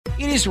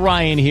It is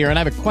Ryan here, and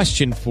I have a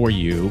question for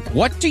you.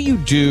 What do you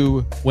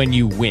do when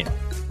you win?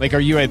 Like, are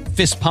you a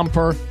fist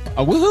pumper,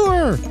 a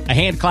woohooer, a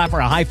hand clapper,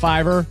 a high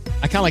fiver?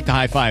 I kind of like the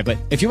high five, but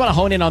if you want to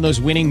hone in on those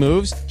winning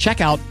moves,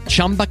 check out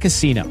Chumba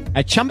Casino.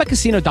 At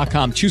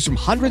ChumbaCasino.com, choose from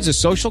hundreds of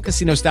social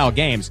casino-style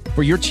games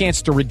for your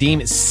chance to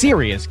redeem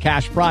serious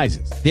cash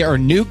prizes. There are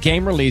new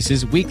game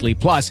releases weekly,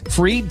 plus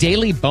free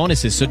daily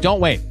bonuses. So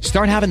don't wait.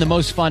 Start having the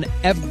most fun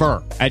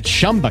ever at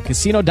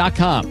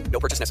ChumbaCasino.com.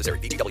 No purchase necessary.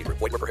 VGW. Void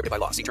where prohibited by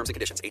law. See terms and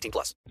conditions.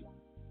 18+.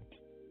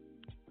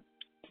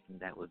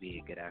 That would be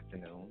a good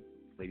afternoon.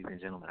 Ladies and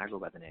gentlemen, I go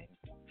by the name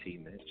T.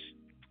 Mitch,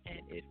 and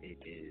it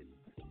is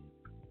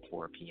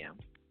 4 p.m.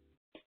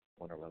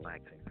 on a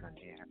relaxing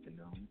Sunday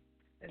afternoon,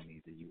 and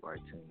neither you are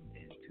tuned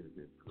into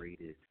the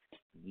greatest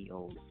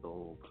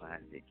neo-soul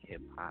classic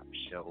hip-hop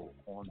show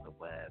on the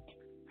web,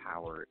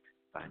 powered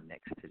by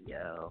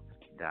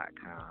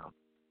nexttodl.com.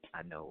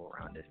 I know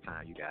around this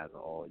time you guys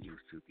are all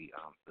used to the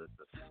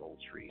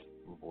sultry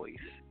voice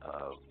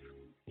of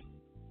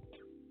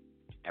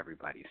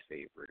everybody's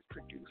favorite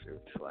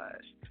producer /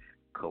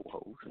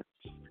 co-host,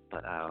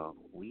 but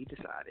we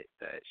decided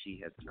that she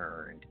has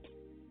earned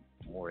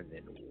more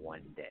than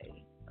one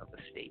day of a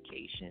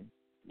staycation.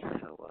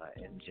 So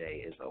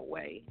MJ is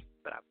away,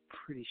 but I'm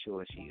pretty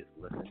sure she is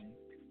listening.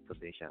 So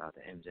big shout out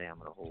to MJ. I'm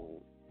gonna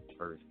hold the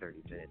first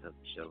 30 minutes of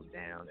the show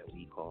down that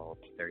we call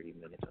 30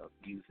 minutes of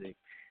music.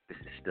 This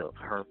is still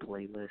her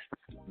playlist.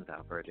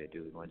 Without further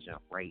ado, we're gonna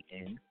jump right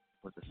in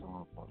with the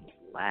song from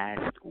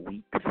last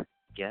week's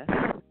guest.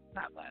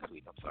 Not last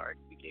week, I'm sorry.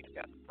 We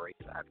got the break.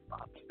 I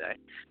forgot that.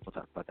 We'll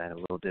talk about that a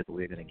little bit, but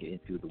we're going to get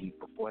into the week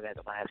before that.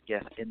 The last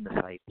guest in the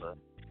Cypher,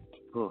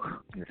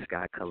 Miss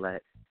Sky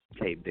Collette,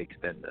 K Big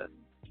Spender.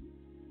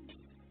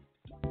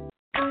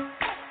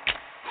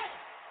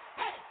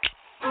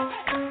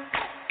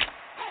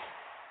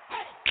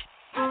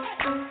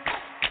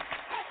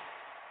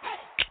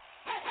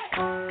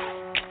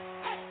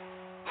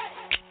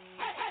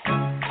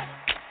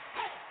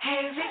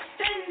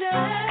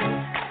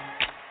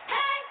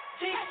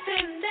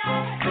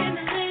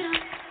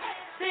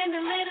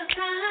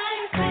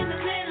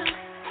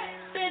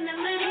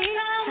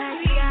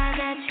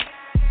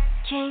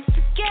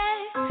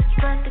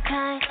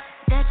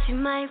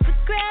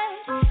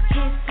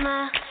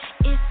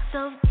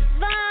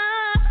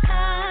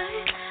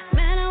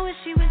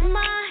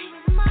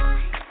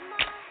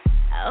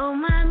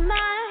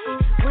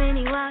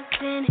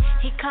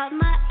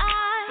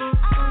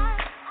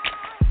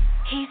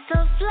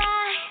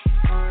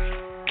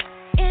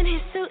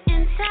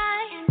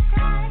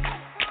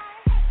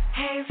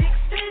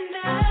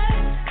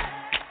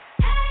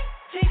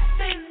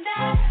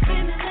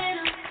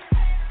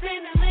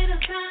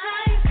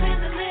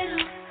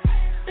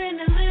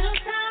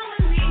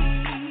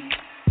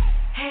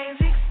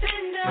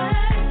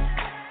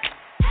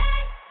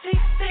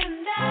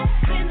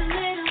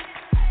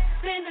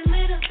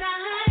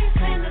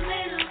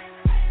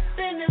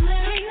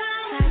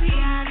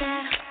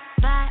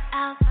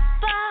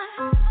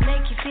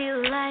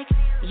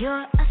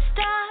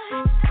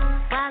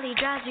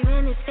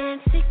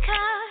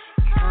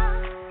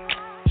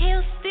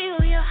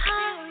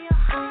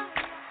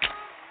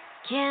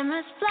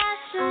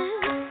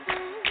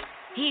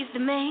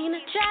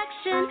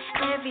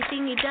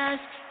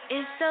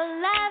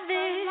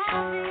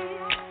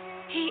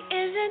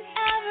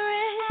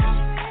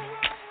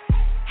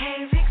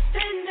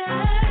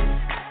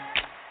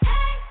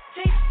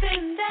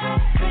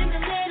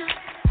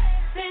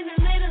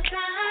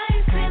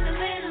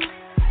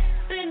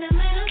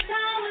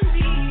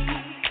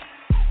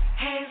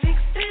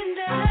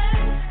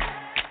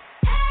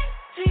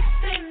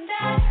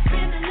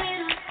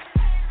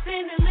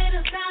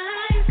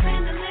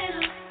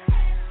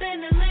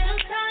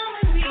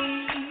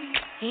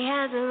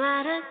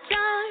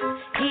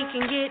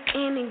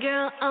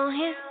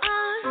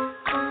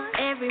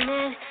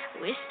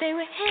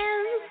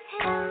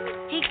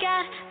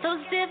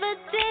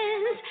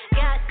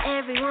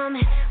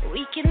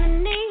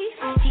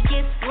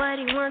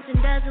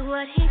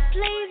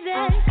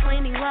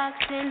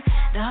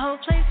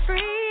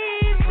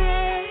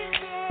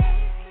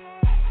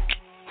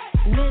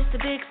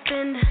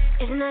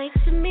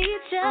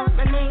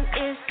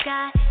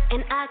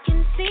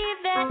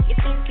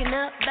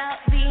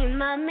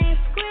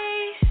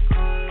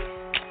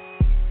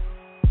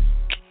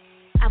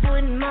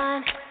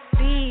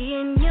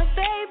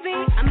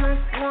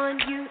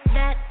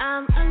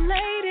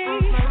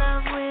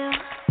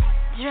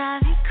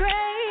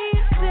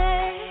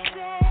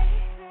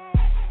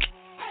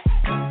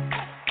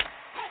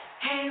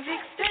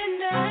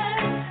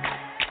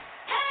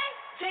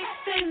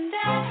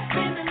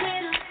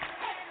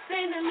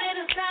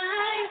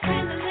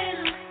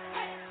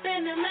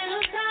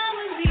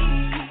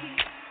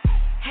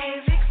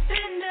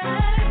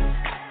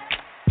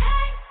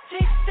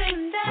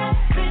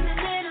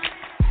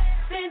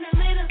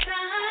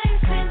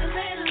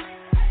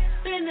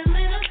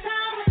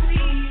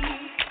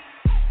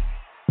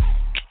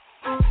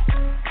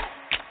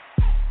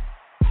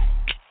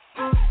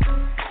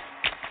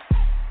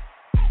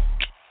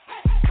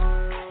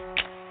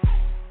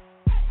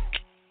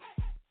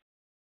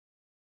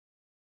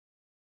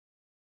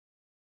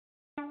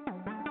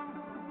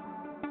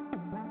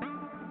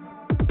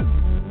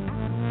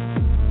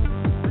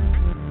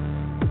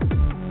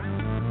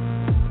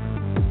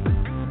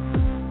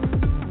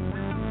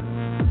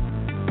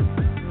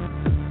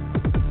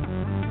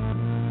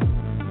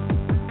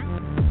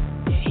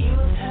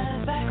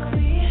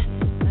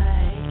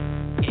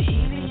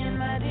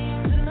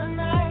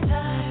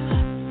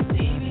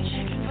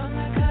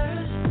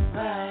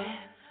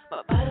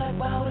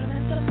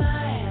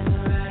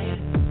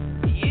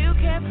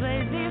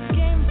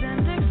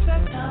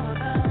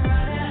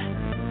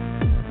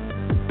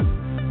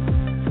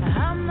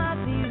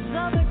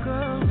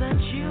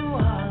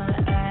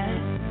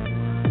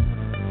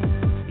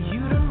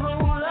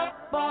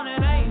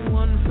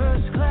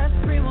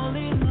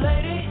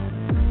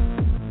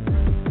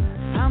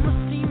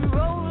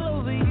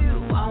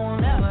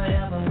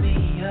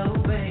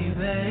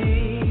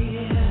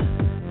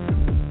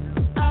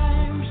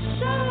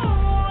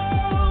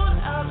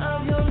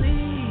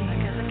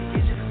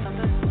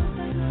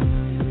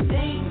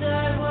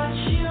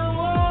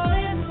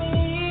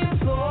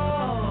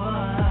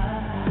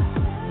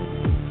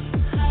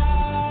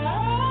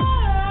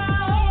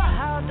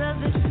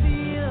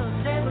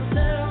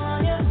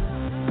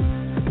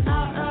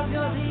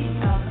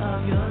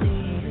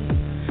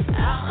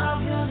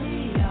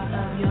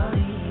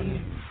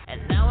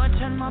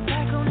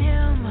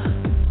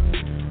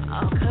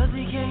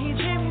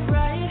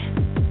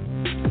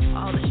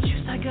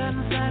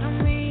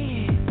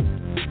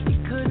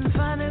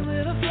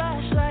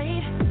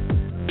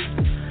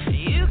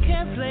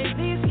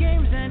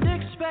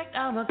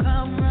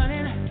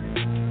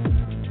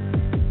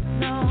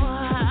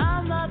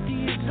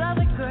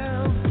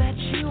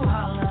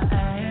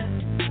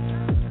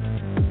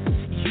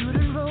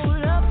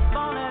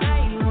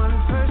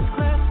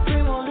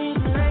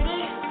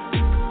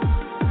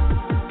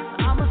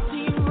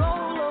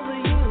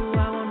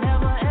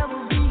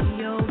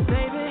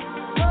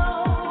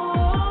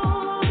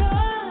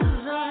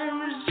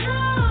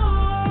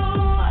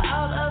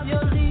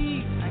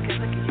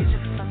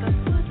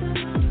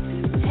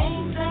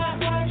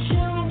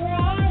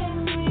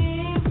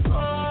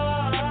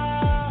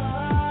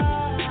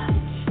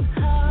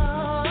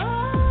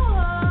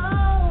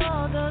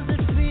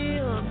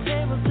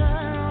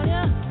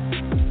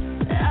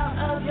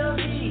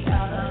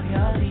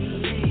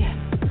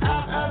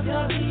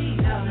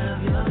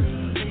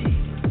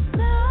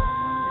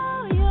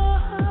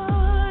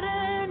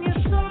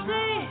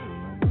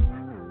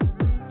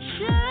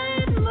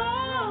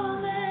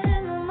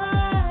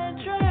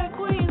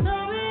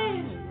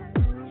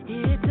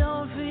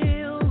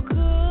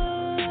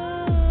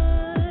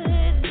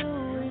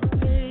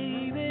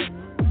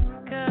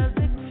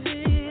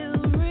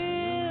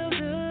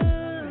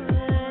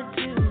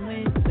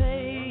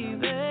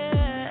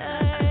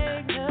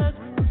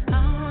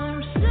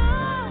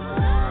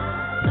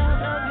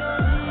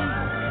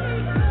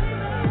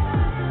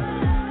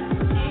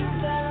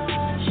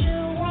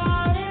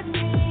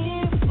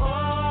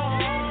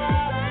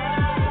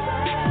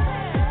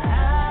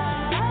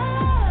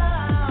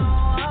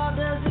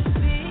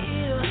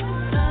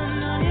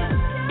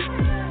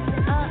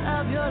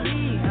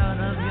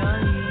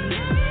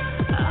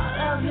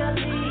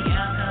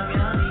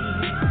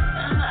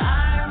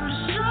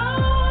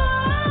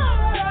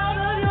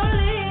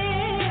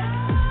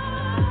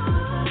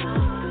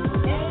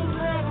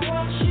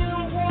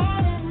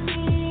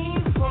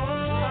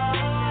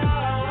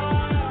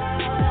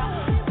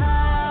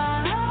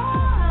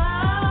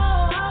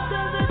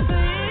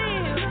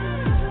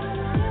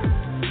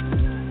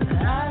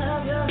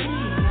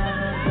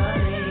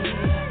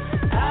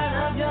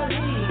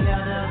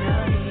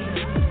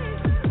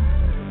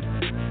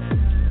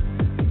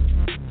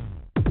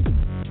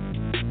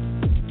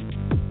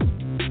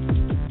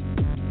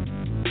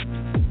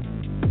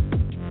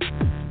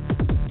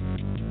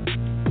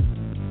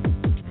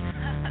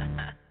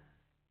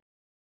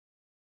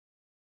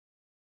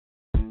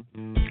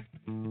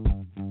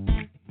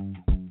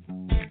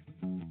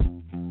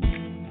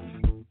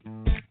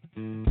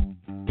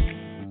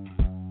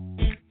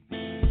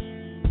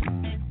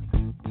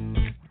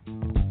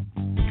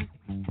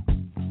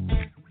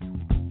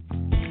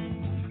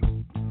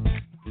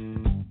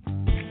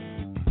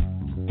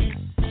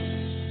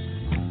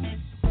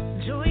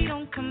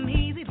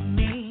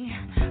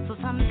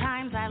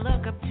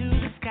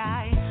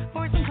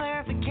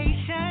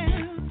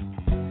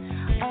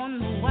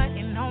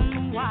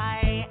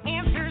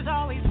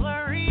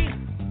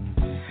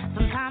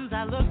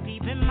 Sometimes I look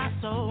deep in my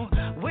soul.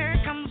 Where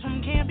it comes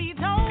from can't be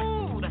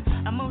told.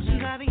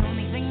 Emotions are the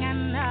only thing I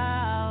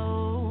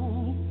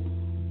know.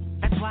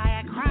 That's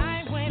why I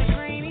cry when it's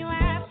rainy,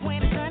 laugh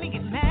when it's sunny,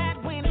 get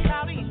mad when it's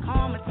cloudy and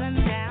calm at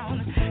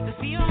sundown. To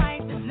feel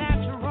life is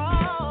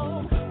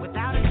natural.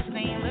 Without it, just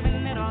ain't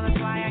living it all. That's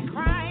why I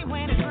cry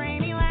when it's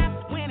rainy,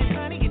 laugh when it's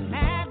sunny, get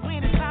mad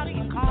when it's cloudy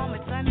and calm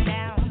at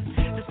sundown.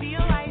 To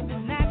feel life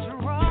is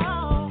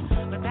natural.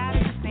 Without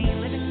it, just ain't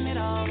living it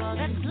all. Oh,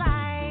 that's life.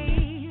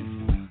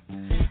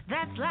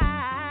 That's life.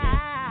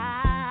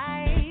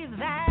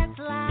 That's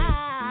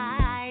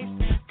life.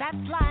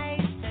 That's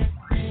life.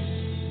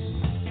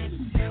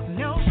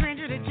 No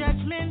stranger to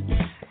judgment,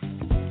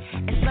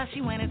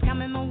 especially when it's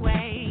coming my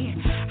way.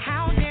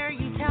 How dare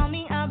you tell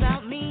me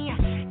about me,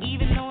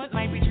 even though it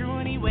might be true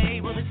anyway?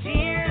 Well, the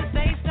tears,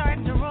 they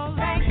start to roll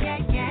back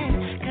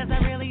again, cause I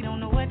really don't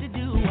know what to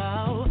do,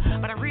 oh.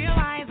 But I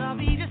realize I'll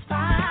be just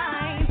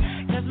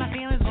fine, cause my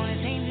feelings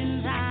gonna change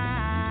in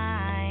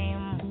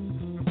time.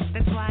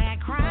 That's why I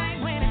cry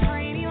when it's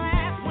rainy,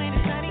 laugh when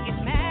it's sunny,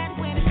 get mad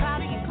when it's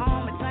cloudy and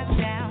calm at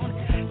sundown.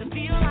 To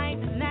feel life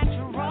is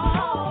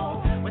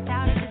natural.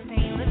 Without it, just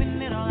ain't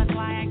living it all. That's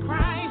why I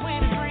cry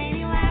when it's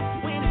rainy,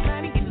 laugh when it's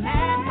sunny, get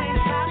mad when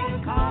it's cloudy and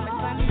calm at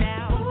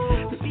sundown.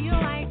 To feel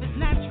life is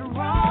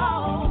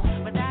natural.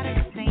 Without it,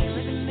 just ain't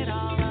living it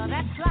all. Oh,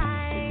 that's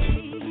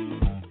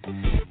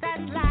life.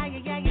 That's life.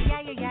 Yeah, yeah,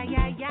 yeah, yeah,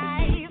 yeah, yeah, yeah.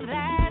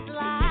 That's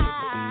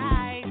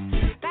life.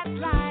 That's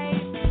life.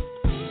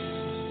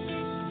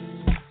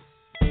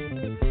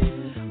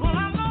 Well,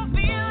 I'm gonna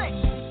feel it,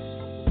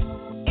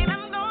 and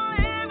I'm gonna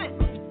live it.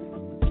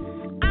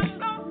 I'm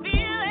gonna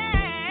feel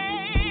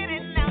it,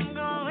 and I'm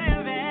gonna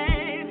live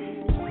it.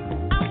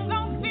 I'm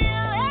gonna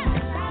feel it,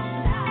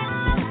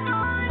 and I'm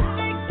gonna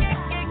take it.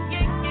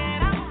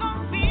 I'm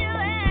gonna feel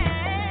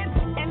it,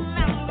 and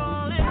I'm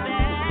gonna live it.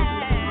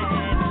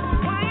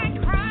 Why I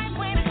cry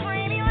when it's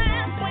rainy,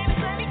 laugh when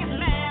it's sunny, get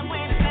mad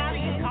when it's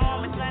cloudy and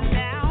calm at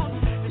sundown.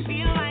 To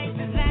feel life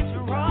is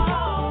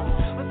natural.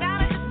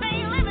 Without it, just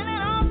ain't living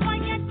it all. Why I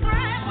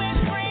cry when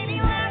it's rainy,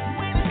 laugh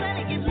when it's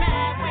sunny, get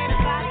mad when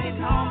it's cloudy and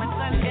calm at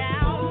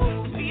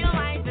sundown. To feel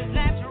life is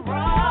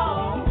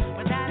natural.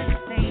 Without it,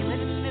 just ain't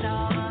living it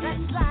all.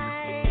 That's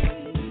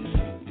life.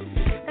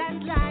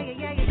 That's life.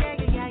 Yeah, yeah, yeah,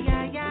 yeah,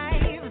 yeah, yeah,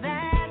 yeah.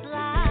 That's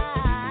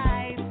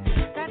life.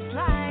 That's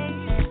life.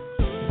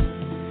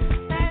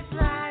 That's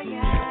life.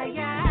 Yeah,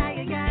 yeah,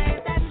 yeah, yeah.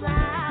 That's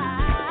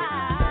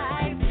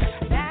life.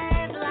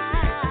 That's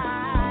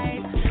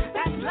life.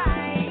 That's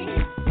life.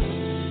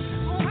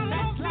 Oh, I'm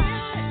gonna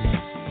feel it,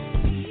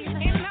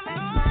 and I'm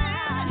gonna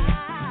live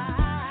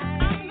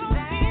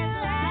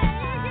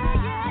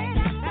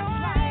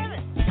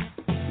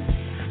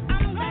it. I'm gonna feel it, that's life.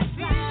 I'm gonna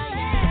feel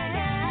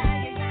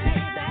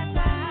it, that's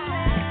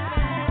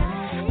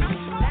life. I'm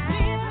gonna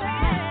feel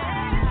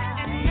it,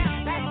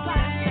 and that's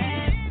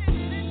life.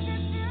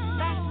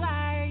 That's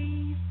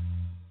life.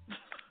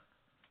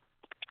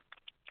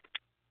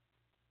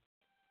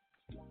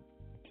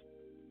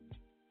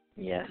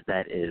 Yes,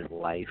 that is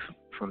Life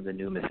from the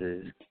new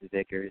Mrs.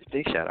 Vickers.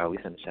 Big shout out. We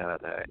send a shout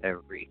out to her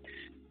every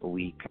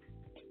week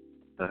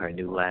for her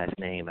new last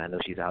name. I know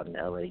she's out in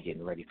LA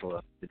getting ready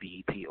for the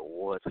BET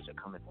Awards, which are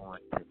coming on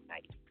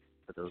tonight.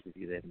 For those of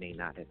you that may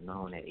not have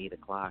known, at 8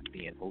 o'clock,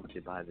 being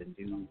hosted by the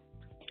new,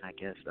 I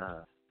guess,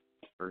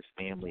 first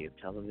family of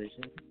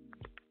television,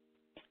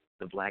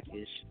 the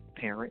Blackish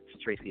parents,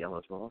 Tracy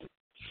Ellis Ross,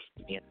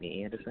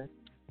 Anthony Anderson.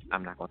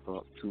 I'm not going to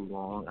talk too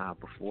long.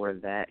 Before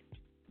that,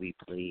 we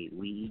played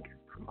League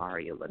from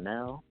Aria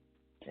Linnell,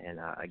 and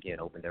again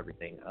opened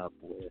everything up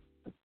with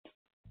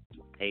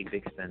Hey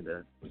Big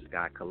Spender with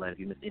Scott Collette. If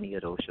you missed any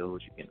of those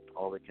shows, you can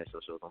always catch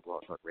those shows on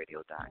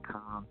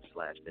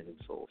blogtalkradio.com/The New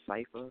Soul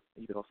Cypher.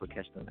 You can also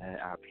catch them at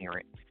our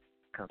parent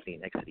company,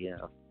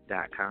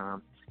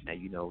 XCL.com. Now,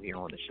 you know, here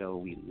on the show,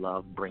 we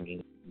love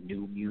bringing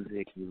new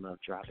music. We love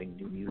dropping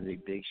new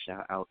music. Big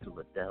shout out to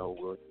Liddell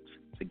Woods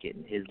for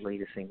getting his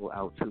latest single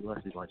out to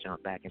us. We're going to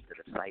jump back into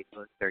the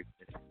Cypher, 30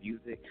 minutes of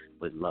music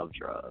with Love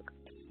Drug.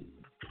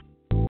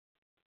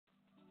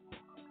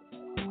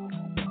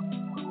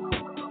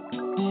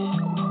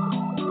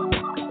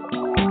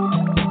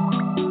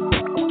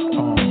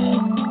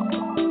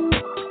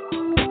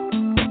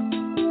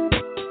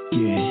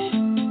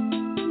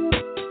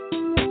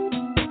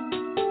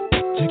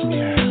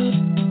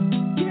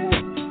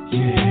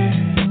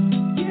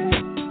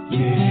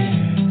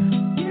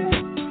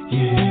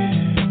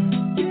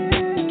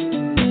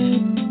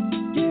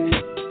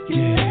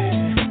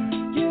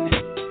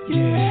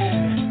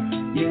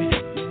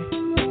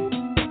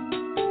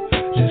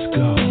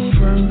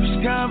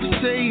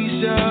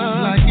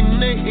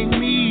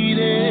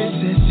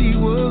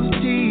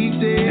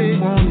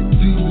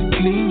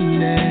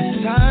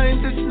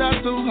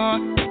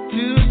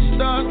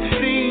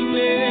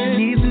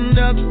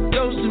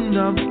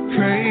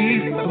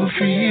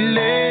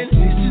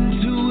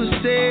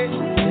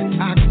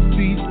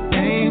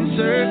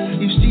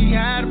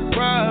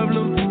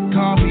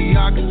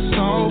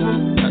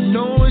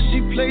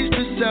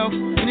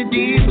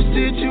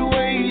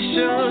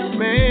 Situation,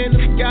 man, I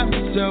got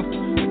myself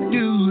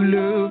new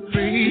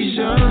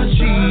liberation.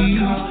 She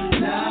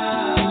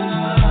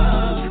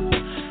love,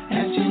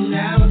 and she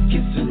never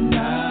gets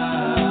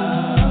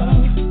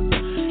enough.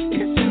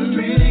 It's a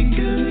really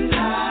good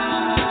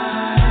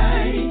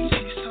high,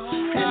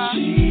 and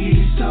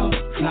she's so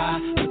fly.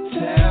 But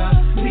tell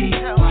me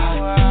why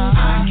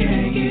I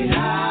can't get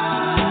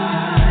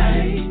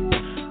high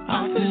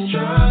off this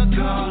drug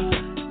called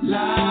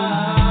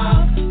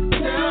love.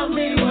 Tell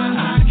me why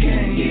I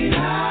can't get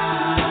high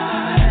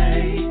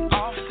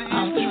off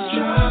this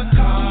drug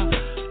called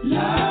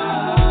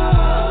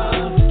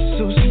love.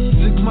 So she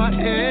took my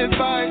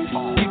advice,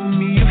 give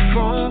me a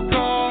phone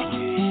call.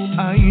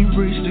 I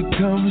embraced the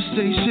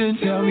conversation,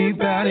 tell me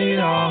about it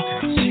all.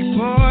 She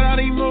poured out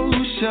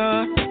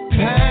emotion,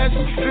 passed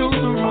and filled the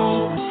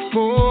room.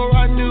 Before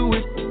I knew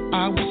it,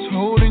 I was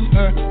holding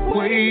her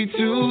way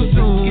too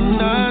soon. And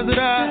now that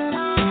I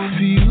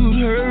feel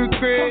her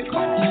grace,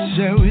 I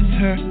shared with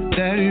her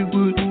that it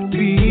would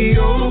be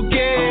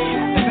okay.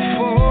 And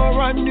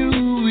before I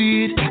knew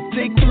it, I'd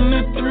taken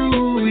her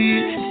through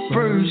it.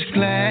 First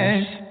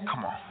class,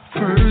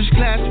 first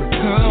class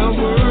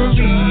recovery.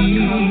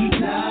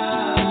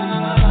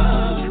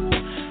 Love,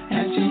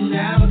 and she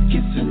never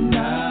gets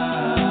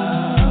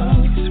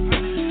enough.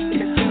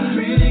 It's a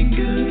really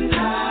good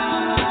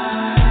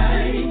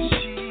high, and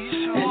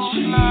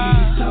she's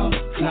so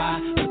fly.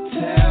 But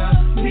tell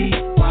me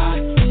why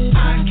I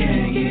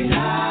can't get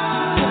high.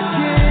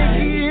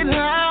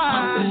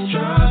 Off this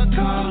drug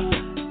called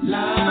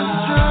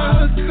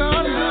love.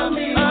 Tell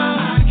me why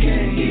I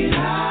can't get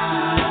high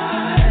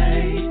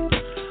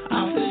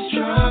off this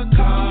drug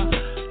called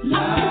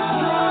love.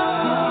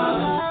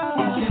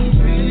 Is it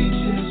really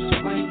just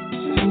way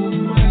too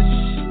much?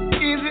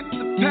 Is it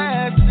the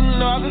past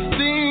and all the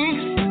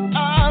things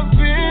I've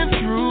been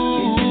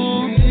through?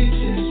 Is it really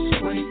just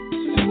way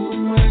too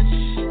much?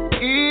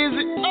 Is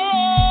it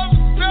all the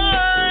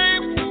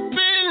time I've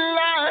been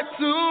lied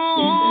to?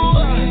 Is it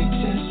really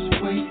just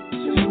way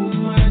too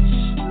much?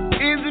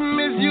 Is it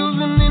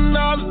misusing and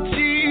all the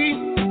cheating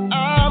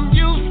I'm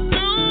used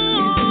to?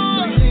 Is it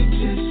really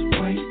just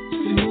way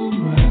too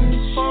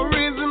much? Or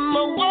is it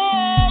my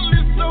wall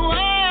is so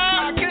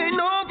high I can't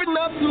open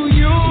up to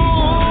you?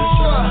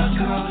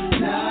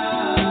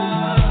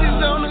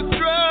 She's on the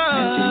drug,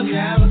 and she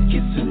never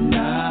gets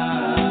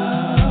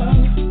enough.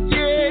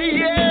 Yeah,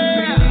 yeah.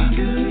 It's a really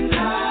good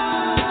high.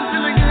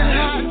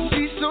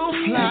 She's so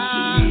fly.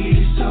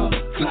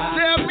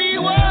 Tell me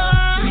why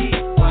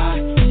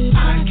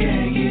I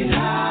can't get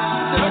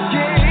high. I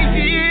can't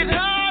get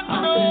high.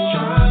 No.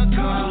 Drug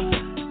called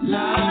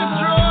love.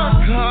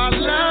 Tell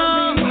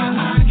me why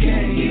I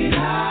can't get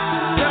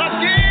high. That I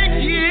can't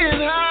get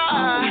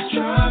high.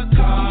 Drug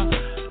called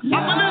love.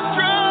 I'm on a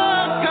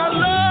drug called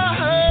love.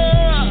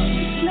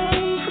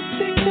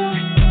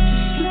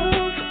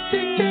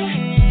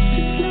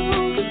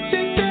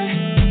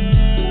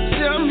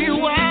 Tell me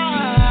why.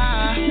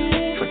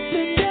 Tell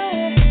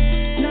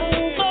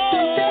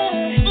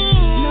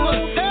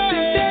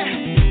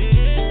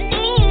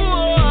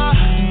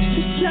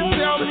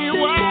me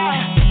why.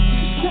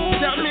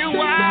 Tell me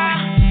why.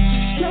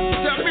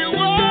 Tell me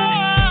why.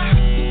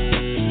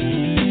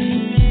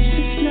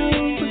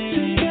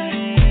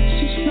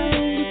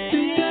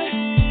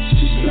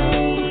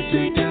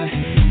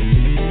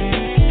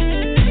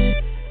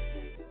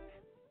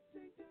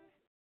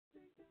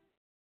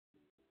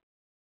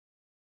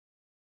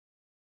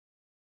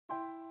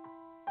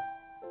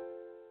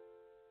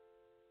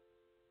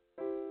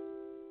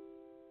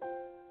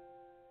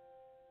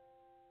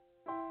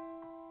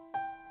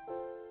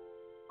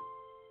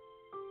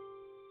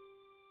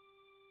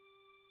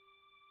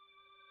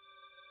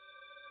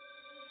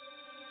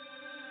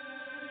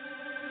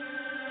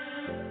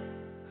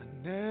 I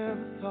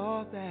never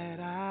thought that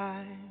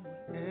I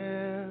would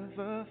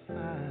ever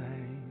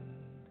find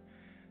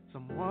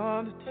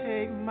someone to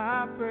take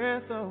my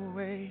breath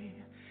away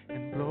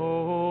and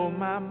blow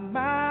my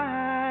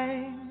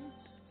mind.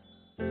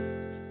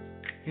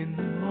 In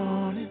the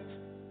morning,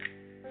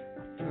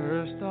 my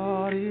first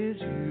thought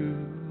is you.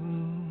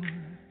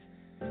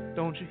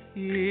 Don't you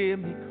hear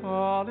me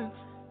calling?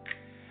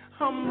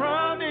 I'm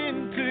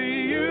running to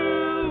you.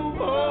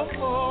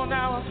 Oh,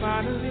 now I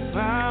finally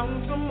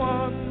found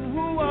someone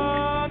who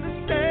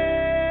understands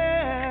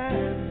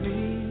me.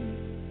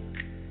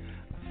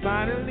 I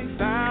finally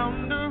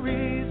found a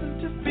reason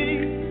to be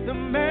the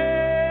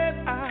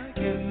man I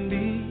can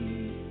be.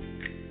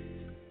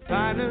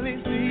 Finally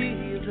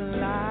see the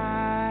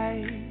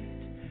light.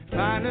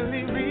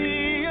 Finally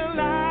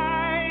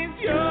realize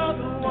you're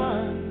the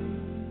one.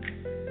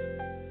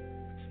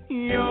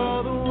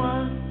 You're the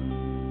one.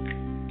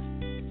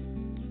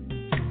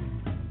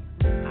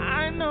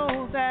 I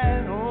know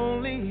that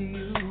only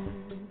you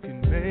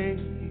can make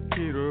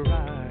it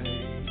right.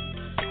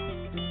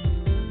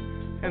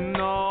 And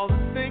all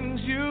the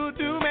things you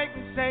do make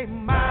me say,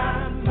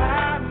 my,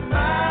 my,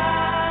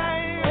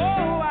 my.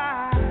 Oh,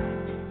 I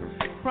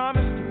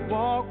promise to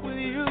walk with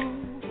you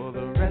for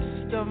the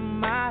rest of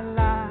my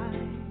life.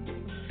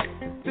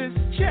 This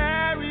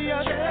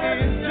chariot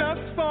is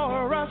just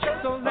for us,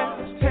 so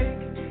let's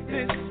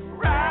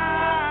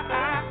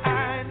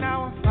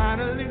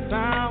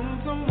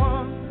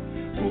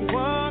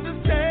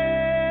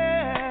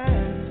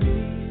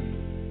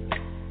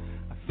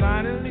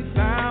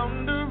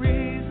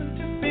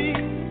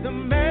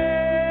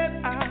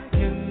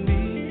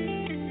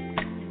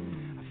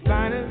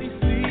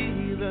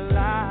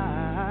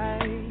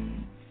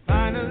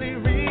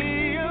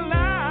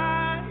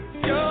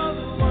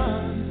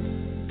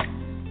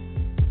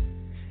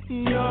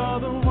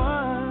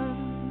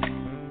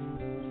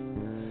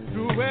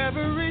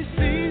every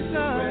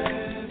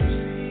season.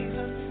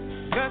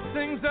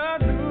 Blessings are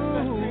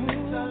new.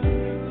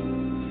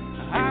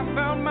 I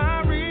found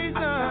my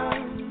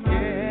reason,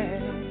 yeah.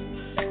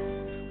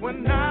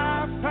 When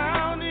I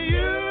found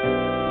you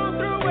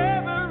through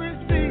every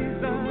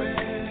season.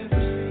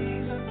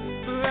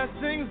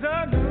 Blessings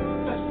are new.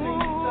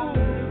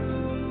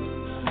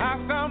 I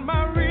found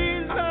my reason.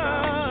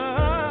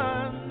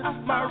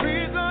 My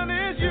reason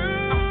is you.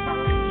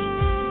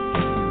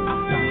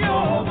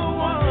 You're the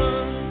one.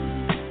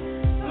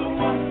 The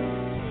one.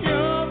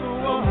 You're the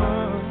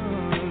one.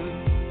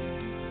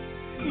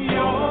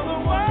 You're the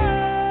one.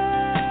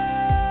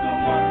 The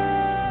one.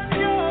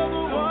 You're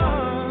the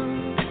one.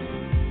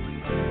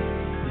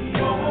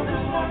 You're the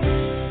one.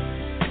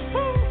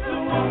 The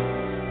one.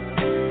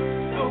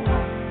 The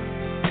one.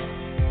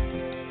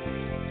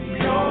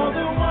 You're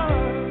the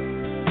one.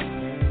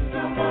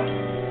 The one.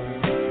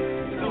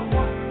 The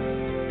one.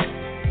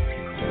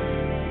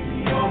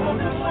 You're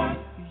the one.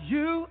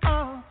 You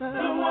are the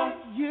one.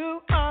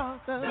 You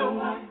are the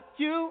one.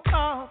 You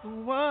are the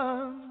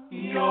one.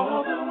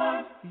 You're the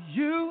one.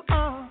 You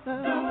are the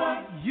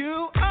one.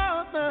 You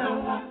are the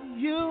one.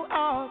 You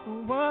are the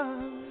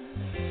one.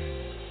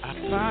 I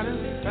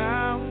finally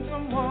found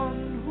someone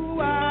who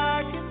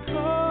I can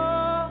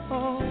call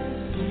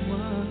the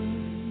one.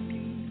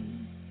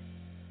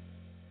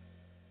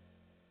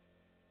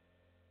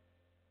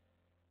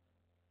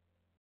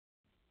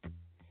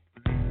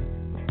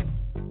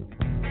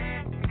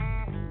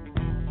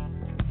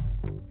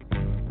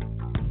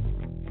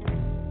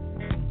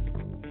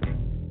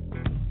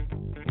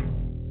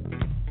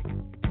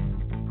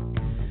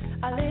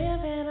 I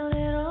live in a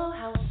little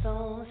house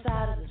on the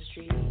side of the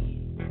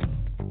street,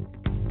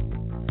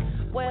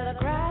 where the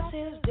grass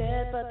is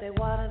dead but they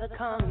water the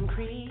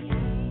concrete.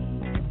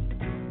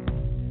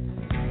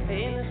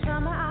 In the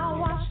summer I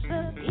watch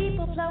the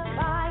people float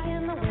by,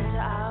 in the winter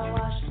I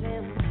watch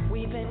them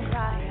weep and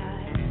cry.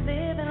 I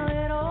live in a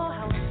little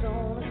house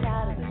on the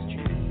side of the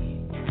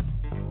street.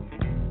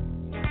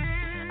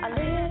 I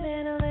live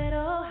in a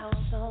little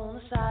house on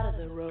the side of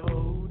the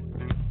road,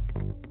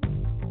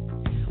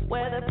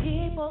 where the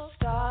people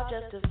starve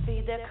just to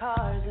feed their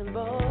cars and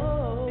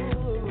boats.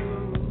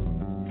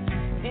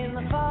 In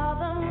the fall,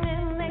 the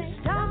men they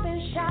stomp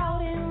and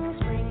shout. In the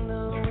spring,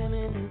 the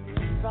women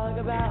frolic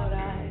about.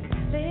 I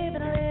live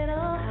in a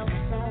little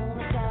house on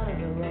the side of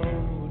the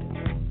road.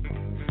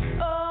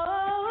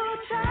 Oh,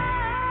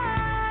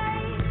 try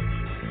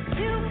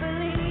to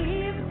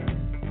believe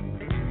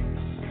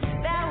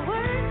that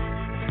words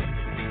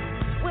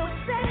will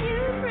set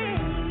you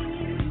free.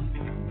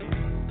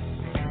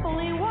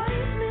 Only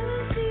wise men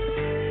see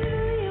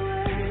the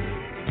word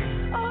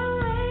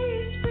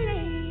always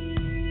free.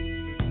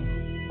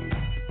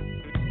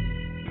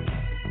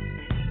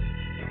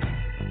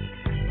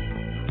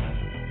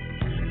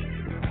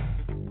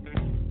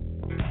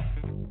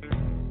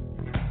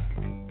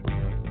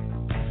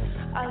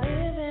 I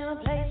live in a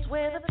place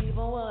where the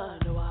people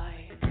wonder why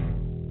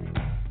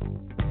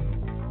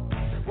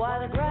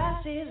the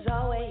grass is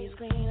always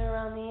greener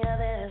on the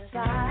other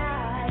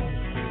side.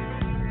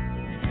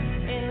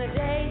 In the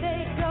day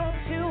they go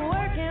to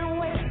work and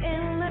wait,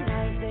 in the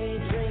night they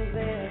drink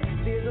their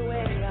fears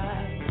away. I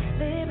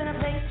live in a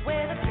place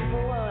where the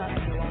people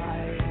wonder why.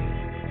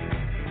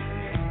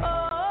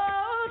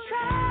 Oh,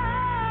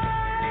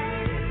 try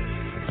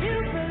to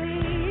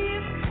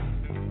believe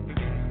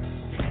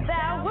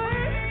that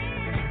words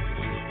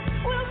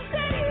will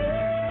set you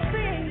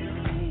free.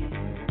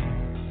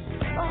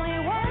 Only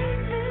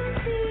wise men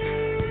see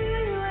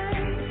the way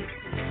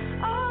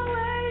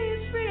always.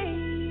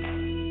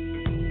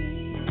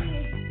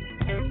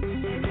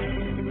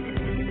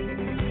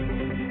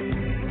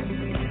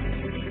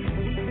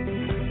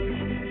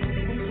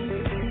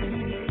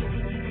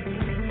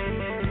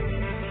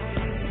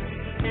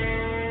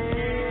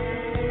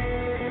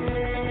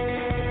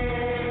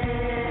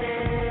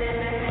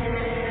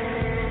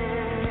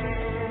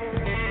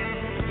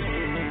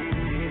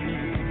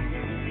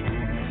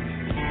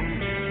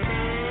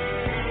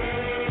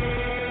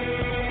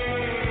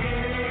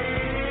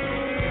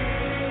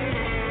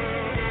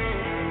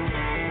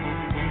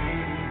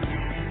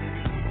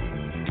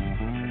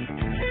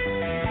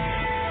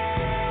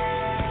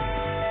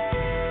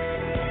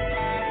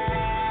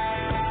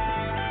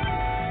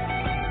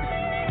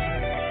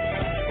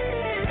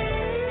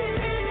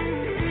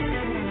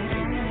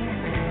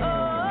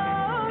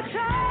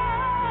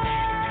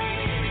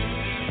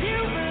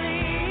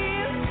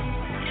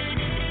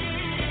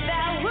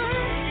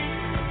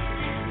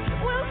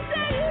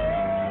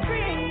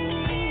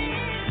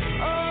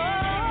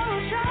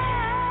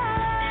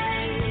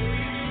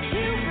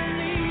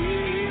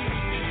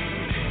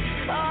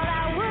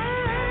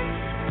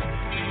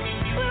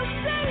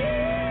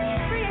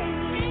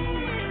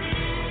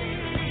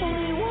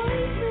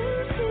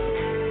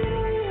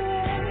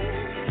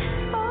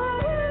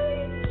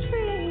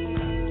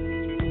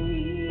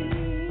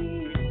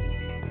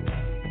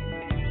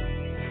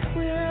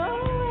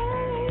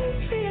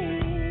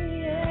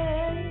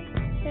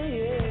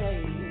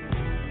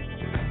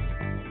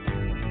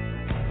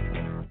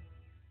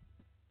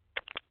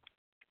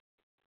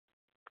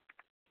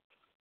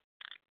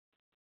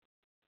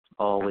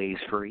 Always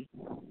Free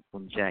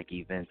from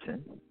Jackie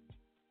Vincent,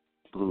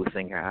 blues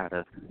singer out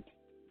of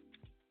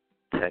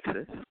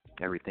Texas.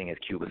 Everything, as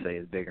Cuba say,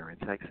 is bigger in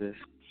Texas.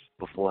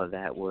 Before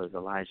that was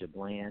Elijah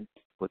Bland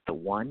with The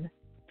One.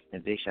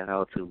 And big shout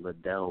out to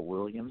Liddell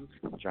Williams,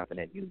 dropping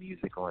that new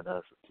music on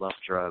us, Love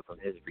Drug, on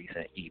his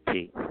recent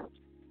EP.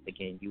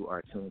 Again, you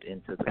are tuned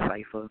into the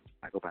Cypher.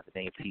 I go by the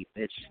name T.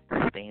 Mitch,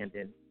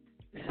 standing,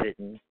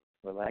 sitting,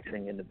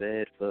 relaxing in the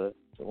bed for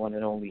the one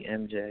and only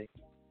MJ,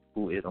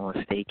 who is on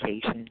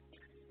staycation,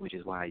 which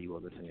is why you are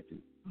listening to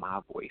my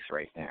voice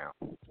right now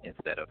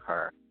instead of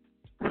her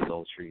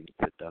sultry,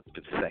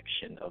 seductive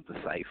section of the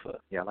Cypher.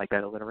 Y'all like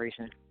that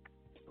alliteration?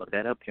 Look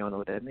that up if you don't know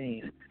what that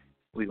means.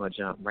 We're going to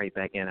jump right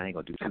back in. I ain't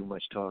going to do too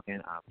much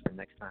talking. The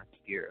next time you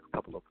hear a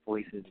couple of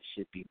voices, it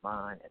should be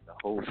mine and the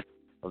host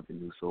of the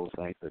new Soul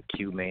Cypher,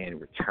 Q-Man,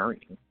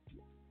 returning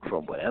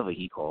from whatever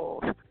he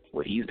calls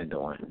what he's been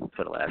doing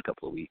for the last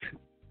couple of weeks.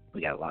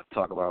 We got a lot to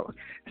talk about.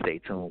 Stay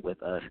tuned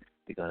with us.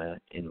 We're going to,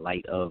 in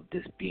light of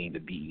this being the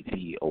BET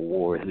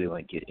Awards, we're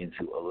going to get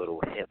into a little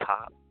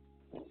hip-hop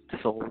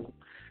soul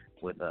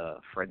with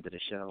a friend of the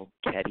show,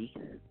 Ketty,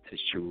 to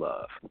True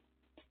Love.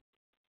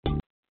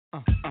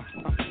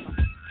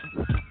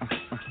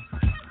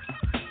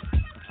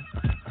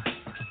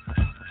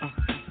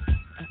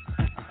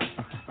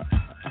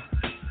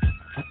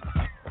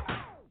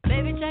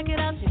 Baby, check it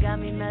out, you got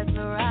me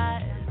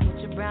mesmerized with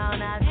your brown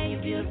eyes and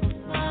your beautiful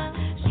smile.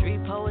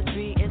 Street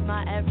poetry is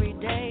my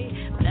everyday,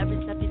 but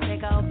every step you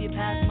take, I hope you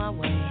pass my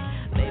way.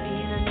 Maybe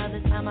in another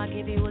time I'll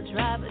give you a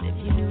try, but if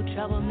you knew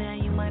trouble,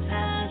 man, you might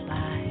pass me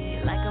by.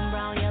 You're like I'm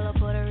brown, yellow,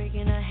 Puerto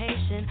Rican, or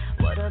Haitian.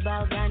 What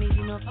about Ghanaians,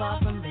 you know, far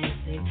from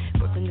basic.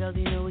 Brooklyn girls,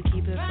 you know we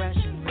keep it fresh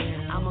and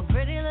real. I'm a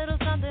pretty little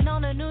something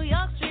on a New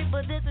York street,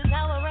 but this is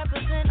how I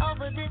represent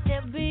over this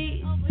here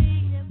beat.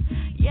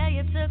 Yeah,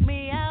 you took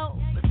me out,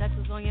 but sex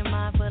was on your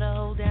mind for the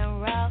whole damn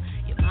route.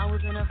 Your mind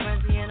was in a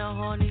frenzy and a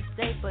horny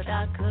state, but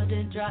I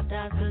couldn't drop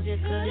down cause you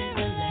couldn't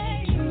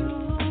relate.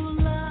 True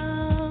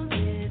love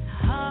is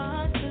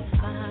hard to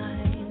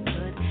find,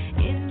 but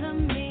in the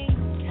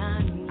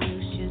meantime,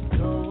 you should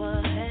go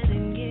ahead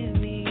and give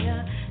me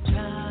a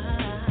try.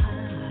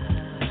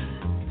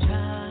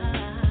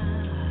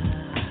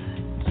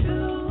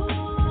 True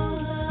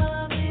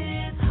love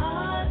is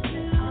hard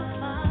to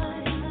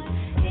find.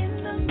 In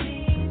the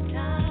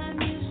meantime,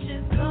 you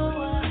should go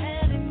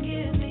ahead and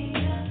give me a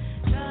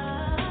try.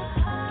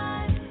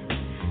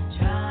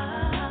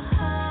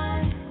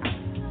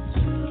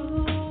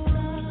 True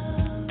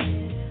love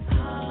is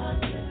hard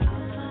to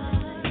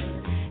find.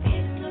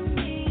 In the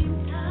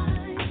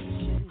meantime,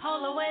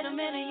 hold on, wait a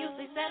minute, you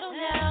say settle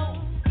down.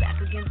 Back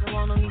against the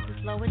wall, no need to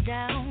slow it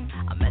down.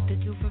 I met the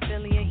dude from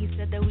Philly and he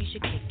said that we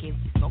should kick it.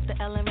 We smoked the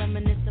L and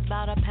reminisce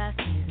about our past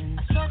season.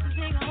 I stroked his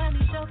ego and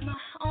he stroked my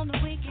on the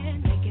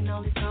weekend. Making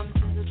all these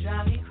promises will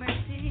drive me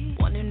crazy.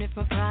 Wondering if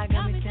my pride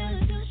got me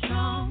feeling too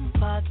strong.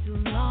 Far too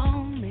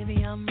long,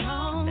 maybe I'm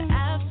wrong. The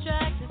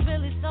abstract is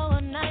really so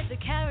nice. The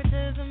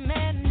character is a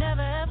man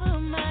never ever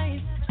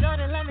mind.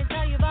 Shorty, let me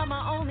tell you about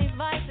my only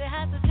vice. It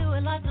has to do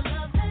with lots of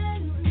love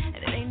and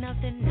it ain't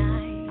nothing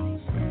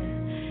nice,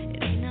 yeah.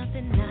 It ain't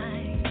nothing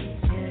nice,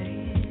 yeah.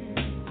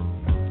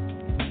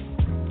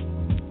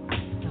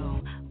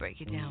 So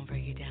break it down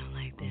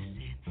like this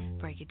and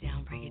break it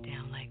down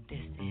like this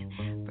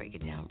and break it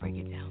down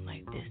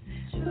like this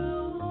and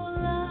true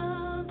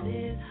love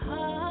is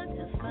hard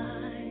to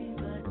find,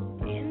 but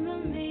in the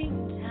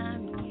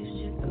meantime you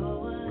should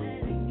go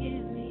ahead and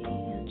give me a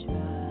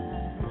try.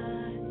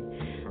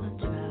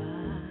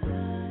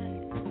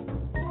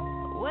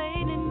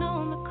 Waiting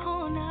on the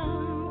corner,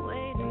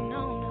 waiting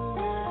on the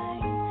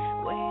line,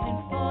 waiting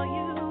for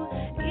you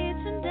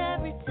each and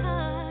every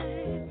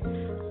time.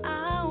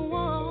 I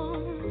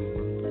want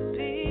to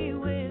be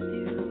with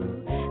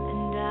you,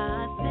 and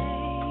I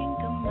think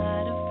I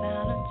might have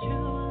found a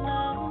true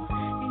love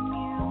in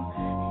you,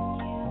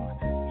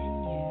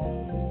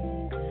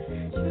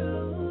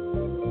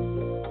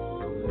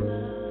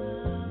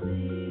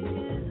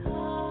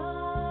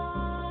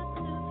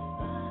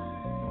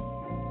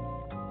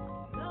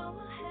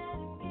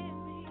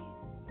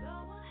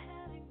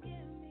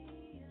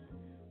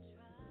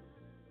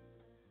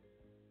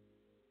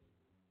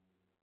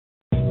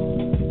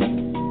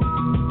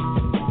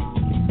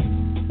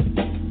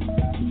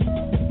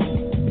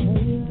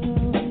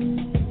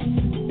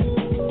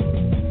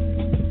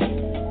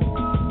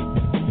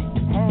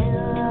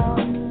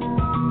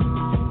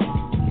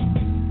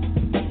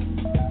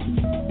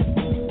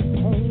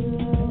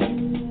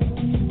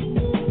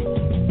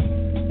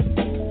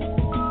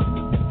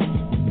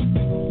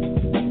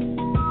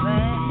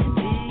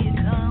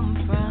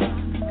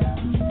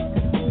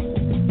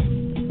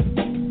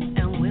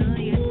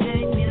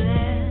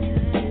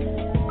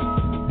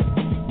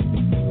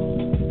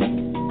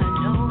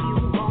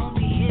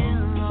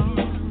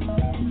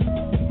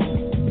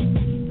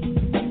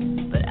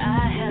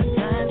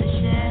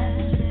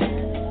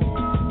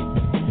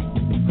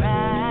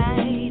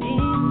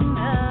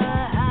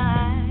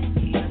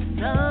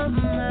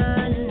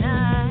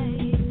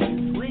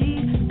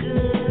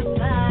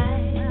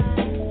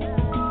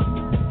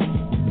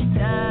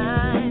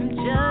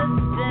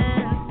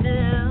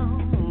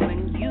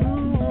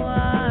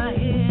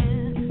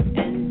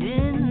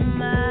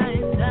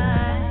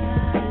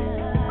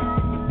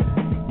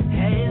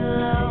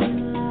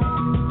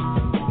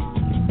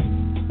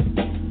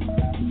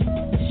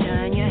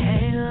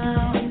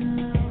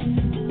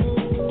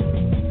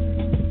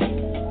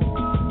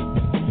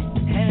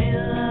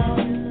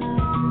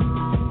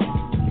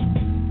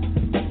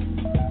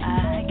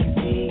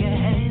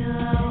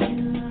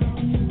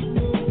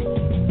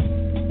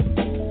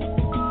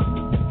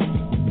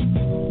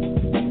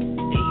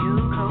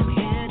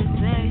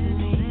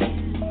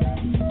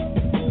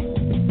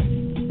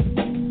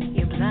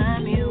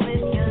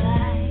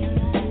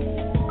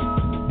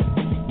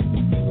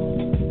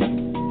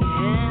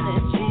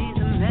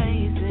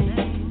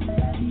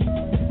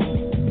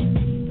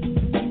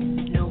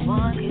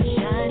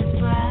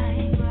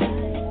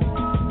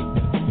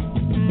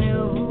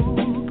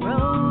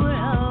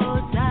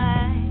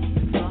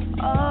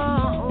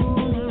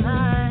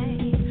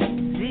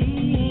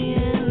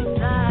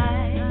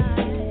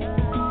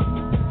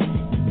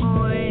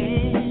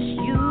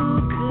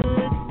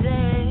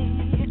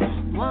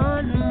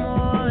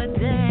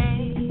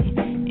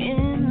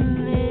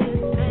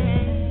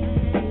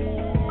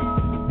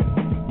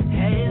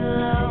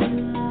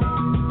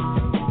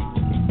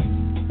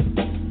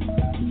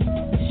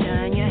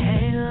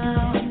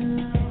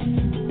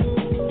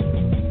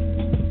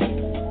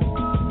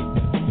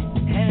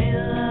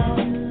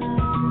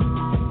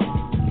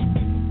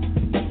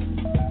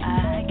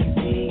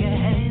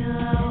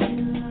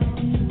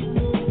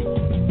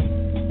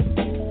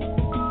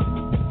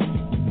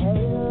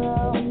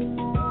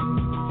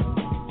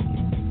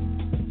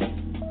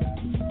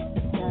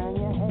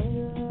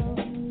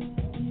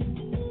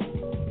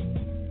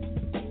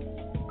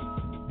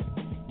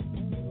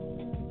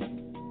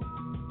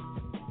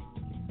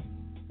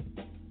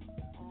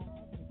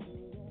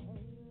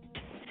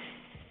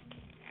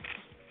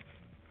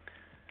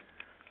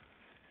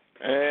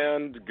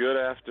 And good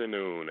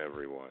afternoon,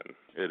 everyone.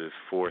 It is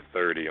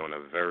 4:30 on a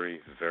very,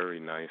 very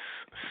nice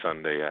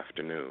Sunday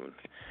afternoon.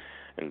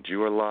 And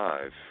you are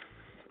live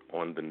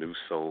on the New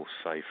Soul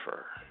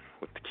Cypher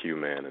with the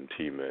Q-Man and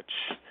T-Mitch,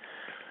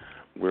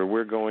 where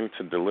we're going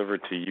to deliver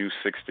to you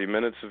 60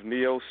 minutes of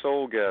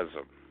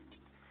neo-soulgasm.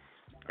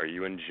 Are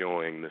you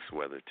enjoying this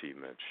weather,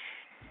 T-Mitch?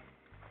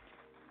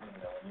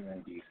 When you're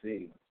in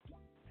D.C.,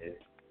 it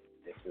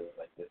feels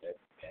like this every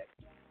day.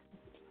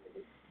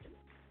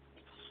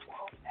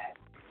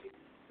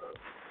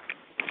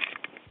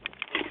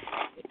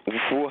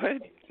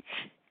 What?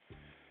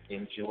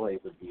 Enjoy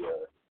would be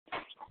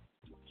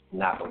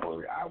not the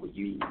word I would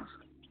use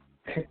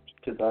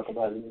to talk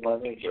about this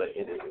weather, but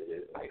it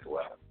is nice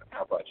weather.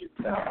 How about you?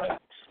 Sound like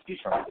you're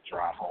trying to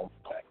drive home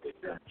back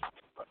there.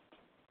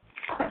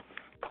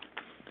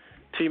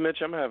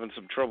 T-Mitch, I'm having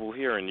some trouble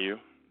hearing you.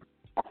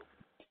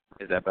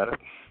 Is that better?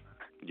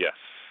 Yes.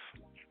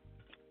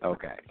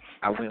 Okay.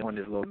 I went on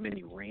this little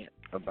mini rant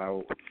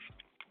about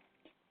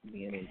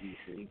being in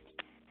D.C.,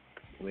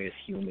 where it's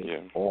humid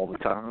all the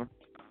time.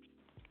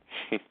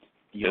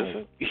 You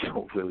don't,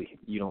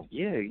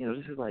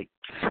 this is like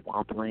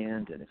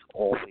swampland and it's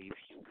always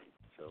humid.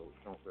 So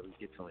you don't really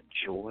get to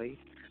enjoy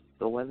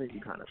the weather. You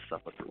kind of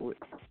suffer through it.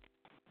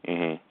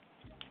 Mm-hmm.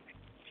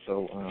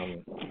 So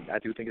I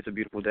do think it's a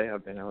beautiful day.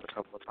 I've been out a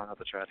couple of times.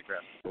 I tried to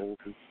grab some gold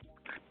too.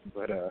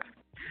 But,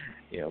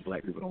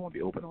 black people don't want to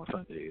be open on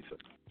Sundays. So.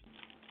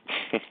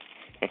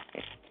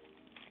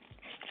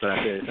 But I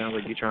said, it sounds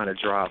like you're trying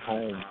to drive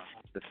home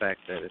the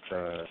fact that it's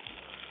a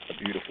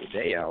beautiful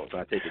day out. So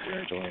I take it you're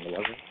enjoying the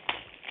weather.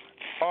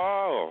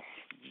 Oh,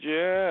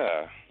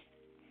 yeah.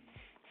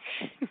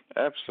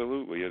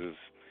 Absolutely. It is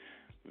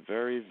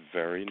very,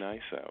 very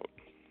nice out.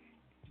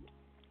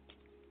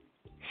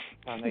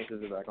 How nice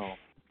is it back home?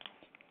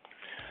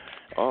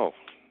 Oh,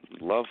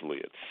 lovely.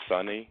 It's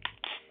sunny.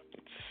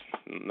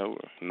 It's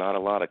not a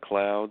lot of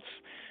clouds.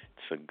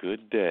 It's a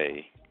good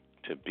day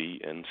to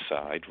be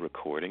inside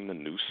recording the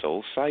New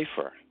Soul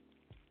Cypher.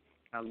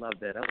 I love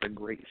that. That's a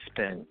great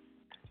spin.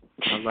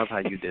 I love how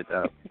you did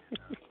that.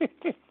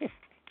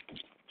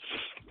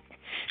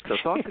 So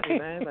talk to me,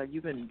 man. Like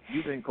you've been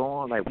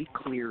gone. Like we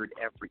cleared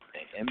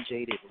everything.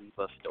 MJ didn't leave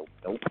us no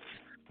notes.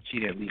 She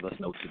didn't leave us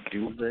no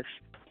to-do list.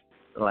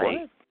 Like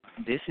what?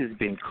 This has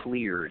been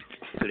cleared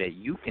so that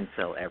you can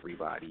tell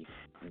everybody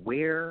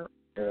where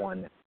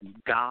on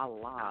God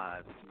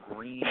Live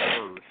green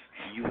earth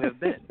you have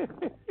been.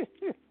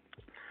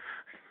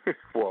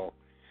 Well,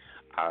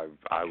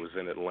 I was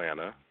in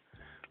Atlanta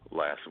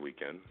last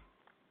weekend.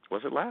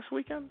 Was it last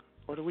weekend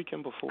or the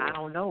weekend before? I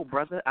don't know,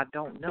 brother. I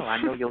don't know.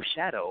 I know your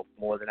shadow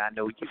more than I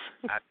know you.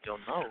 I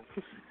don't know.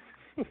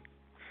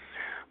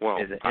 Well,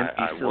 it's an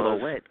empty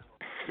silhouette.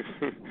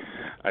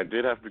 I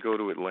did have to go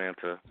to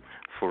Atlanta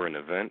for an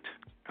event.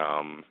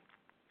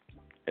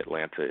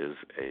 Atlanta is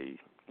a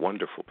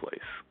wonderful place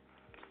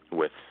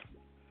with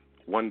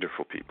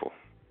wonderful people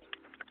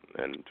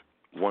and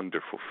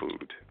wonderful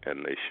food,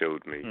 and they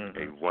showed me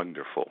a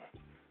wonderful,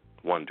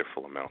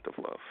 wonderful amount of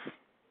love.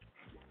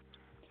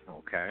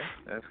 Okay,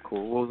 that's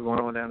cool. What was going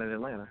on down in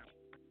Atlanta?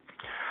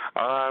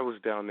 I was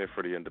down there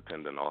for the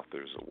Independent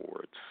Authors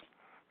Awards.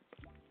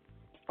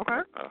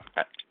 Okay.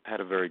 I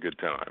had a very good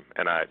time,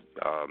 and I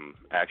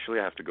actually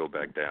have to go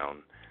back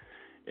down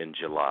in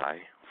July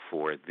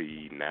for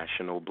the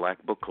National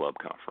Black Book Club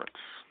Conference.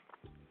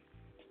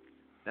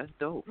 That's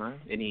dope, man.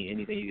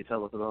 Anything you can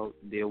tell us about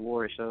the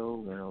award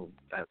show? You know,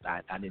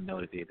 I didn't know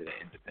that they did an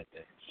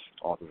Independent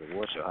Authors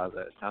Award show.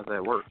 How's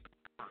that work?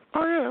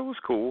 Oh yeah, it was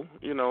cool.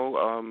 You know,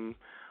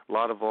 a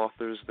lot of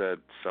authors that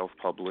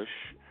self-publish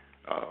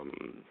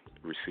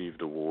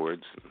received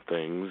awards and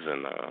things,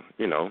 and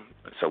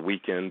it's a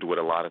weekend with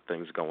a lot of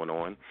things going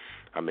on.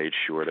 I made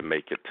sure to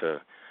make it to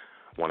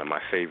one of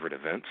my favorite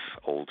events,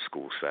 Old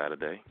School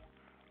Saturday,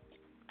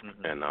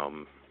 and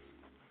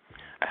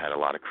I had a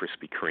lot of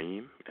Krispy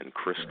Kreme and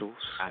crystals.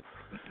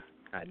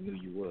 I knew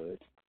you would.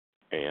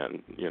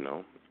 And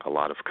a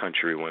lot of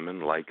country women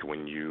like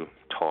when you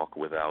talk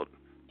without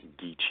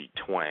Geechee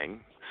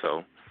twang.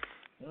 So.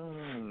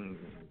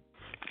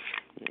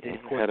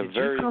 Did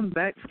you come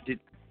back? Did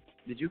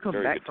you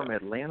come back from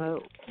Atlanta?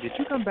 Did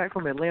you come back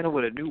from Atlanta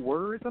with a new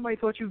word? Somebody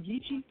taught you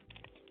Geechee?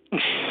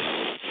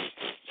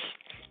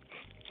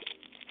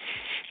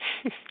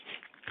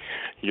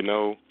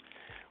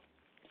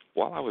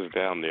 While I was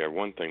down there,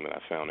 one thing that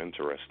I found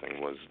interesting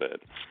was that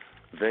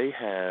they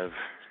have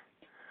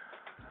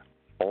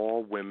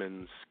all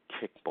women's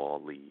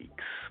kickball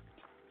leagues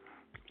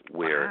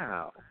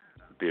where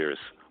there's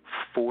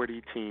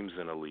 40 teams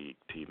in a league,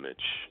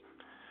 T-Mitch.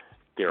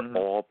 They're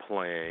all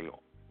playing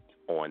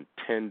on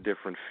 10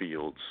 different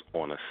fields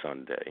on a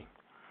Sunday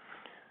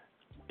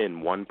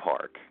in one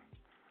park.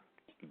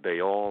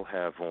 They all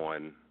have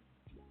on,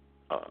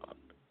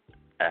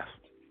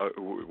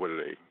 what are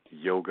they,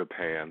 yoga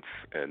pants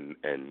and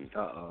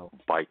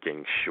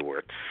biking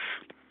shorts.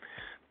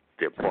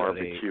 They're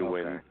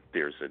barbecuing. Okay.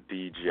 There's a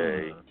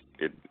DJ.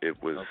 It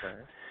was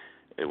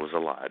a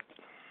lot.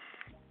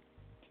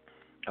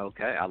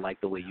 Okay, I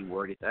like the way you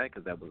worded that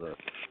because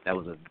that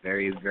was a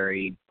very,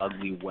 very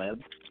ugly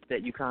web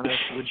that you kind of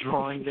were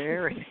drawing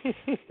there. It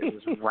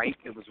was ripe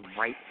for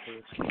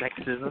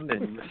sexism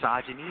and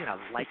misogyny, and I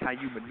like how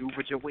you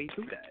maneuvered your way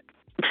through that.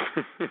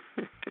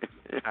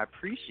 I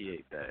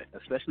appreciate that,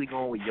 especially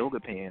going with yoga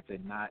pants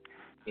and not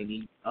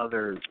any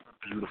other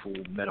beautiful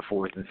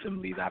metaphors and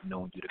similes I've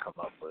known you to come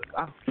up with.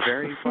 I'm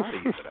very proud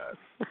of you for that.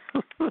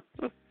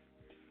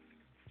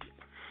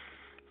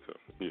 So,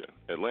 yeah,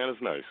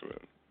 Atlanta's nice, man.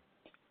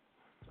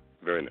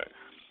 Very nice.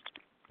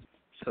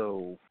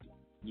 So,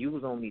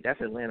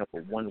 that's Atlanta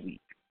for 1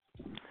 week.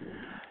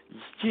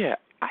 Yeah,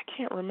 I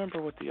can't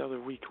remember what the other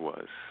week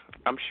was.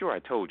 I'm sure I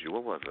told you.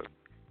 What was it?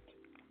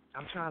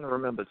 I'm trying to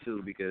remember,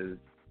 too, because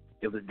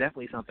it was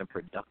definitely something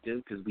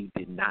productive because we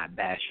did not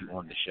bash you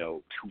on the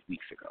show 2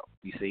 weeks ago.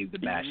 We saved the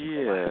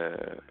bashing for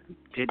last. We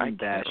didn't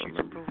bash you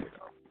 2 weeks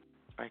ago.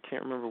 I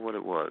can't remember what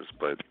it was,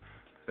 but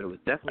it was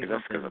definitely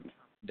something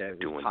that was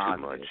doing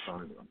positive. too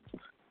much.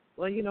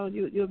 Well,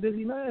 you're a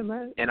busy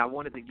man, and I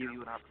wanted to give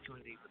you an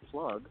opportunity to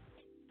plug.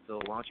 So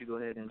why don't you go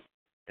ahead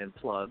and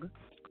plug?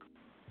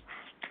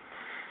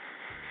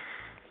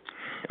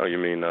 Oh, you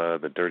mean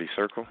the Dirty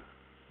Circle?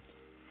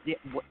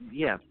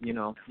 Yeah,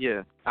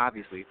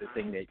 obviously the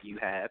thing that you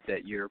have,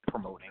 that you're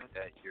promoting,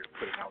 that you're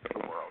putting out to the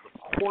world.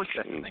 Of course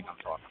that's the thing I'm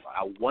talking about.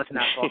 I was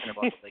not talking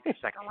about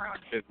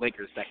the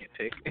Lakers second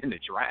pick in the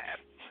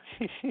draft.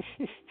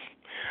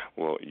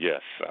 Well,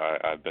 yes,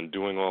 I've been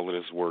doing all of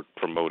this work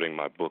promoting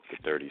my book, The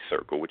Dirty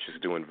Circle, which is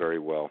doing very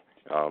well.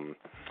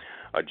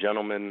 A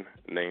gentleman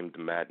named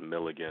Matt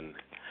Milligan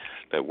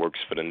that works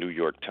for the New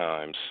York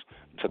Times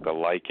took a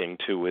liking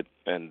to it,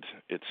 and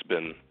it's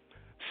been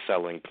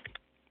selling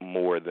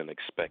more than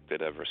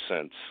expected ever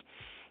since.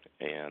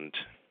 And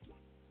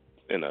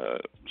in a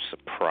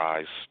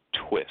surprise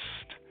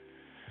twist,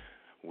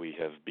 we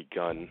have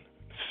begun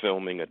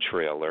filming a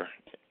trailer,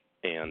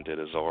 and it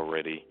is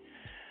already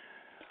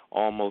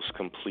almost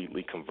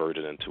completely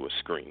converted into a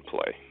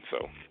screenplay.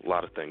 So a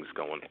lot of things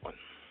going on.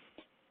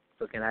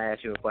 So can I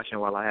ask you a question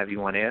while I have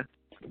you on air?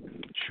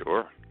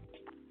 Sure.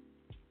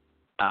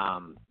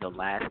 The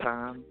last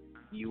time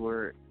you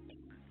were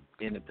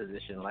in a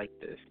position like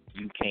this,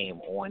 you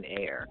came on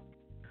air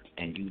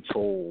and you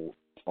told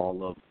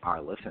all of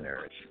our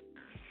listeners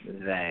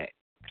that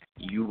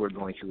you were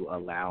going to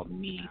allow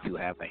me to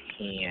have a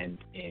hand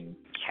in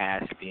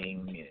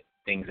casting and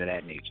things of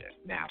that nature.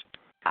 Now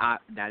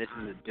this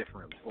is a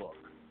different book.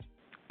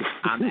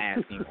 I'm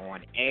asking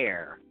on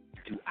air,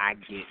 do I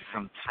get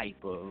some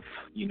type of,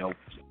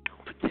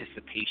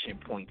 participation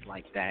points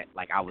like that,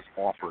 like I was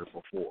offered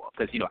before?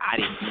 Because, I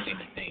didn't do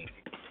anything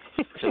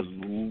to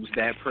lose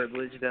that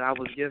privilege that I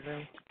was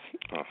given.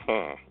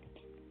 Uh-huh.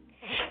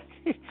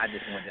 I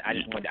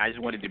just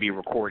wanted to be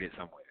recorded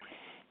somewhere.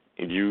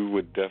 You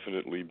would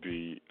definitely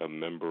be a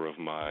member of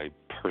my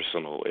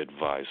personal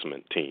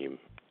advisement team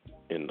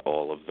in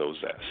all of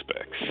those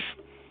aspects.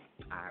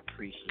 I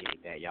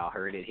appreciate that. Y'all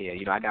heard it here.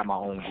 I got my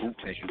own group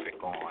since you've been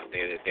gone.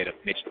 They're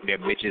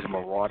Mitch's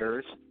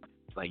Marauders.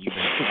 Like, you've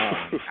been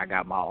gone. I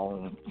got my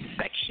own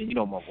section.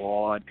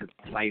 Maraud,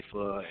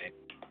 Cypher, and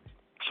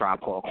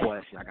Tribe Called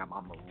Quest. I got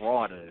my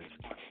Marauders.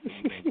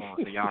 You've been gone.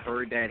 So y'all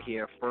heard that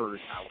here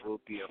first. I will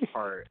be a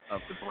part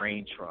of the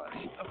brain trust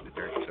of the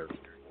Dirty Circle.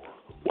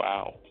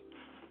 Wow.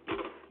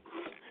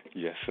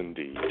 Yes,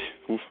 indeed.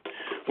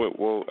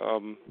 Well,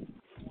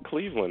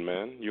 Cleveland,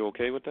 man, you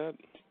okay with that?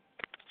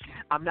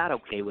 I'm not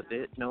okay with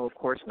it. No, of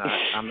course not.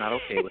 I'm not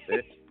okay with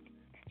it.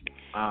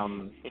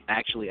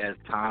 Actually, as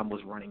time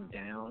was running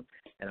down,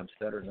 and I'm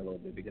stuttering a little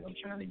bit because I'm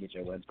trying to get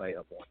your website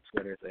up on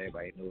Twitter so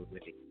everybody knows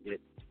where to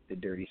get the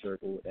Dirty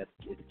Circle. It's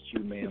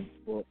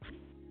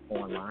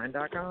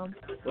QManBooksOnline.com.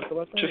 What's the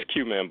website? Just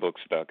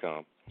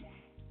QManBooks.com.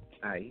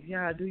 All right,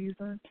 yeah, I do use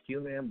that.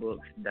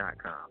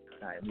 QManBooks.com.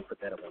 All right, let me put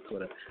that up on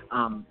Twitter.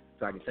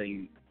 So I can tell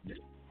you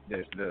just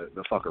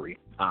the fuckery.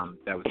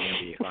 That was the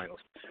NBA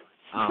Finals.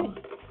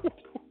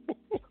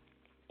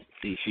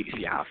 See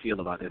how I feel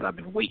about this. I've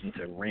been waiting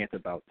to rant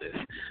about this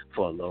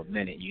for a little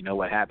minute. You know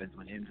what happens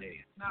when MJ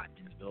is not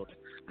in the building.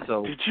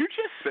 So did you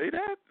just say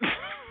that?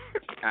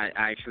 I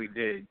actually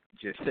did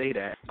just say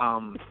that.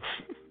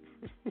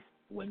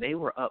 When they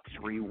were up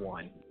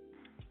 3-1,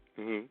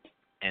 mm-hmm.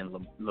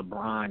 and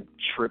LeBron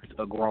tripped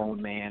a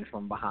grown man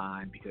from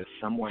behind because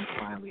someone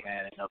finally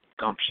had enough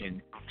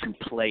gumption to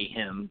play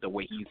him the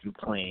way he's been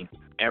playing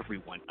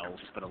everyone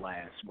else for the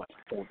last,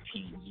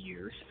 14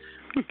 years.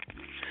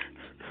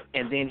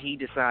 And then he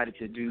decided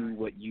to do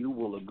what you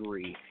will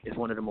agree is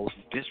one of the most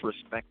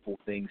disrespectful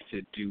things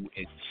to do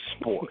in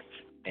sports,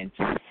 and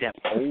to step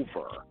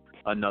over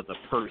another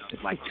person,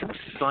 like to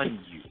sun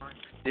you.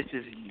 This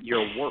is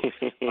your work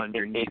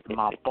underneath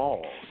my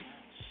balls.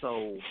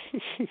 So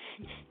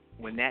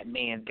when that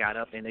man got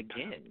up and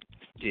again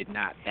did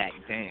not back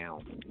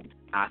down,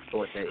 I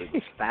thought that it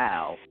was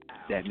foul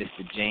that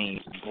Mr.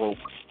 James broke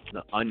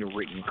the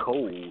unwritten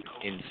code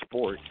in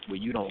sports where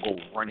you don't go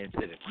run into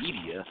the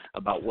media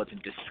about what's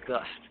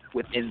discussed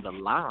within the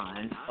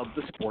lines of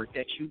the sport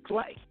that you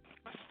play.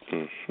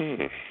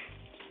 Mm-hmm.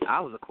 I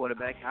was a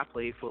quarterback. I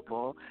played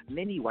football.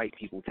 Many white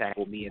people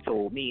tackled me and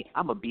told me,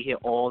 I'm going to be here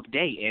all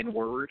day,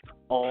 N-word,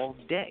 all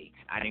day.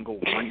 I didn't go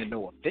run to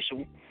no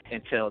official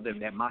and tell them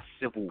that my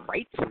civil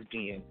rights was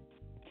being,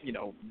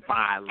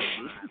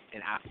 violated.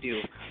 And I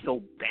feel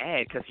so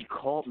bad because he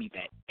called me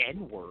that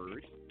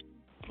N-word.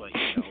 But,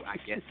 I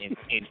guess in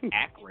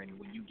Akron,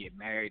 when you get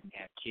married and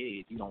have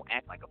kids, you don't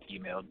act like a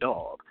female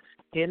dog.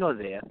 Here nor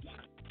there,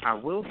 I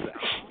will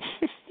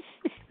say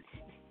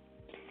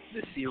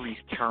the series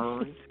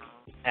turned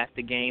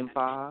after Game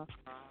 5.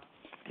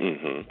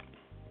 Mm-hmm.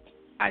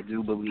 I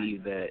do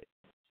believe that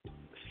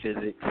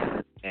physics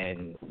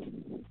and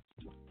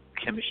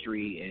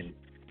chemistry and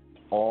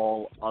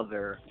all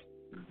other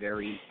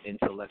very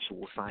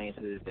intellectual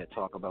sciences that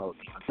talk about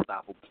the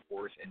unstoppable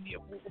force and the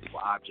immovable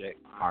object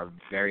are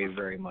very,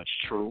 very much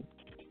true.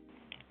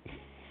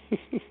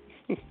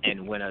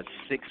 And when a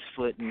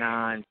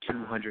 6'9",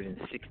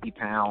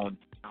 260-pound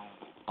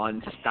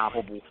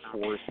unstoppable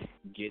force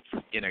gets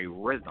in a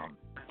rhythm,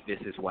 this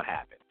is what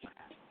happens.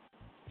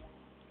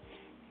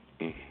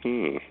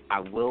 Mm-hmm. I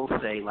will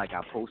say, like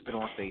I posted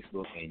on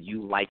Facebook, and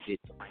you liked it.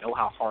 I know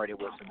how hard it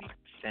was for me to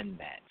send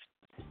that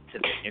to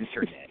the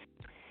internet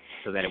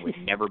so that it would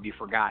never be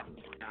forgotten.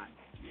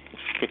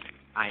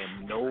 I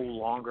am no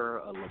longer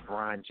a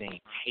LeBron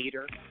James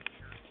hater.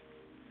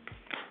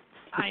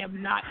 I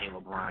am not a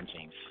LeBron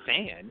James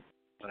fan,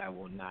 but I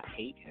will not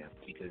hate him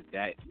because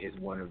that is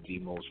one of the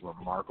most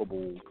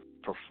remarkable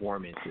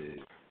performances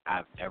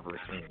I've ever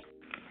seen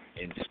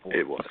in sports.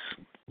 It was.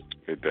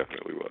 It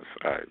definitely was.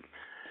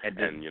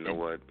 And you know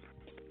what?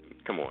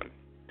 Come on,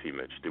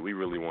 T-Mitch. Do we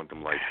really want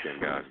them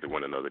light-skinned guys to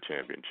win another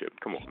championship?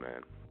 Come on,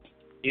 man.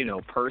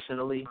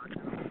 Personally,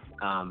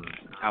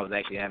 I was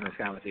actually having this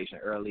conversation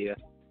earlier.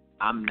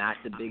 I'm not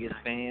the biggest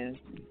fan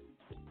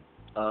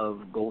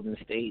of Golden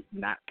State,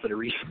 not for the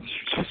reasons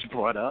you just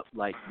brought up,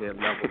 like their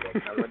level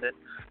of melanin.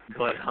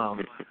 But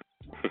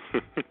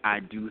I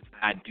do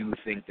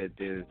think that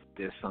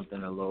there's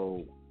something a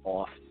little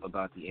off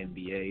about the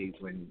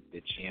NBA when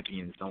the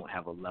champions don't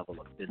have a level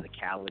of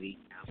physicality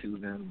to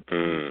them.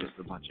 It's just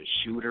a bunch of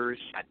shooters.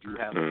 I do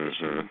have an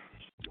issue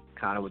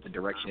kind of with the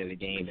direction of the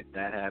game if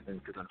that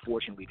happens, because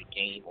unfortunately the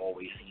game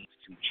always seems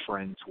to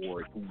trend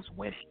toward who's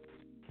winning.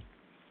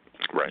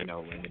 Right. In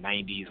the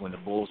 90s when the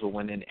Bulls were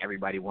winning,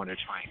 everybody wanted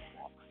a triumph.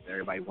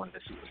 Everybody wanted a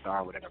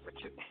superstar with a number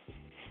 2.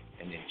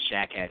 And then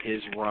Shaq had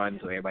his run,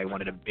 so everybody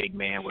wanted a big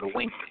man with a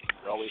wingspan.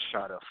 We always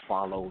try to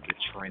follow the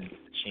trends of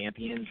the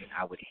champions, and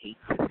I would hate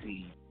to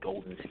see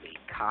Golden State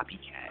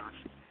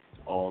copycats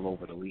all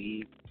over the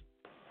league.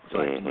 So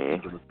I do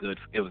think it was good.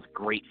 It was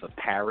great for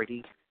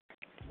parity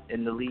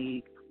in the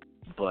league.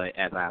 But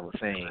as I was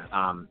saying,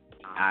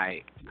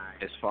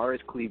 as far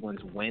as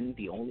Cleveland's win,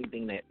 the only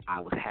thing that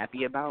I was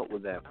happy about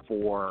was that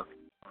four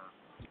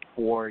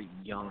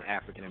young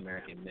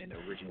African-American men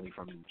originally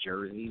from New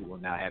Jersey will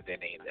now have their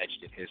names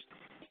etched in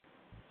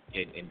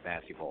history in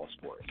basketball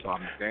sports. So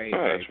I'm very,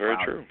 very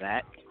proud of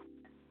that.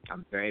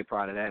 I'm very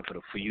proud of that.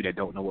 For you that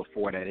don't know what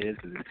 4 that is,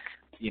 because,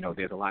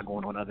 there's a lot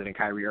going on other than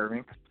Kyrie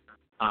Irving.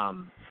 I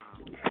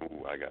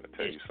got to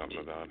tell you something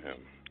about him.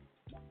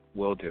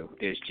 Will do.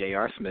 There's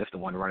J.R. Smith, the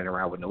one running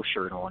around with no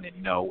shirt on,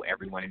 and no,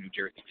 everyone in New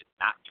Jersey did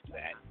not do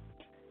that.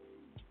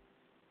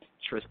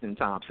 Tristan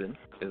Thompson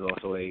is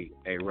also a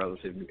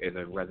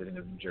resident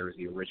of New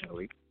Jersey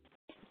originally,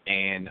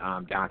 and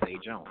Dante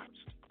Jones,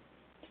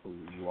 who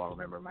you all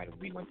remember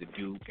we went to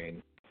Duke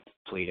and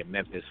played at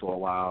Memphis for a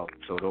while.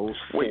 So those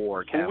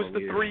 4 Cavaliers. Who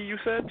was the 3 you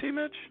said,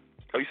 T-Mitch?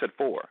 Oh, you said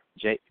 4.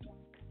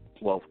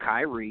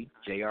 Kyrie,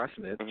 J.R.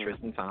 Smith,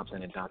 Tristan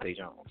Thompson, and Dante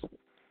Jones.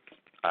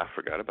 I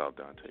forgot about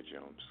Dante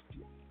Jones.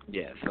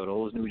 Yeah, so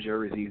those New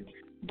Jersey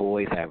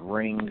boys have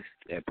rings.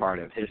 They're part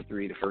of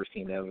history. The first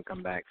team to ever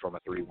come back from a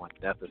 3-1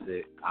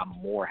 deficit. I'm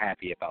more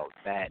happy about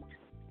that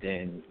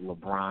than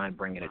LeBron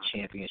bringing a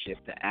championship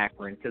to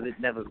Akron, because it's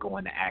never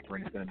going to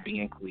Akron. It's going to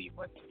be in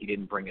Cleveland. He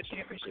didn't bring a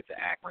championship to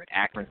Akron.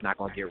 Akron's not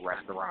going to get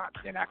restaurants.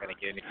 They're not going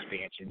to get an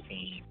expansion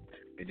team.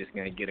 They're just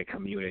going to get a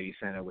community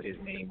center with his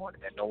name on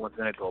it that no one's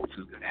going to go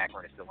to, because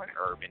Akron is still an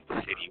urban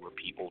city where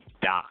people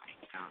die.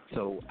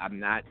 So I'm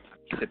not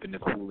sipping the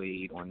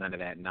Kool-Aid or none of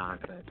that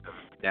nonsense.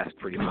 That's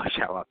pretty much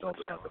how I felt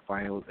about the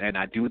finals. And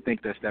I do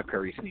think that Steph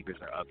Curry sneakers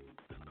are ugly.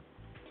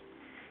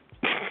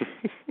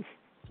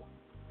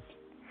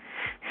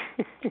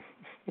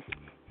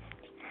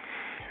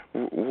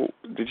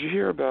 Did you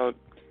hear about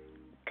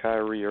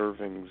Kyrie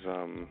Irving's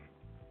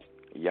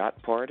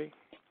yacht party?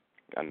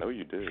 I know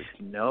you did.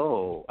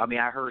 No. I mean,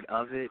 I heard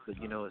of it, but,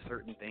 there's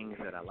certain things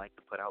that I like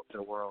to put out to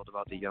the world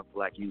about the young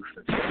black youth,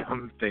 and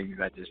some things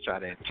I just try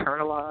to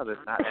internalize and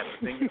not have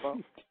to think about.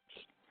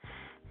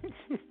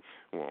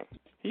 Well,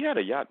 he had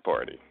a yacht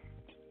party.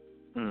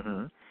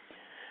 Mm-hmm.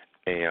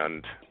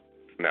 And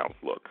now,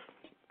 look,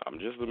 I'm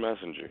just the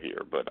messenger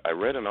here, but I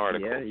read an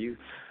article. Yeah, you.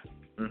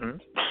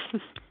 Mm-hmm.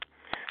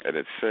 And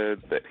it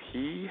said that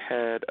he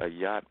had a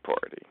yacht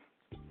party,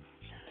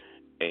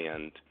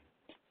 and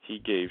he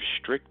gave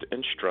strict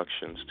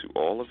instructions to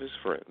all of his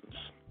friends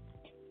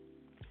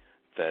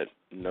that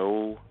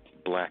no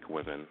black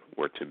women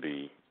were to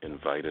be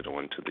invited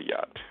onto the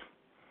yacht?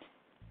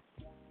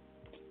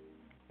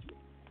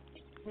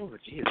 Oh,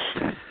 Jesus.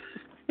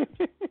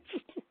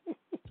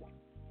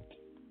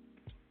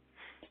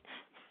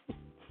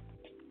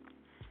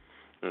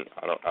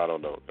 I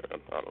don't know,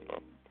 man. I don't know.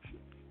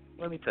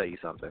 Let me tell you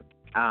something.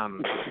 I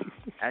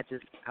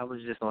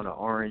was just on an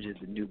Orange is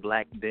the New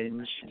Black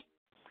binge,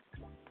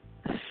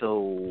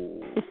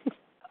 so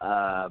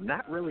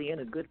not really in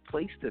a good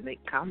place to make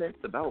comments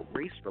about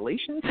race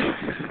relations.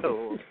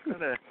 So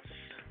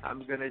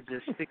I'm gonna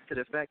just stick to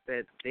the fact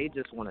that they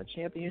just won a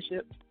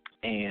championship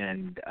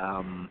and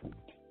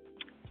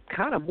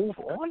kind of move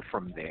on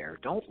from there.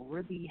 Don't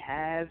really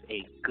have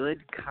a good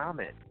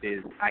comment.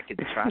 I could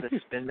try to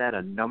spin that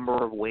a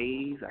number of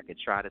ways. I could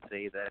try to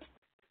say that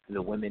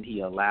the women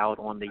he allowed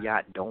on the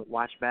yacht don't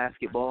watch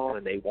basketball,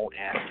 and they won't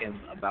ask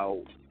him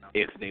about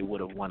if they would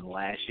have won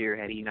last year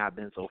had he not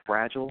been so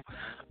fragile.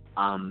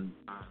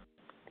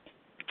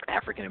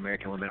 African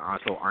American women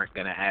also aren't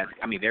going to ask.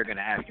 I mean, they're going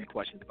to ask him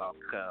questions about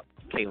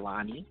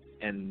Kaylani,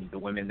 and the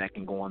women that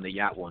can go on the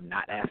yacht will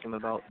not ask him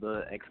about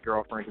the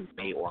ex-girlfriend who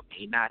may or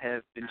may not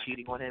have been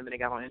cheating on him and they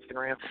got on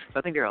Instagram. So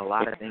I think there are a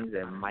lot of things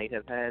that might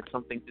have had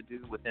something to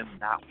do with him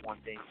not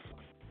wanting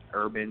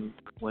urban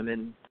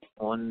women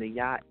on the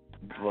yacht.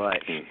 But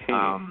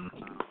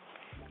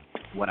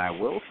what I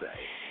will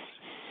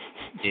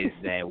say is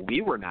that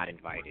we were not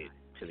invited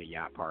to the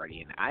yacht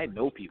party, and I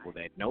know people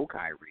that know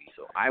Kyrie,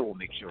 so I will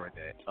make sure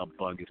that a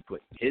bug is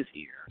put in his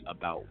ear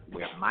about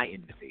where my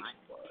invitation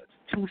was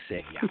to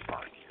said yacht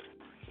party.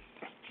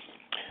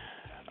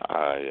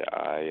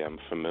 I am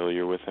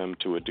familiar with him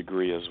to a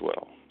degree as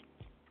well.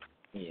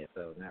 Yeah,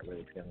 so not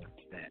really feeling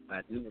that.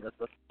 But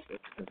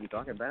since we're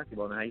talking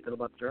basketball, now how you feel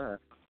about the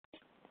draft?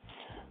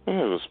 It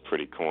was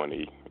pretty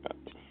corny.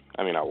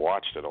 I mean, I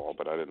watched it all,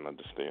 but I didn't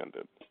understand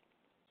it.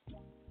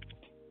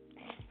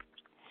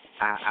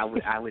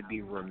 I would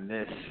be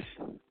remiss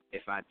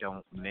if I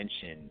don't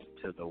mention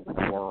to the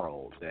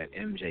world that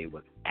MJ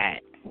was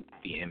at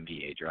the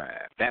NBA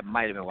draft. That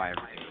might have been why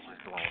everything was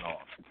just thrown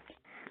off.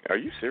 Are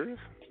you serious?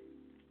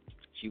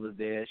 She was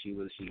there. She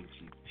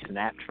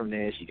snapped from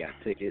there. She got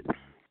tickets.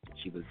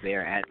 She was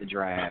there at the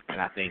draft,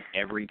 and I think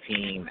every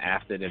team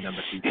after the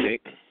number 2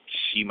 pick,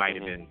 she might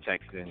have been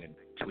texting and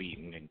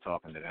tweeting and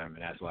talking to them,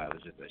 and that's why it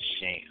was just a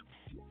sham.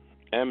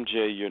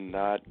 MJ, you're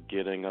not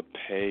getting a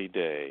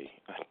payday.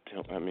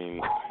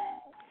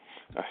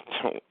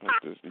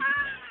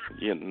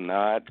 You're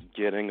not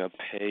getting a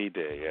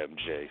payday,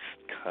 MJ.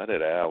 Cut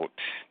it out.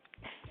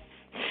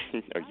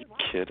 Are you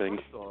kidding?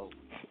 First of all,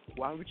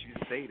 why would you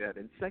say that?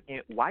 And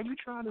second, why you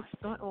trying to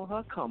stunt on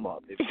her come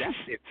up? If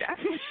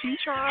that's what she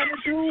trying to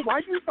do, why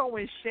you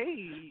throwing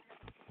shade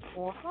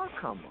on her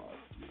come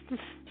up?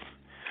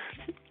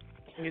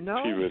 You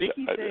know,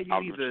 Vicky said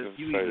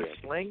you either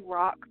sling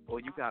rock or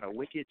you got a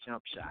wicked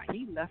jump shot.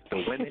 He left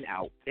the women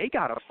out. They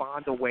got to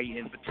find a way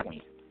in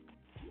between.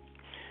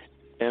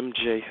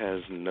 MJ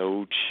has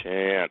no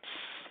chance.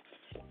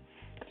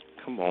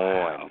 Come on.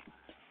 Wow.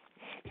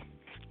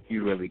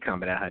 You really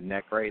coming at her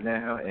neck right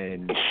now,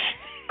 and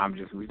I'm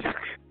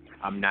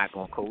not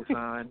gonna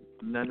co-sign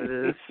none of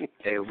this.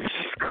 And we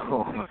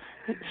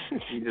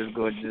just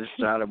gonna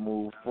try to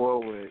move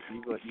forward.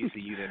 You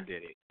see, you done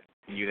did it.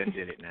 You done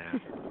did it now.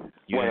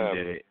 You done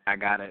did it. I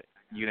got it.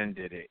 You done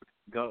did it.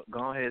 Go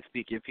ahead,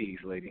 speak your piece,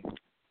 lady.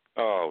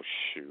 Oh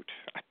shoot!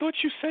 I thought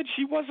you said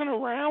she wasn't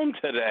around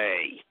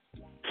today.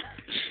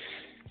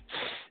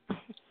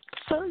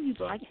 So you'd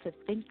like to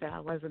think that I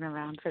wasn't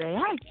around today,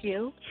 aren't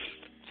you?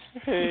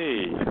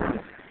 Hey.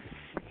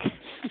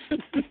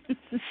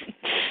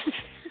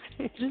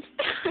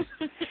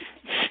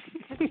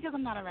 Just because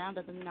I'm not around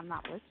doesn't mean I'm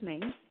not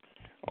listening.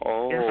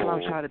 Oh. That's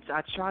what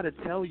I try to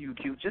tell you,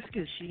 Q. Just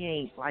because she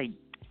ain't like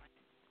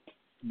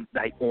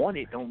on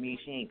it, don't mean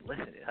she ain't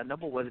listening. Her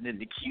number wasn't in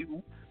the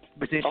queue,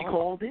 but then she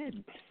called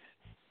in.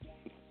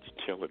 It's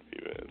killing me,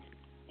 man.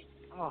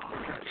 Oh.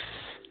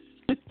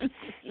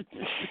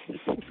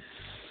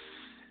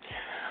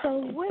 So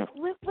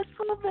what's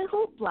some of the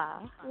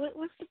hoopla?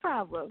 What's the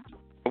problem?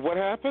 What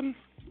happened?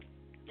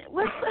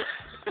 What's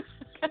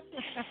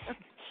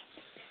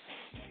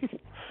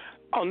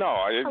Oh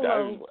no,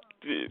 Hello.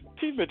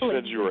 T-Mitch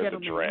said you were at the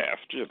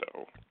draft, you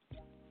know.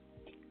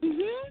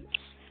 Mhm.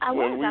 I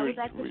was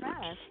at the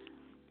draft.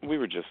 We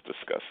were just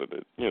discussing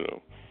it, you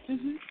know.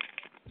 Mhm.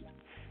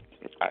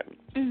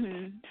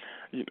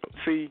 You know,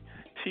 see,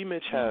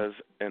 T-Mitch has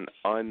an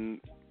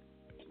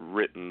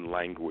unwritten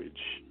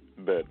language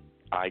that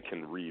I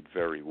can read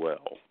very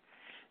well.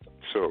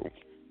 So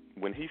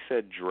when he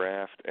said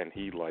draft and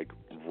he like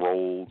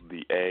rolled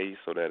the A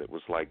so that it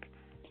was like,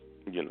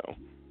 you know,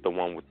 the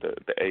one with the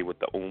A with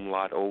the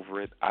umlaut over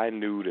it, I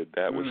knew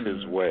that was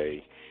his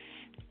way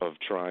of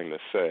trying to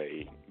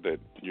say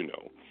that, you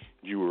know,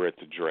 you were at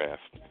the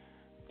draft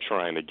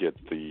trying to get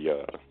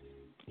the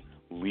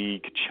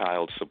league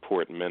child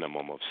support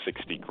minimum of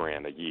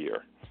 $60,000 a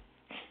year.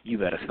 You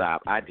better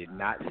stop. I did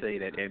not say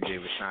that MJ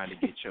was trying to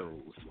get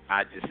chose.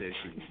 I just said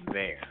she was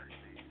there.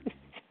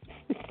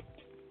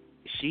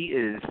 She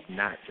is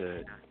not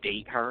to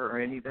date her or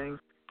anything.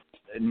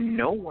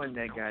 no one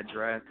that got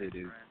drafted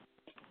is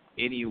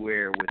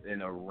anywhere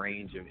within a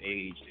range of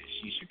age that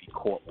she should be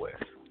caught with.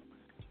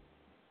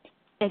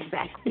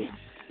 Exactly.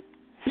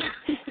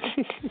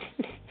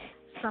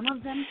 Some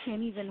of them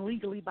can't even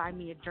legally buy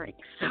me a drink,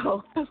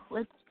 so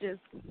let's just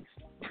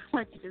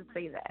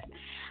say that.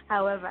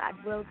 However, I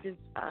will just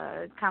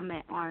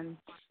comment on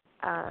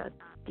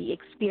the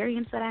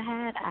experience that I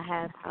had. I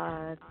had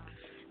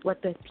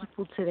what the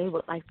people today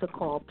would like to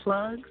call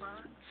plugs.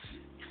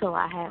 So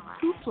I have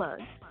 2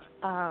 plugs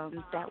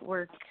that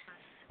work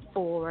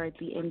for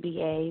the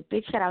NBA.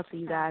 Big shout out to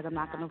you guys. I'm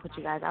not going to put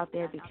you guys out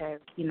there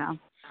because,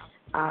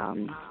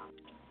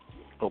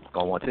 Hope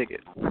I want a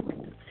ticket.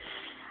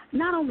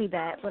 Not only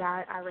that, but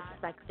I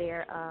respect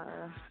their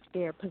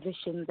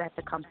positions at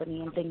the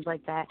company and things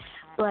like that.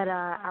 But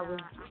I was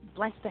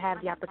blessed to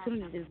have the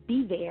opportunity to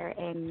be there,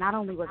 and not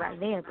only was I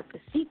there, but the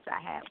seats I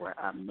had were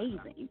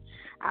amazing.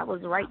 I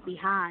was right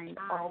behind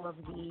all of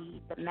the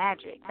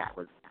magic that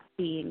was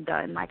being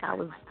done. Like, I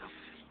was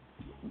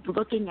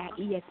looking at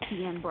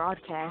ESPN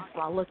broadcast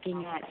while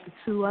looking at the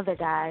 2 other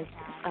guys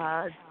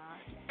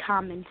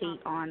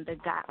commentate on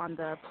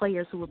the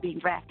players who were being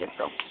drafted.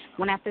 So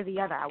one after the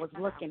other, I was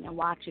looking and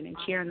watching and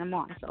cheering them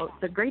on. So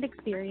it's a great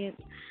experience.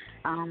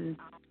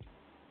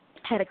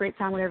 Had a great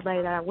time with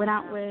everybody that I went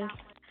out with.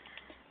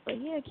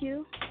 But yeah,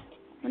 Q,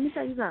 let me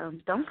tell you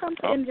something. Don't come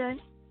to MJ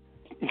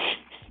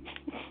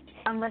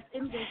unless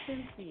MJ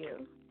sends to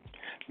you.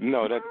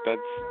 No, that's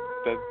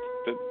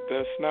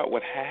not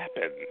what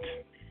happened.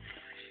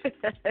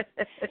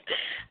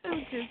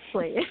 I'm just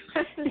playing.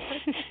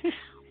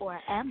 Or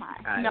am I?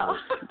 No.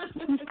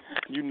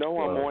 You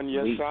know I'm on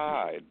your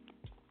side.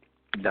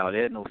 No,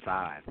 there's no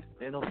sides.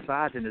 There's no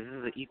sides, and this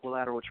is an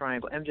equilateral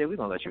triangle. MJ, we're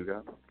going to let you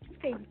go.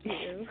 Thank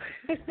you.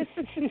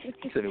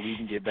 So that we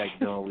can get back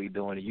to doing what we're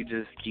doing. And you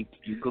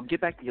go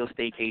get back to your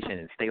staycation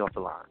and stay off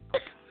the line.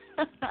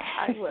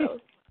 I will.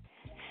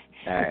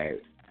 All right.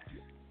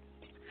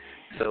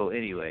 So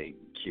anyway,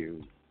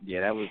 Q.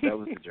 Yeah, that was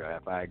the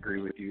draft. I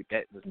agree with you.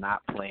 That was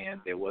not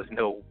planned. There was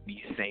no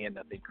me saying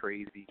nothing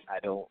crazy. I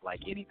don't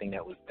like anything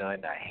that was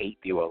done. I hate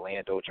the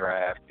Orlando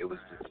draft. It was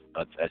just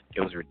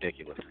it was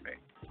ridiculous for me.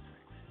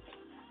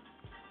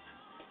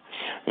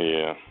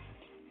 Yeah.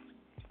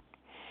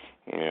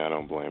 Yeah, I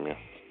don't blame you.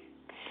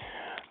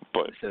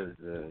 But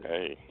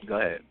hey, go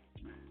ahead.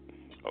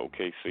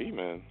 OKC,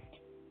 man.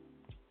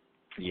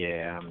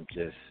 Yeah,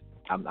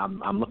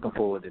 I'm looking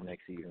forward to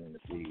next season to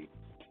see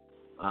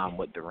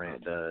what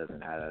Durant does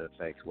and how that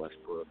affects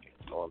Westbrook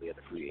and all the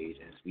other free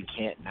agents. We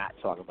can't not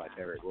talk about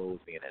Derrick Rose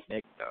being a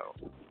Knick, though.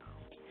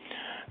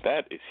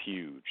 That is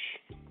huge.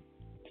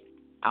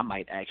 I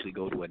might actually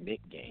go to a Knick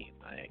game.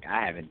 Like,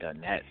 I haven't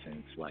done that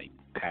since,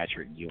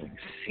 Patrick Ewing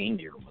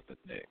Sr. was a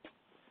Knick.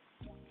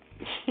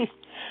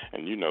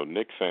 And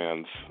Knick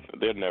fans,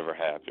 they're never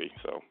happy,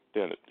 so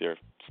they're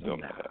still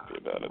not happy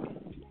about it.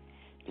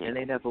 And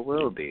they never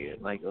will be.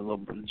 Like,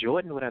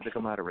 Jordan would have to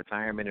come out of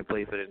retirement and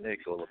play for the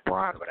Knicks, or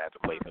LeBron would have to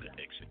play for the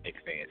Knicks for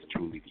Knicks fans to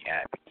truly be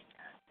happy.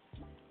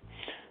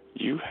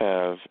 You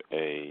have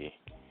a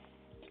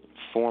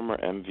former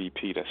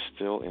MVP that's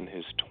still in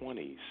his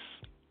 20s,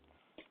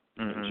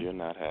 and you're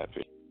not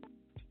happy.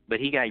 But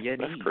he got your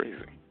knees. That's crazy.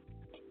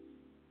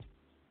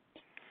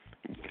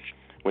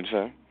 What'd you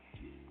say?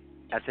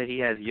 I said he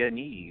has your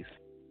knees.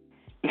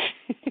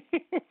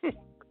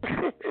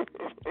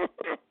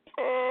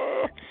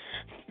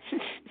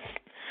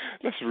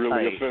 That's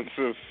really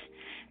offensive.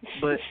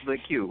 But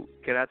Q,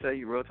 can I tell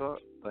you real talk?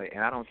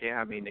 And I don't care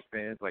how many Knicks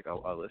fans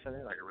are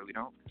listening. I really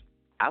don't.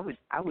 I would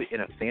in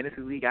a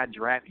fantasy league, I'd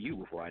draft you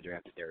before I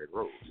drafted Derrick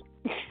Rose.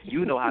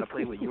 You know how to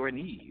play with your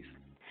knees.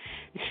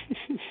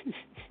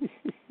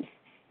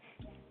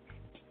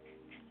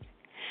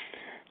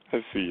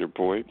 I see your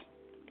point.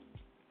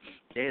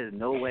 There's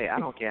no way. I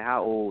don't care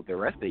how old the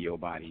rest of your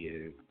body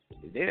is.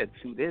 There's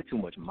too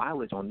much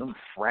mileage on them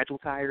fragile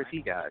tires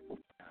he got.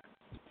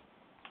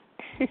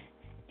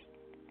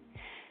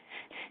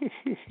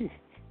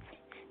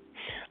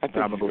 I think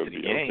I'm gonna go to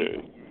the game.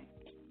 Okay.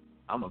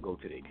 I'm gonna go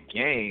to the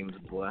games,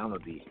 boy. I'm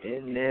gonna be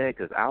in there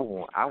because I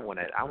want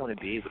to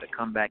be able to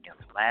come back and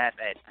laugh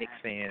at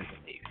Knicks fans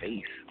in their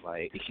face.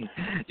 Like,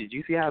 did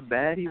you see how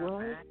bad he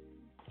was?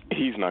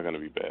 He's not gonna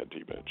be bad,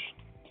 T-Mitch.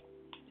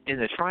 In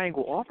the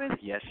triangle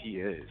offense, yes, he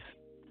is.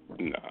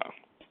 Nah.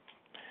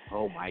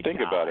 Oh my God.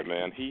 Think about it,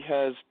 man. He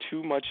has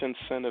too much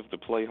incentive to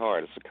play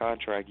hard. It's a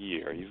contract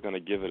year. He's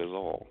gonna give it his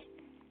all.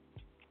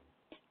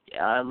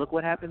 Look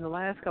what happened the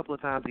last couple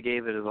of times he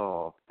gave it his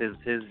all. His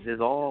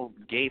all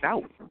gave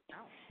out.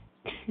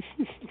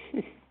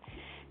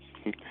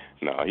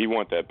 No, he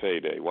want that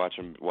payday. Watch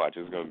him. Watch.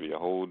 It's going to be a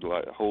whole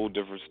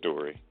different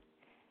story.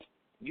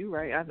 You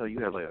right. I know you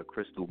have a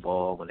crystal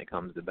ball when it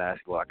comes to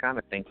basketball. I kind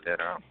of think that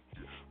I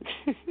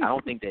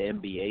don't think the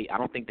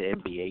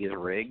NBA is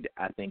rigged.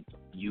 I think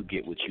you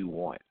get what you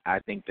want. I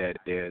think that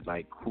there's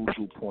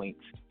crucial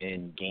points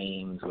in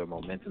games where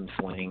momentum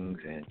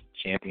swings and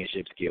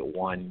championships get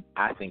won.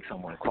 I think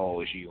someone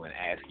calls you and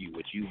asks you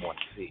what you want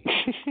to see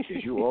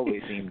because you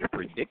always seem to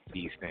predict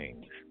these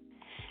things.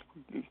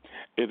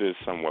 It is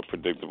somewhat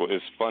predictable.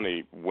 It's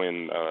funny,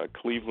 when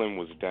Cleveland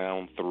was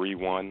down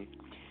 3-1,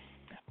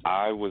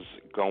 I was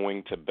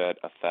going to bet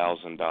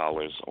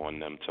 $1,000 on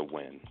them to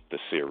win the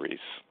series.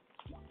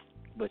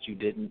 But you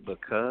didn't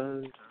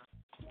because?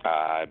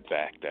 I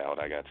backed out.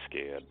 I got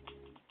scared.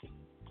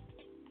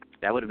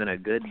 That would have been a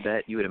good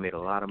bet. You would have made a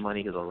lot of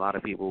money because a lot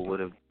of people would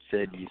have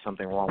said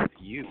something wrong with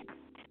you.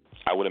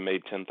 I would have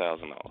made $10,000.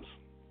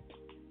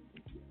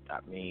 I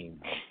mean,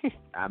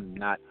 I'm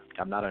not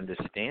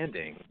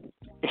understanding.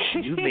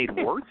 You've made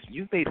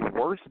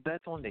worse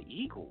bets on the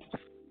Eagles.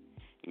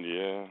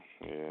 Yeah.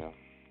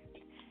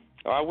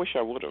 Oh, I wish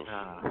I would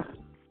have.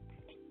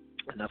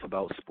 Enough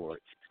about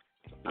sports.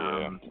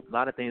 Yeah. A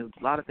lot of things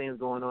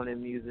going on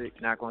in music.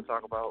 Not going to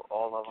talk about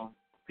all of them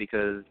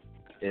because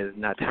there's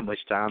not that much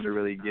time to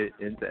really get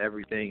into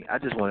everything. I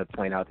just want to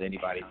point out to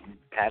anybody who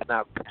has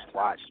not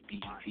watched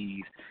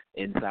BET's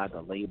Inside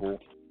the Label,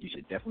 you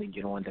should definitely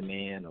get on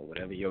demand or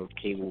whatever your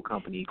cable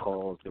company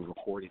calls the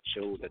recorded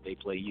show that they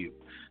play you.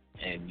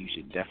 And you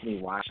should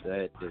definitely watch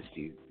that. There's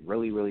these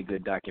really, really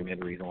good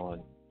documentaries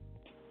on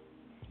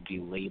the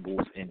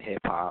labels in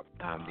hip-hop.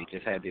 They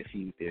just had their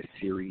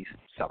series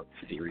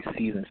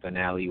season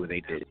finale where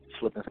they did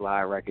Slip and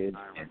Slide Records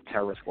and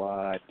Terror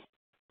Squad.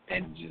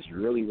 And just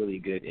really, really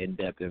good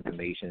in-depth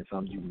information.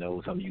 Some you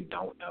know, some you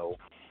don't know.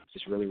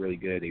 Just really, really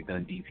good. They've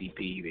done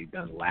DTP. They've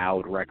done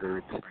Loud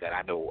Records that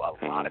I know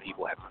a lot of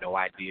people have no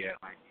idea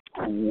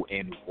who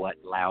and what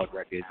Loud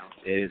Records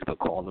is, but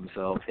call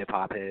themselves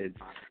hip-hop heads.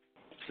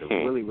 So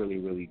really, really,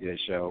 really good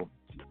show.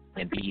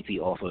 And BET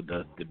also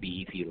does the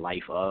BET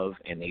Life of,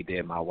 and they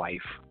did My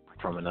Wife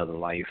from Another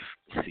Life,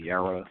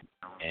 Sierra.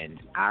 And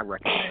I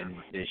recommend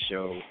this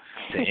show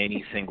to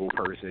any single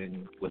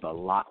person with a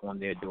lock on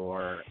their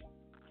door,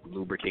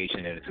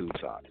 lubrication, and a tube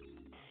sock.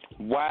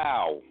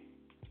 Wow.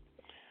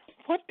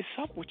 What is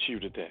up with you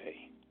today?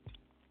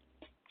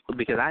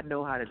 Because I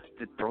know how to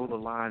throw the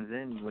lines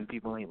in when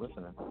people ain't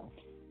listening.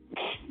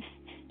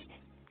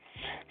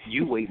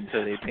 You wait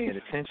until they're paying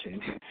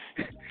attention.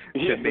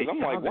 Yeah, because I'm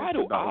like, why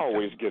do I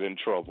always get in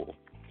trouble?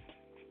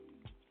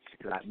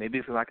 Maybe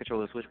it's because I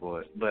control the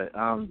switchboard. But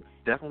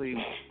definitely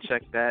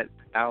check that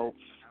out.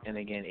 And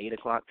again, 8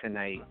 o'clock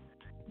tonight,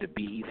 the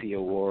BET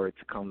Awards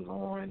comes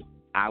on.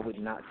 I would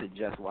not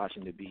suggest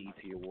watching the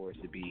BET Awards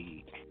to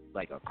be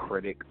like a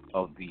critic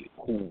of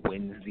who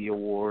wins the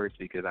awards,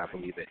 because I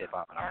believe that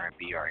hip-hop and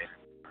R&B are in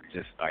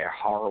just a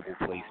horrible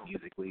place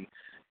musically.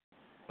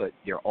 But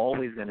you're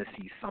always going to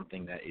see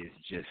something that is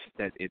just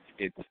that it's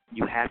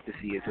you have to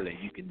see it so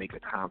that you can make a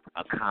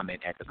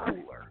comment at the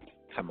cooler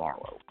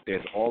tomorrow.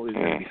 There's always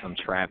going to be some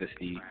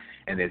travesty,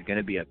 and there's going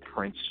to be a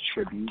Prince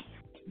tribute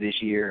this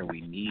year, and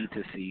we need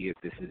to see if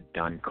this is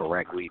done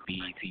correctly.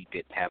 BET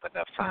didn't have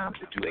enough time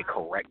to do a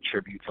correct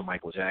tribute to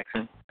Michael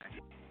Jackson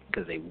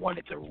because they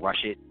wanted to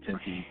rush it since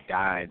he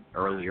died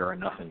earlier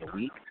enough in the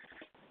week.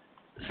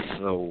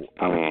 So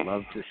I would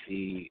love to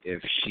see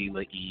if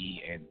Sheila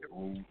E. and the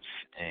Roots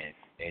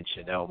and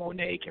Chanel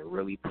Monáe can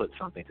really put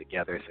something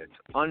together, since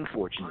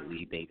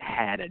unfortunately they've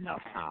had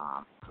enough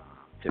time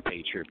to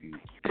pay tribute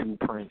to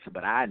Prince.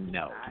 But I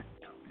know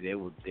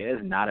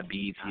there's not a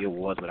BET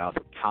Awards without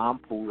some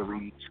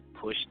tomfoolery to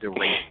push the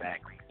race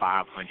back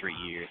 500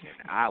 years,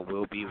 and I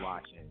will be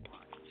watching.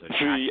 So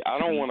see, I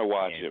don't want to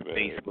watch it, man.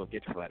 Facebook,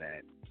 it's for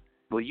that.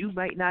 Well, you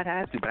might not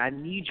have to, but I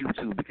need you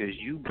to, because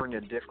you bring a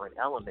different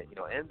element. You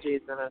know,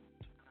 MJ's going to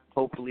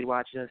hopefully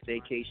watch us.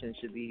 Staycation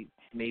should be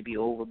maybe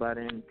over by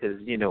then, because,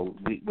 you know,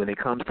 when it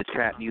comes to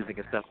trap music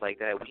and stuff like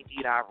that, we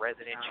need our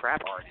resident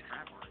trap artists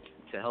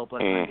to help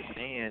us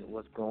understand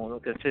what's going on.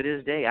 Because to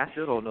this day, I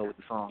still don't know what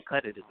the song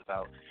 "Cut It" is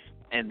about.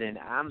 And then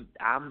I'm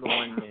the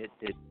one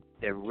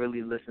that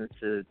really listens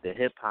to the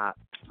hip hop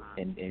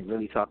and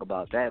really talk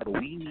about that. But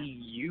we need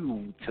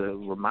you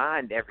to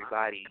remind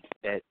everybody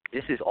that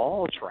this is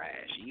all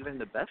trash. Even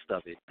the best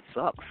of it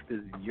sucks,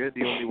 because you're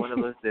the only one of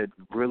us that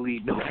really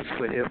knows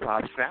what hip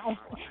hop sounds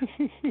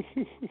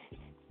like.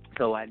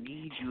 So I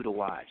need you to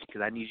watch,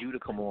 because I need you to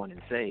come on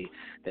and say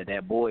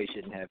that boy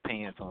shouldn't have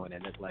pants on,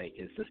 and it's like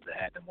his sister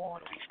had them on.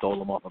 We stole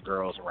them off a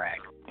girl's rack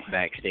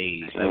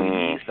backstage. Like, we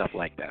need stuff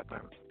like that,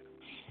 man.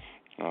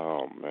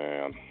 Oh,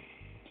 man.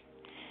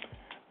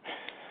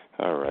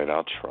 All right,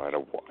 I'll try to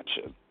watch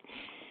it.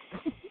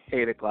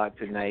 8 o'clock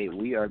tonight,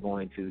 we are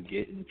going to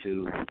get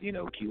into, you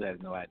know, Q has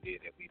no idea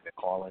that we've been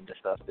calling the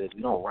stuff this.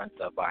 We don't run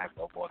stuff by him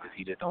no more, because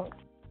he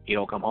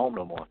don't come home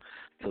no more.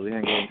 So we're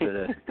gonna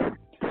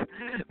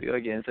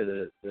get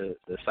into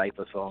the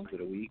Cypher songs of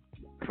the week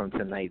from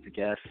tonight's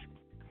guest.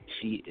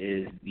 She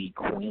is the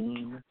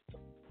queen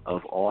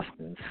of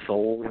Austin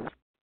soul.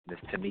 Miss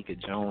Tameca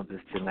Jones is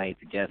tonight's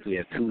guest. We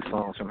have 2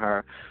 songs from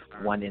her,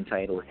 one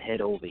entitled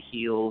Head Over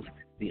Heels,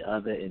 the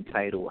other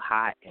entitled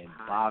Hot and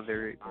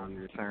Bothered. When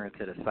we return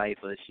to the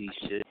Cypher, she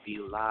should be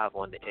live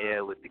on the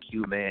air with the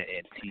Q-Man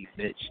and T.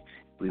 Mitch.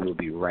 We will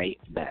be right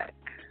back.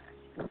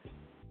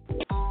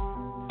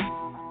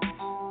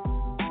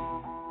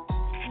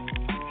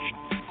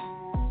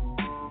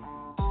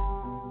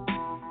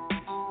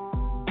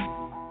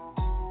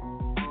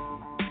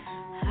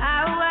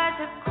 I was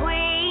a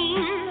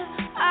queen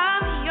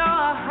of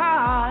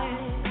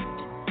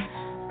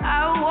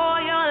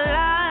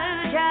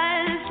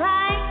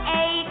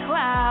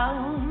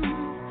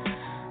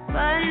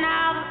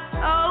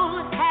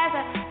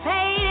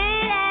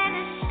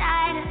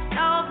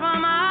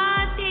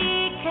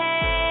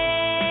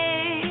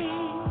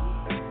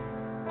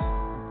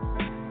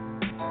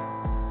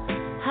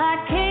Our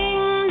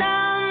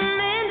kingdom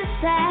in the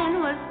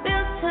sand was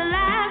built to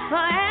last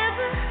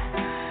forever,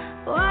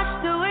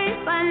 washed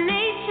away by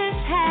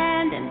nature's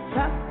hand and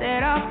tucked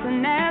it off to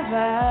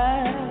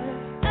never.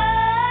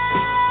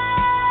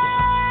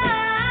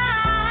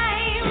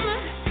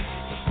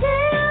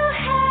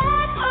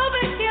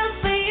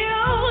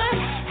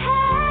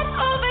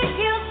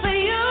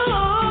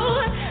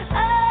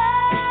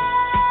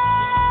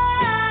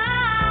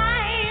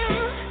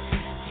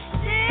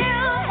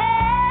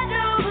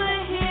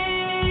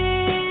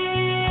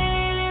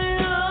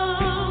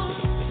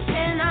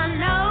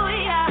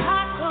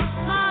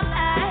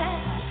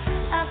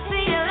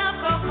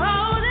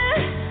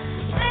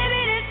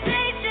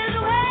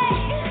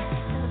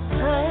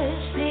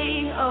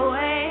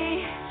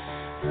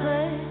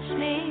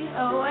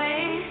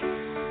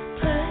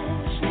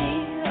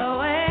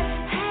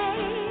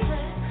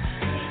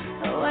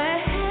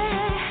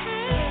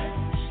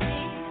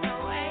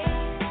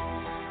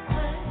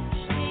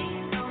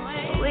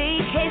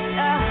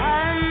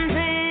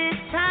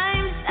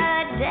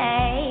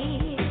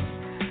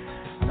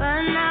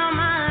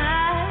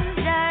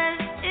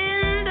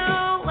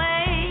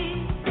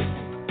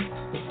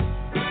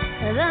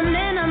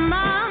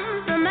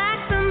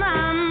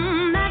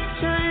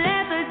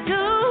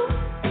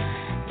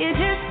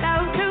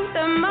 To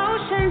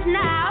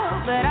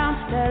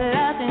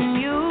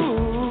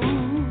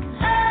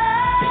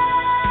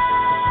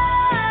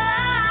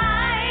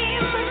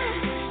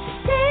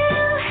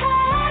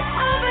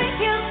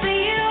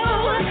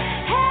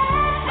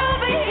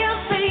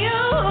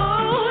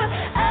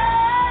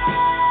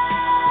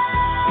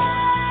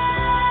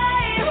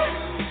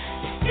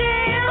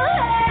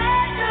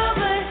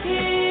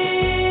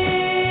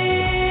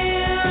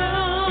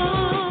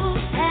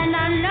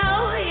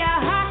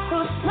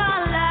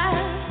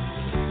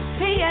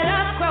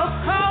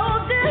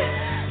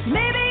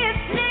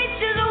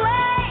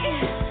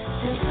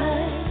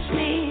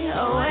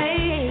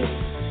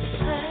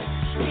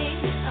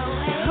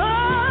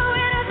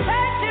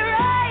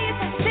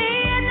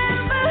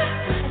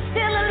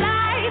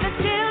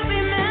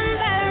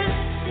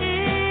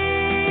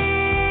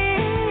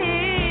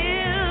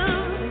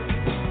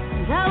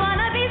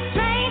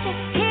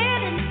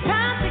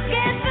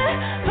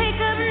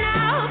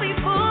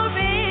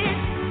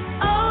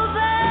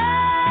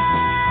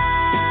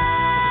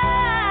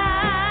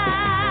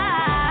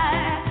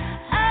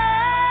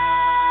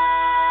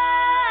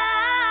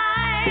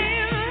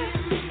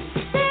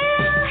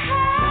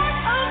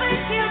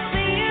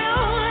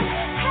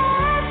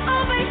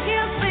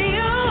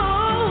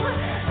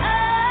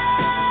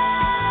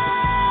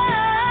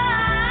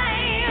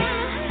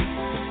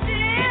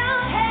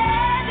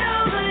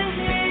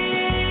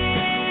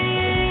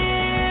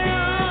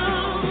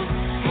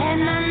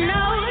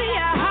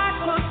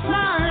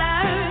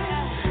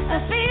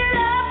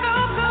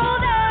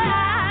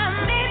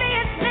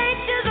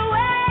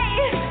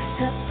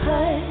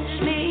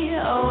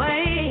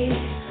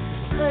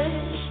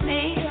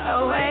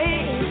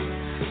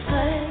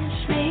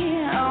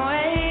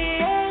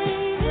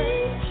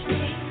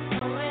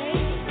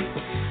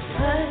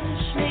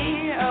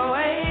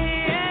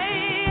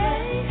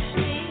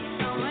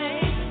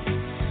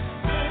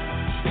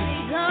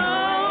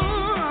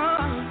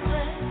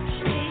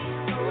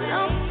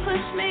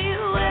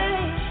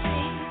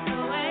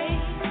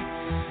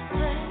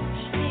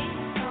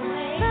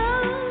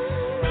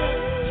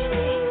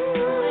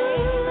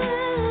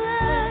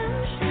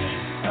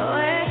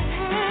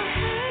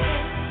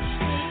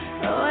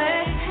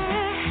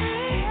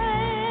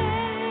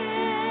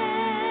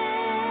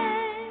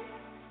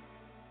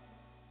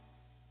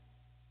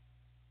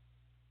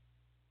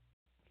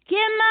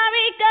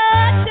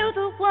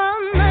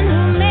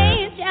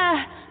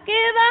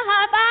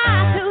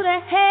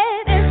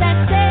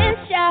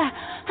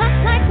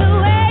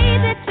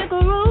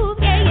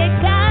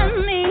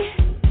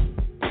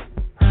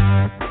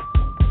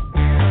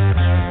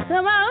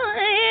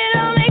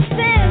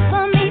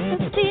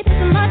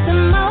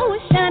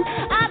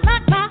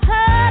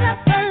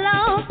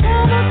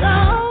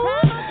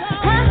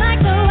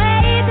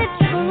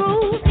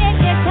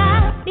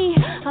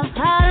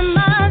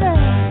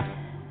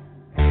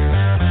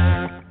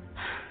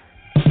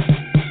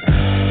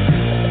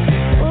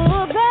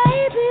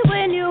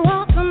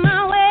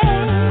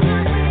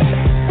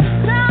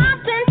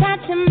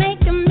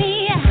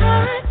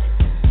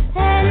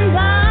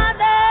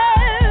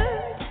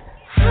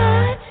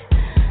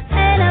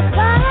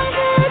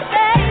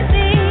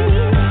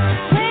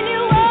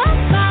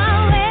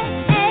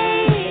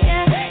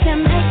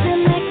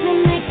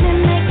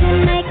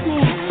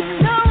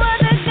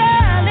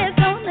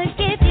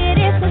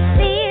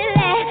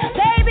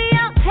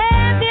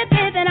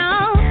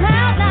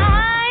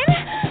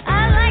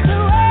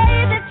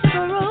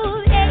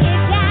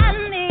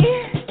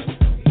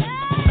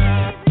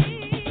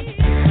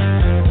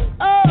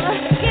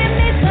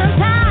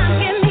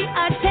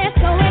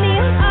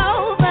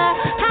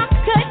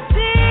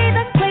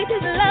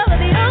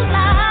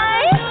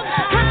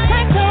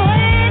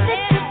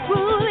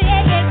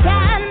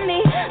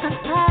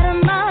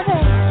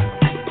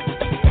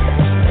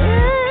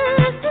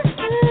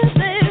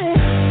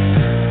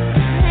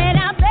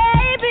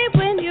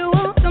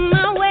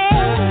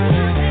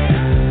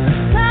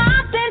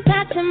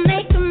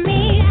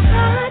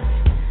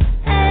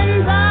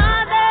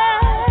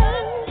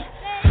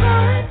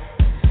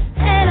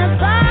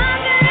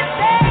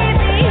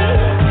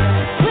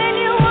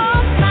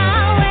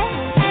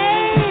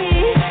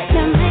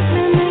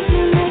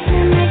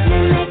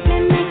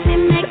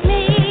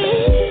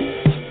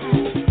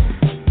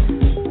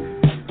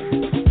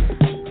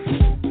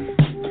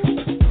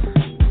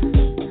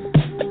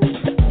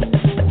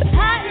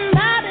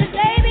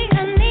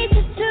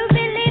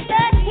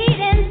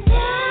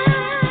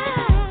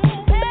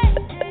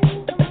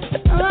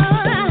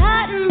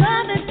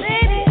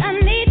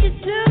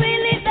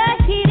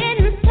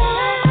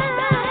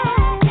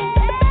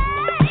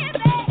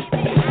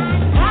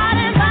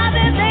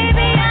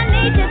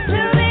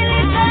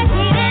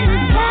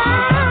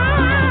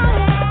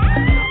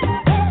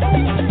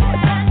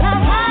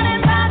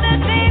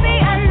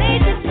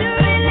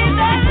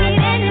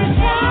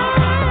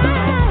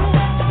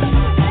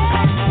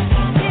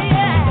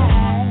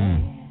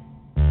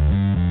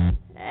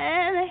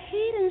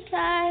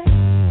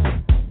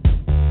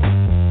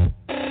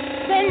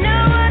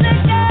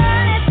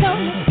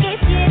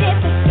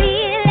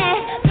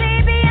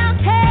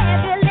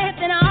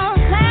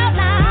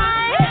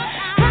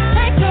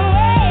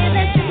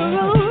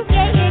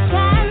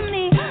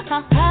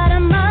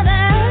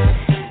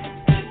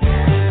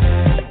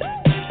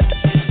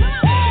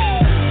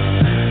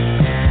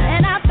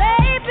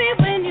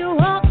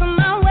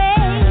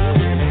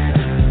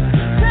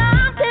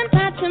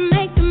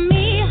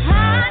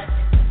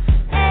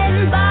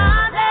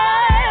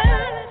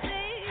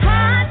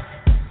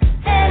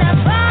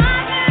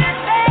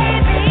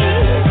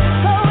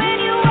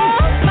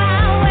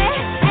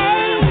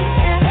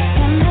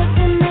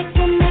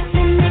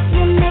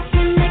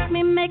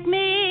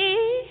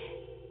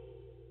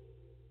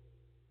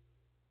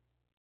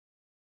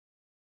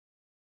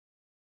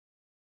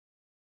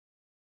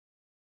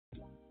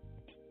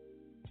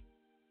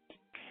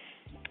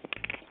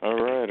All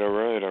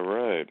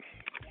right.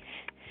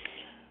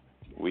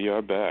 We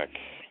are back.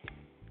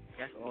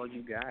 That's all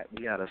you got?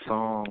 We got a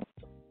song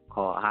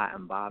called Hot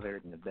and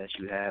Bothered, and the best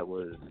you had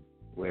was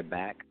We're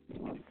Back.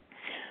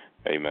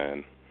 Hey,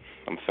 man,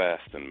 I'm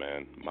fasting,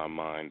 man. My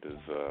mind is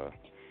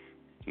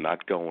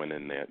not going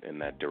in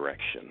that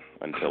direction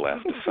until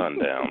after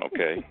sundown,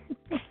 okay?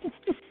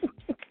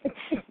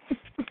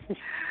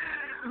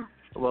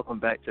 Welcome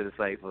back to the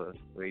Cypher,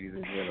 ladies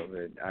and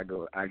gentlemen. I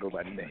go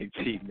by the name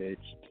T. Mitch.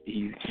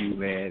 He's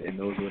Q-Man, and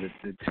those were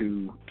the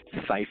two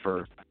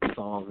Cypher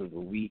songs of the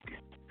week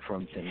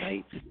from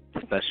tonight's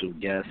special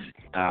guest.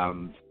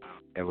 And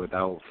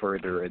without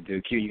further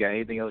ado, Q, you got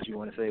anything else you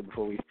want to say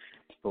before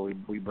we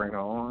bring her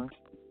on?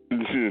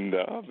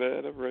 Nah,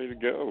 man, I'm ready to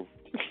go.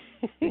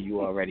 You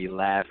already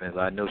laughing,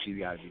 so I know she's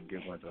got to be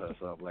giggling to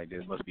herself. Like,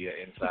 this must be an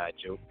inside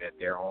joke that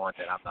they're on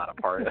that I'm not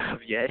a part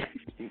of yet.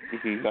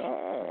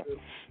 Nah.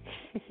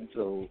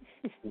 So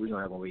we're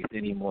not going to waste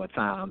any more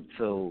time.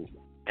 So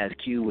as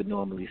Q would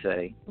normally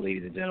say,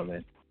 ladies and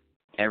gentlemen,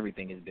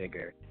 everything is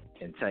bigger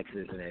in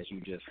Texas. And as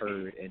you just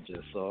heard and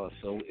just saw,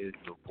 so is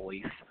the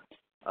voice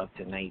of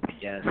tonight's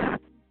guest.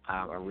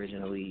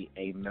 Originally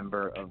a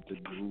member of the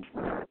group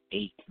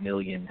 8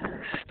 Million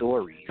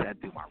Stories. I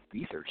had to do my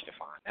research to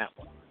find that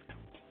one.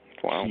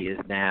 Wow. She is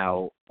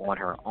now on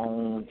her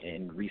own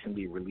and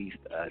recently released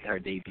her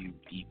debut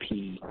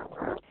EP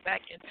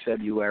back in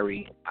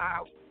February.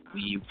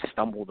 We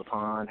stumbled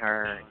upon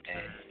her, and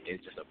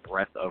it's just a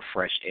breath of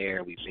fresh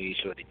air. We made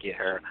sure to get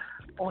her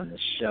on the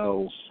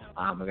show.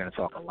 We're going to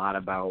talk a lot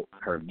about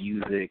her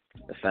music,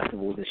 the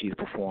festivals that she's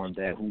performed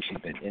at, who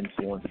she's been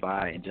influenced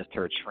by, and just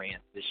her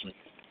transition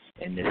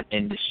in this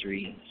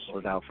industry.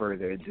 Without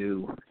further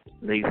ado,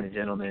 ladies and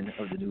gentlemen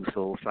of the New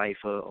Soul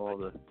Cypher,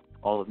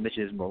 all of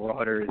Mitch's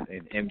Marauders,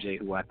 and MJ,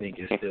 who I think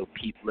is still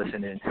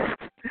listening.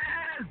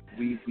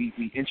 we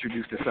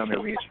introduced to some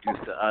and we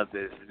introduced to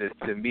others. This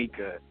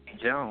Tameca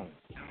Jones.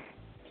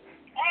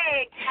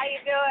 Hey, how you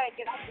doing?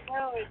 Good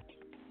afternoon.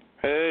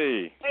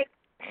 Hey. Hey,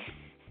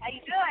 how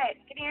you doing?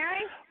 Can you hear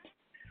me?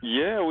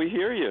 Yeah, we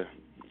hear you.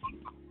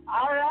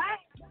 All right.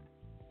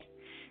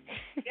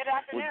 Good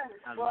afternoon.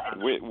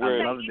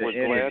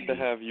 We're glad to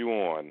have you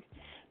on.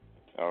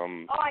 Oh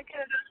my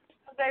goodness,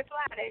 I'm very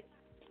flattered.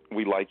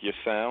 We like your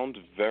sound.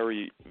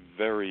 Very,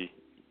 very,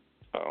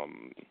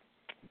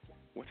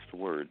 what's the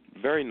word?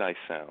 Very nice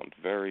sound.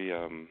 Very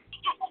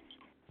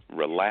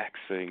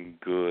relaxing,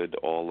 good,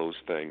 all those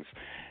things.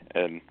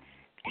 And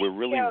we're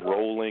really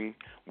rolling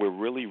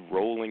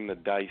the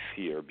dice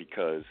here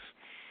because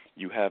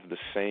you have the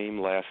same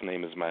last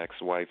name as my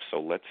ex-wife, so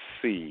let's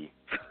see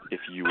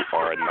if you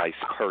are a nice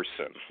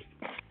person.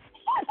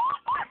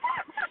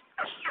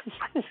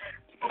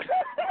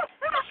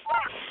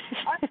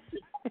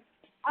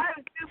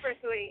 I'm super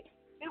sweet,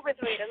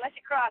 unless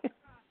you cross.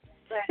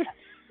 But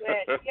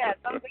yeah,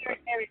 I'm very.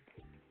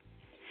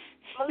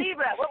 I'm a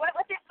Libra.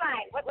 What's your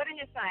sign? What is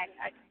your sign?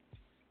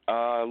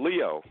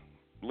 Leo.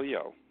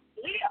 Leo?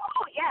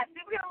 Oh, yeah,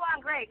 we get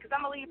along great because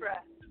I'm a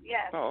Libra.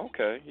 Yeah. Oh,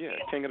 okay. Yeah,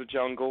 king of the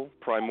jungle,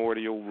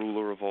 primordial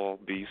ruler of all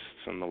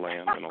beasts and the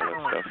land and all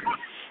that stuff.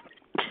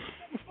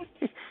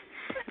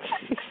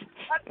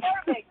 That's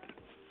perfect.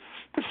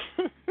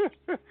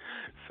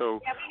 So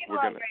yeah,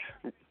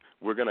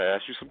 we're gonna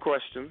ask you some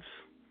questions.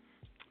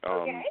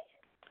 Okay.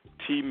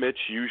 T.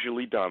 Mitch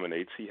usually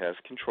dominates. He has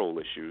control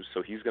issues,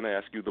 so he's going to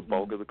ask you the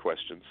bulk of the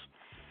questions.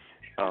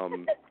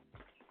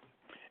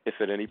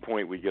 If at any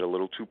point we get a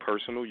little too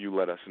personal, you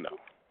let us know.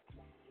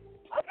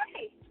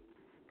 Okay.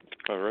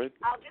 All right?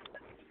 I'll do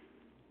that.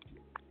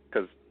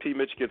 Because T.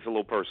 Mitch gets a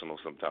little personal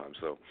sometimes,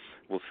 so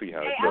we'll see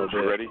how it Hey, goes.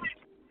 You ready?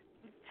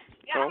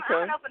 Yeah, okay.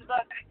 I'm an open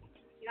book.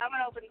 I'm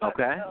an open book.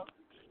 Okay. So.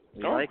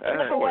 We like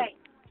that. Slip away.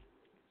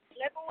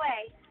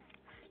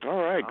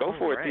 All right, go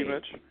for it, T.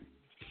 Mitch.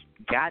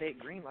 Got it,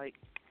 green light.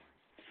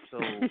 So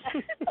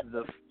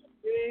the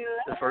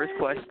first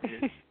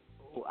question,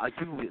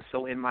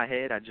 so in my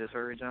head, I just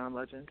heard John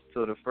Legend.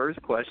 So the first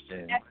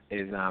question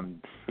is,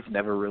 it's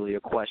never really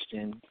a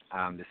question.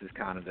 This is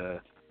kind of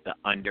the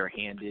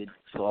underhanded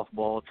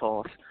softball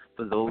toss.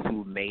 For those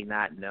who may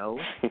not know,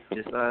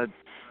 just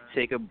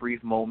take a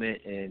brief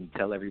moment and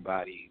tell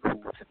everybody who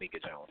Tameca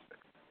Jones is.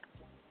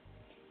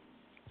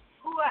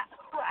 Who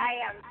I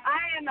am.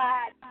 I am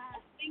a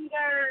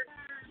singer.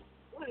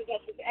 What is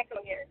that? There's an echo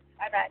here.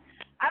 I bet.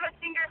 I'm a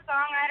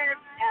singer-songwriter,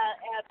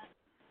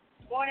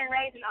 born and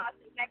raised in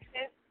Austin,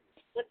 Texas.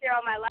 Lived there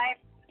all my life.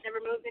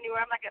 Never moved anywhere.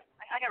 I'm like a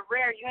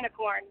rare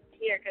unicorn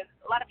here because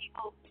a lot of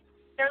people,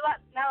 not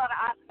a lot of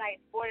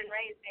Austinites born and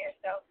raised there.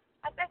 So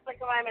that's like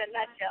who I am in a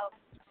nutshell.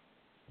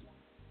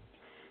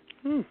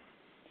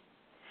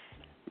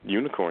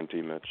 Unicorn,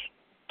 T. Mitch.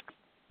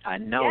 I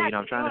know. Yeah,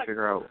 I'm trying to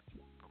figure out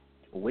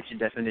which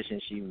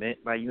definition she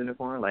meant by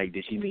unicorn. Like,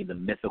 did she mean the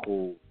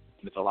mythological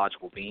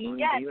being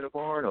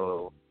unicorn,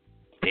 or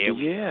yes?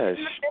 There's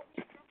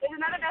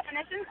another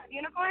definition of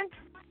unicorn.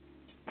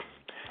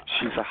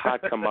 She's a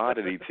hot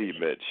commodity, T.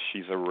 Mitch.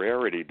 She's a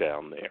rarity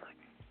down there.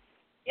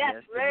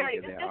 Yes, rarity.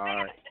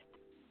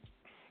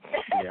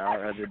 There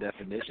are other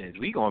definitions.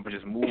 We gonna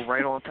just move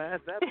right on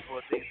past that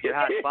before things get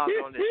hot spots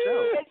on this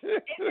show.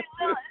 Is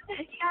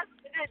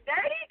it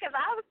dirty? Because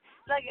I was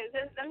like, is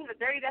this a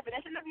dirty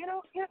definition of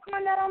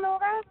unicorn that I don't know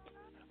about?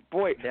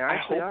 Boy, There I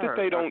actually hope are.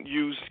 that they don't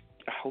use.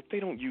 I hope they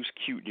don't use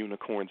cute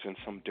unicorns in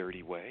some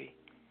dirty way.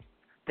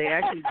 They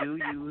actually do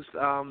use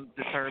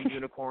the term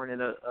unicorn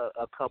in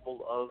a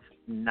couple of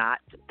not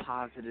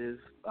positive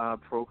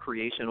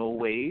procreational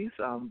ways,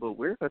 but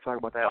we're going to talk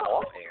about that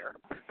off air.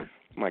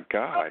 My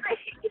God.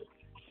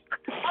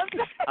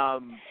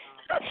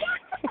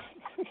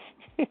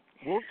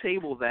 We'll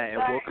table that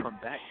and we'll come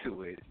back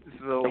to it.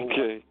 So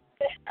Okay.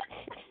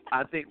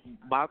 I think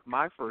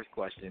my first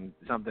question,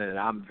 something that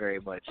I'm very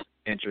much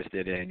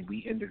interested in, we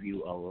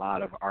interview a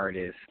lot of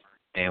artists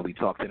and we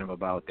talk to them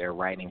about their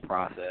writing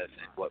process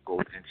and what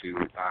goes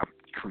into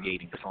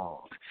creating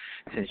songs.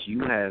 Since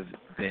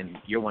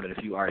you're one of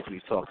the few artists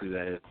we've talked to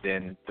that have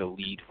been the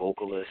lead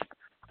vocalist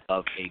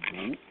of a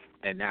group,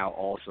 and now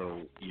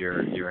also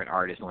you're an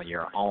artist on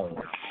your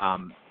own.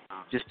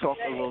 Just talk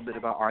a little bit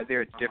about, are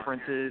there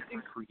differences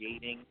in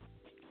creating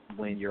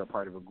when you're a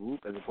part of a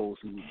group as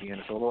opposed to being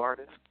a solo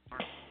artist?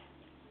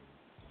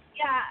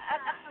 Yeah,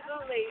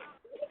 absolutely.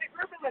 With the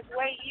group, it was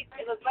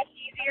much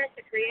easier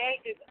to create.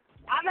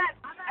 I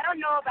don't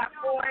know about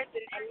chords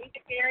and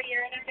music theory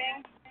or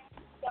anything,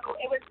 so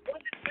it was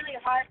just really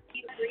hard for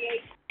me to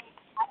create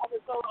as a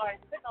solo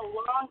artist. It took a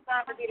long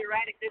time for me to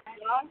write a good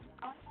song,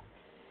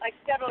 like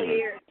several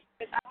years.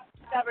 Because I was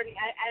stubborn.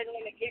 I didn't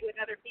want to gig with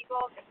other people.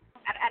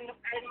 I didn't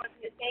want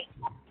to take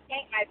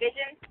my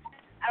vision.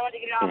 I wanted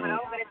to get it on my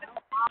own, but it took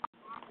a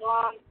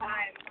long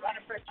time, a lot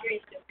of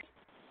frustration.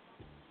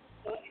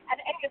 So I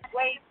think it's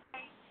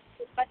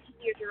much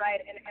easier to write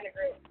in a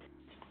group.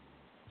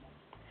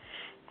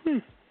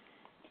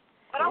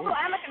 But also,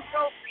 I'm a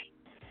control freak.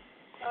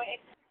 So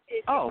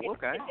it's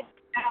okay. It's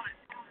balance.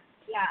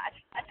 Yeah,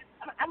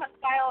 I'm a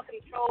style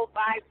control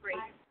vibe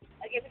freak.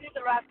 Like if it is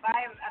the rock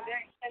vibe, I'm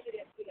very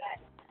sensitive to that.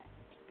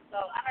 So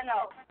I don't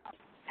know.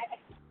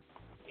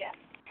 Yeah.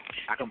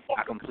 I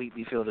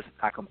completely feel this.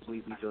 I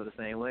completely feel the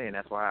same way, and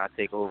that's why I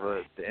take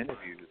over the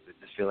interviews. I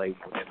just feel like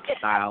within a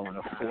style and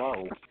a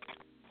flow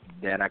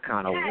that I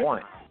kind of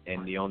want,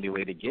 and the only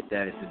way to get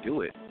that is to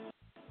do it.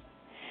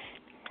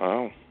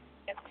 Oh.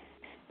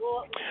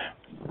 Well,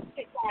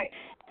 sorry.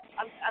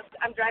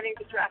 I'm driving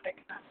through traffic.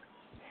 I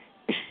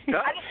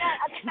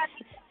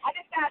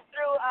just got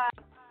through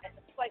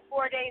like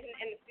 4 days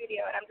in the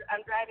studio, and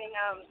I'm driving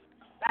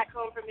back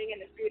home from being in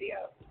the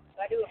studio.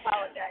 So I do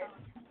apologize.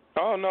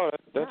 Oh no,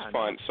 that's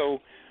fine.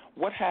 So,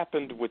 what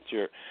happened with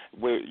your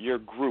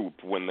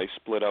group when they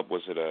split up?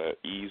 Was it a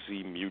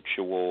easy,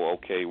 mutual,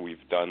 okay,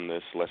 we've done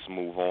this, let's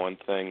move on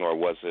thing, or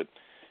was it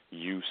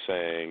you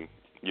saying,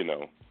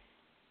 Yeah,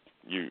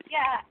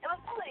 it was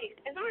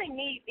really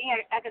me being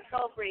a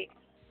control freak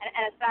and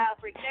a style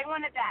freak. They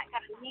wanted that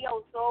kind of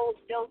neo soul,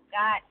 Jill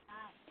Scott,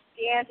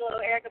 D'Angelo,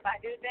 Erykah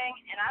Badu thing,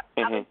 and I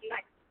was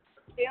like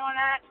feeling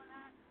that.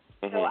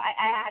 So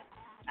I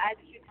had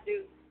to shoot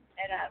the dude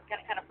and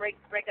kind of break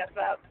us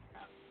up.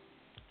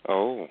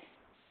 Oh.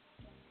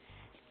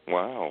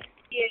 Wow.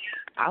 Yeah.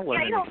 I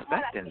wasn't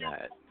expecting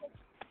that.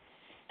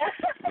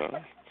 No.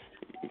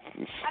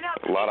 I know,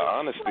 a lot of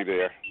honesty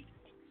there.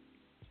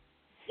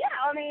 Yeah,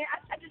 I mean,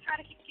 I just try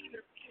to keep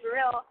it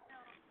real.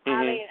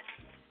 I mean,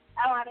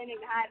 I don't have anything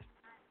to hide.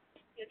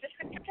 Just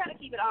try to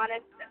keep it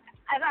honest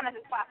as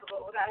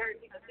possible without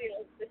hurting people's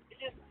feelings.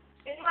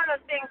 It's one of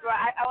those things where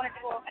I want to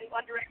go in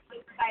one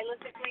direction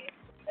stylistically,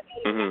 but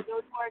maybe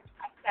go towards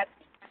step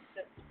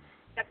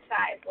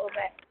aside a little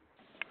bit.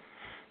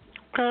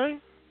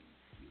 Okay.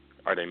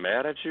 Are they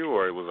mad at you,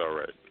 or it was all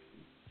right?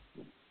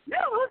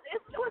 No,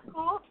 it was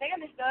cool. They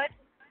understood.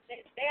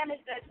 They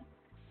understood.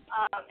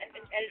 And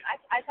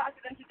I talk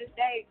to them to this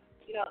day,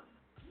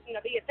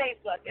 via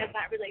Facebook. It's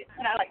not really,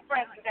 like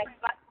friends,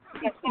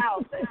 that's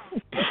pals, but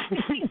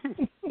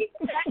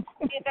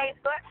via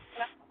Facebook.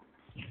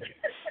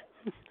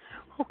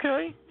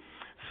 Okay.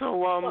 So,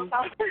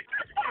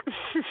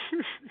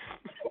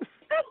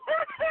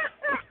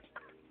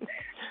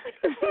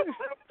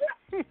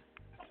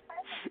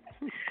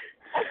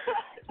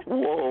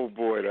 whoa,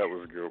 boy, that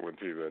was a good one,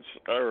 T-Mitch.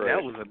 All right.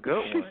 That was a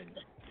good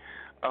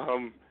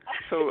one.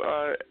 So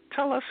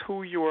tell us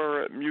who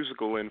your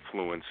musical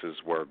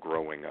influences were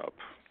growing up.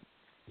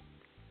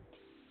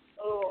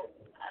 Oh,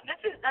 this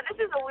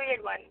is a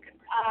weird one.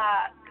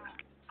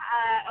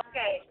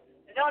 Okay,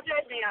 don't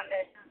judge me on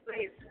this,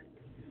 please.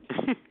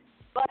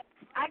 But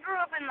I grew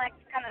up in like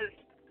kind of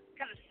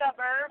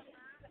suburbs,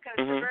 kind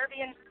of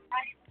suburban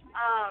type.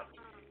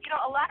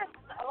 A lot of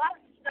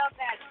stuff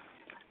that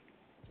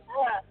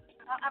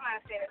I'm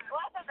gonna say this. A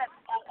lot of stuff that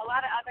a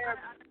lot of other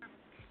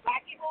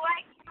black people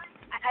like.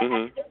 I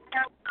just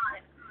don't on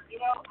it.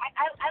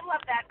 I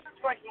love that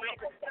George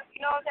Michael stuff.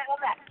 I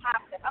love that pop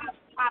stuff. I'm a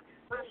pop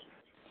person.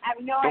 I have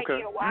no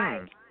idea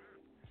why.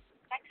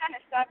 That kind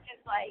of stuff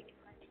just like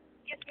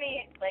gets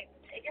me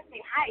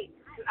hyped.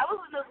 I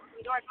was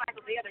listening to George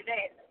Michael the other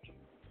day,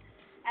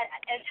 and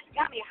it just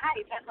got me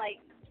hyped. But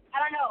like,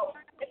 I don't know.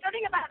 There's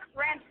something about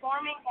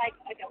transforming like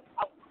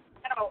a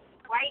kind of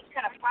white,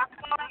 kind of pop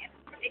song, and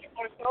make it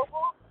more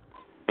soulful.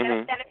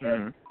 Mm-hmm. And it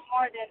feels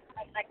more than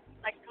like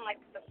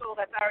the soul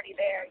that's already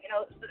there. You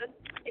know, so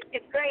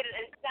it's great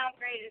and it sounds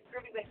great. It's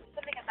groovy, but it's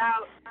something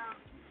about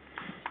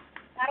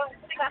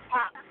something about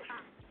pop.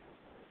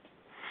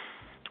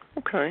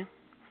 Okay.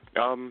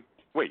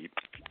 Wait.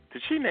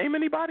 Did she name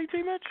anybody,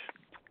 T. Mitch?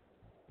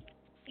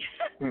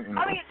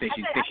 I think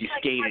she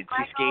skated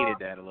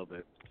that a little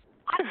bit.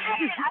 I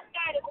skated.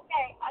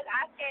 Okay,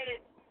 I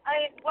skated. I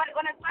mean, what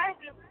inspires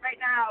me right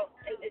now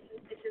is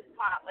just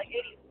pop, like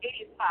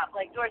 80s pop,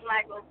 like George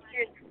Michael,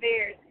 Tears for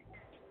Fears,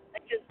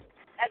 like just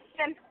that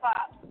synth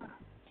pop.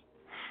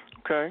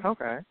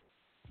 Okay.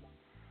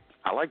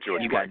 I like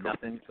George You Michael.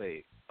 got nothing to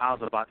say. I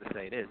was about to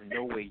say, there's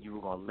no way you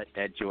were gonna let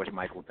that George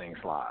Michael thing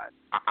slide.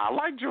 I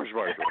like George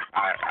Michael.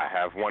 I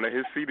have one of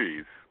his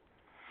CDs.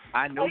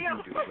 I know you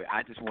do, but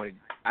I just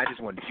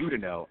wanted you to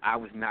know I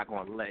was not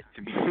going to let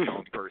to be the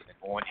only person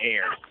on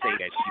air say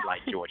that she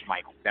liked George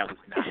Michael. That was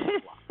not going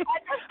to fly.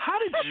 How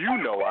did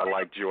you know I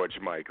like George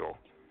Michael?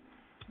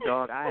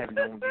 Dog, I have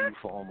known you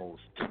for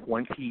almost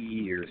 20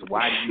 years.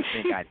 Why do you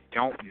think I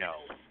don't know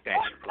that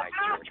you like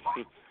George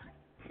Michael?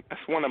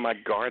 That's one of my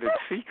guarded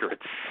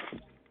secrets.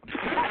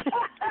 See,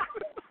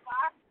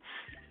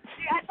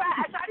 I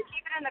tried to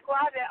keep it in the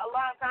closet a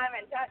long time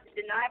and tried to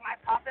deny my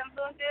pop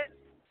influences.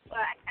 But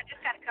I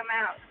just got to come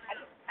out.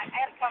 I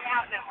got to come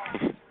out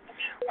now.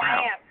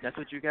 I am. That's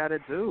what you got to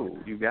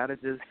do. You got to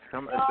just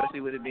come,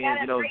 especially with it being,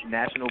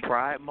 National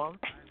Pride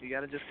Month. You got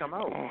to just come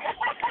out.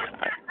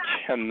 I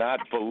cannot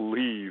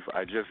believe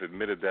I just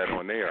admitted that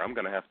on air. I'm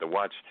going to have to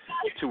watch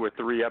 2 or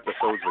 3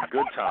 episodes of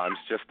Good Times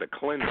just to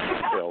cleanse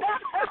myself.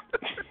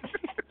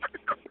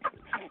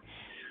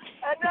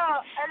 I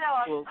know.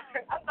 Well,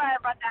 I'm sorry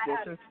about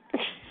that.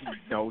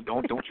 No,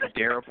 don't you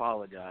dare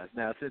apologize.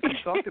 Now, since we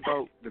talked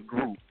about the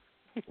group,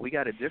 we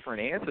got a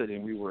different answer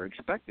than we were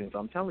expecting. So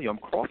I'm telling you, I'm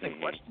crossing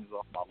questions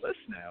off my list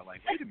now. Like,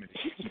 wait a minute,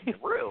 she's keeping it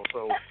real.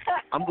 So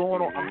I'm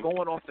going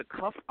off the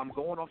cuff. I'm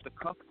going off the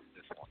cuff with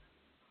this one.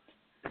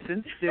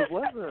 Since it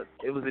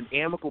was an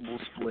amicable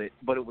split,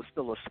 but it was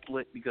still a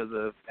split because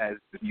of, as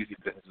the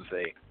music business would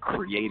say,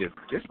 creative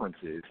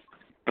differences.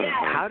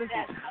 How does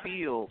it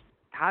feel?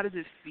 How does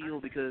it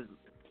feel? Because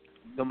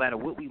no matter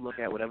what we look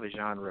at, whatever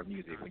genre of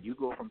music, when you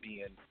go from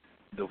being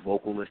the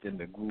vocalist in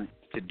the group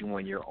to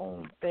doing your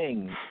own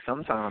thing,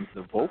 sometimes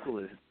the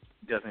vocalist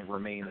doesn't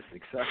remain as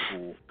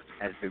successful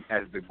as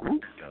the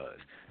group does.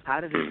 How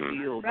did it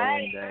feel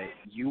knowing that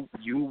you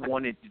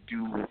wanted to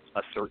do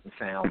a certain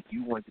sound,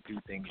 you wanted to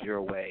do things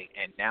your way,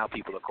 and now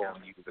people are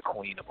calling you the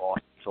queen of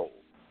Austin Soul?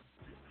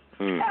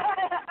 I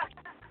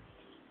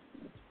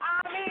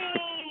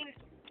mean,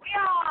 we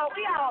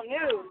all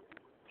knew.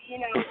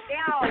 They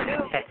all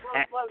knew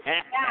what was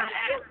down.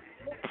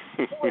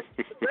 Who was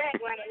the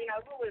breadwinner,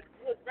 who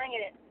was bringing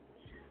it.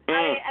 I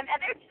mean, and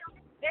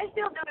they're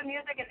still doing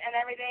music and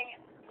everything,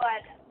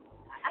 but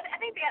I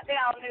think they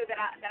all knew that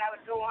I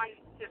would go on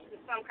to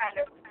some kind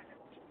of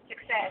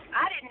success.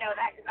 I didn't know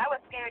that because I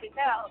was scared as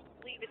hell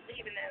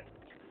leaving them,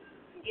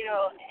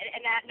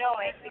 and not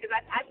knowing, because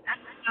I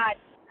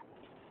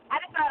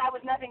just thought I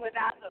was nothing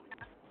without them.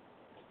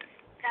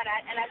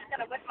 And I just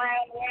kind of went my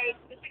own way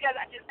just because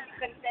I just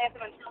couldn't stand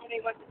someone telling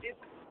me what to do.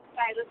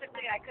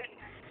 Stylistically, I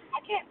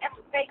can't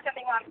ever fake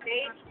something on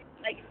stage,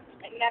 like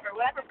never.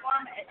 When I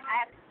perform, I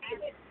have to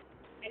feel it.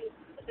 And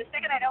the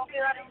second I don't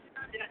feel it,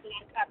 then I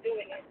stop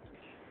doing it.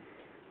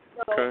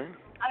 So,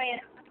 I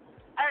mean,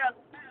 I don't know.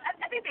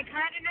 I think they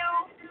kind of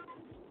knew.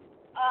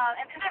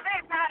 And they're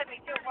very proud of me,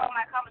 too, for all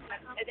my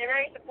accomplishments. They're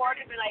very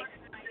supportive. They're like,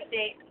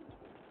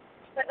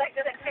 they're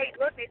like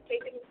Facebook. They say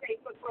things on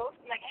Facebook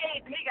posts. Like,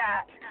 hey,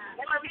 Tameca,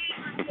 remember me?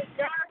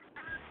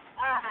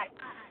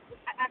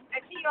 I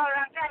see you all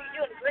around town.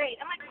 You're doing great.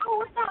 I'm like,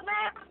 oh, what's up,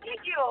 man?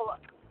 Thank you.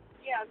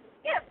 Yeah,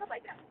 stuff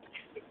like that.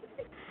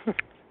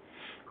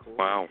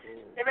 Wow.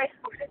 They're very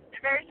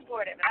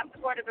supportive. And I'm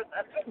supportive of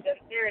them,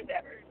 there as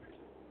ever.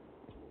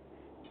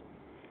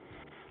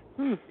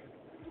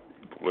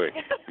 Wait,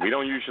 we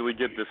don't usually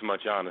get this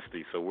much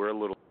honesty, so we're a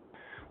little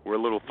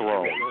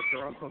thrown.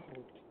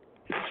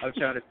 I'm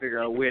trying to figure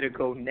out where to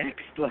go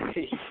next.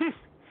 Like,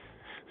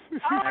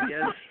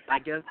 I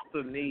guess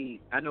for me,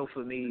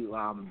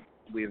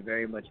 we're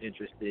very much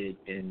interested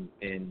in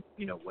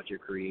what you're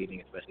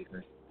creating, especially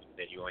since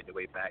you're on your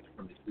way back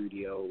from the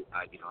studio.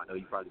 I know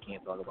you probably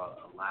can't talk about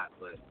it a lot,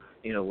 but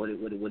what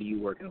are you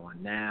working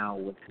on now?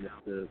 What's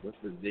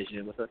the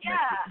vision? What's up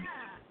next with you?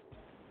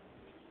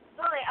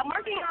 Absolutely. I'm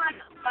working on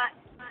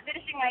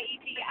finishing my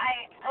EP.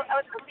 I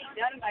was supposed to be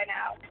done by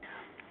now,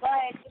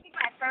 but this is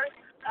my first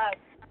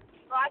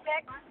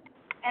project,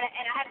 and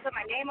I had to put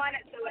my name on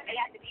it, so it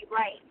had to be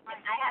right.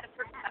 And I had a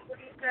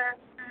producer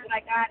that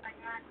I got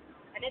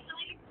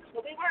initially,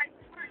 but we weren't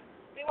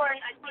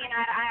seeing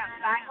eye to eye on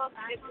cycles.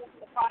 This was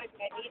the product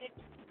that I needed,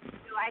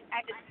 so I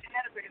just got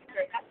another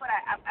producer. That's what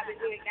I've been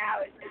doing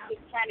now is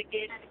just trying to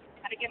get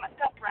my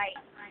stuff right.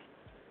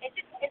 It's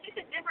just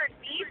a different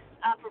beat,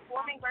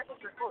 performing versus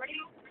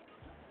recording,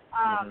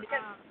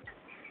 because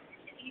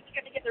you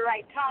have to get the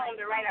right tone,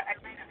 the right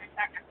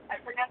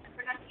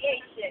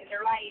pronunciation, the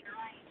right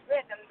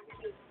rhythm,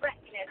 the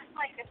freshness.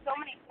 Like there's so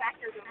many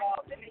factors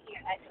involved in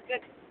making a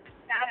good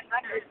sounding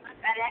record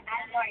that I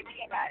had no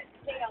idea about it.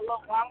 It's taking a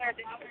little longer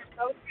than it was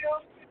supposed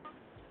to,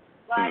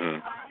 but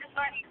I'm just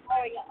learning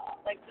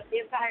like the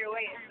entire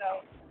way.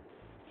 So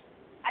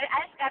I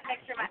just gotta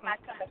make sure my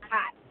stuff is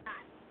hot,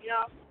 you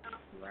know?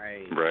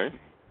 Right.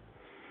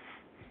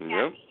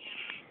 Yeah. Yep.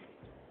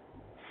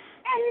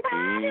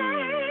 Oh,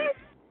 man.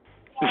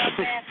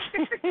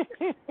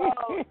 So,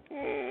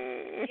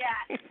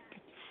 yeah.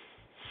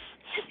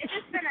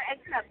 It's been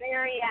a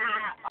very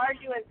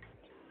arduous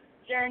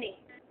journey.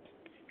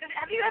 Because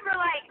have you ever,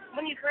 like,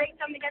 when you create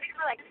something, have you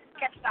ever, like,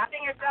 kept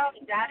stopping yourself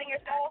and doubting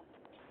yourself?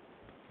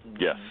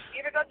 Yes.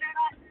 You ever go through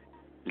that?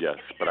 Yes,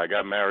 but I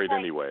got married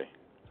anyway.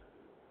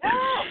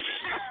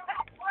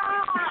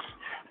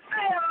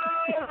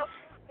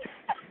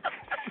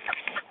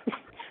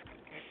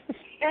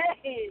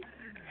 Hey,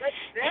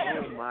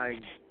 Oh my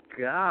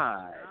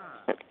God.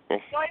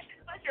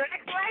 Was your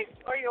ex-wife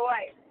or your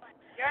wife?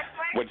 Your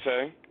ex-wife? What'd you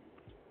say?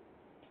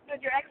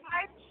 Was your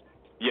ex-wife?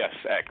 Yes,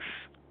 X.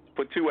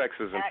 Put two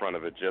X's in front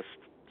of it just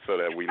so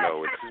that we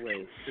know it's.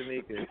 Wait,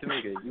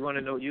 Tameca, you want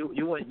to know you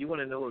want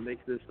to know what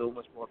makes this so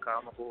much more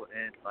comical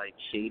and like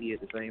shady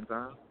at the same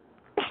time?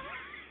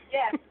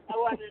 Yes, I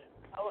want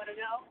to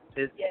know.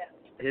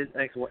 His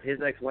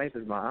ex-wife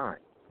is my aunt.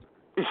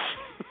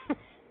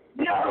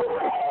 No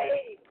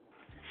way.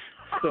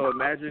 So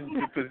imagine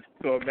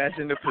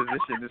the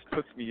position this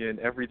puts me in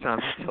every time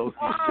he tells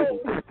me so.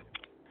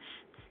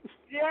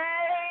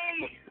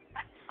 Yay!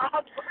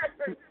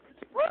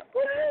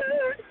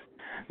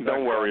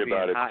 Don't worry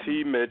about it.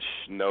 T. Mitch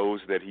knows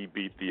that he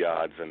beat the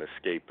odds and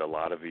escaped a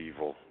lot of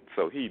evil,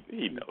 so he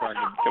knows. Come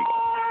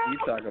on. You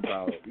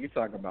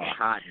talk about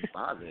hot and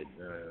bothered.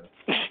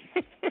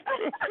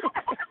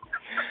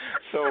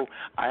 So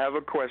I have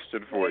a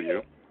question for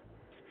you.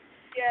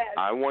 Yes.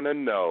 I want to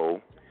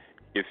know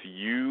if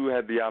you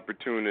had the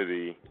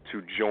opportunity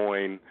to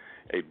join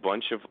a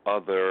bunch of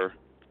other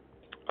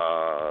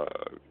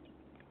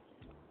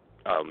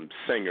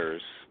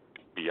singers,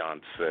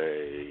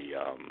 Beyonce,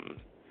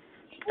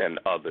 and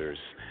others,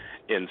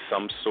 in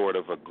some sort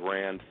of a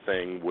grand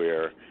thing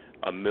where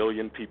 1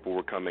 million people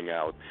were coming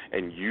out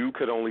and you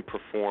could only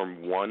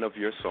perform one of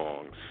your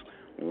songs,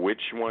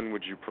 which one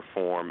would you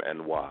perform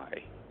and why?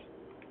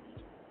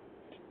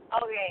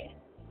 Okay,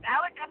 that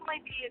would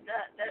definitely be the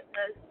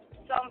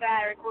song that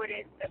I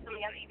recorded that's on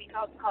the EP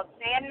called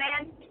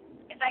Sandman.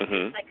 It's like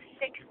this like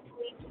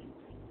 6-week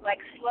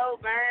like slow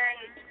burn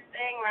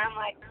thing where I'm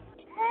like,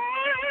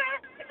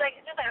 it's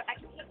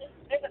just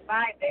there's a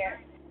vibe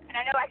there, and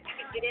I know I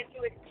can get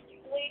into it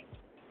easily,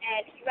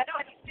 and I know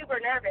I'd be super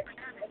nervous.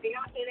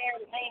 Beyonce there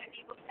with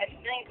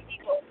millions of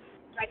people,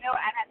 so I know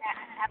I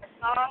have a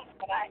song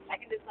that I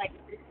can just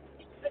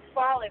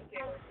fall into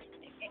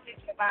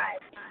the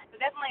vibe. So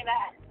definitely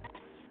that.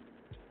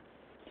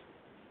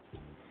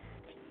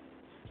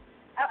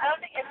 I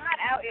don't think it's not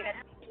out yet,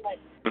 but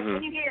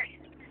when you hear it,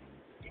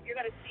 you're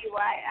gonna see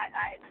why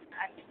I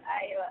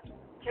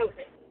chose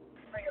it.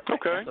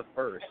 Okay.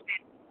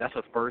 That's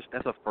the first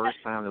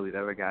time that we've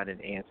ever got an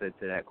answer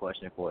to that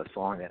question for a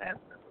song that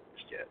hasn't been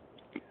released yet.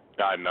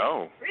 I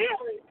know.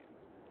 Really?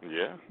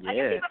 Yeah. I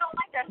guess people don't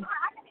like that song.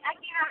 I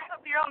can't hype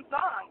up your own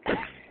song.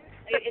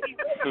 If you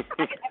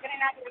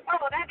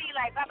that'd be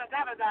like blah blah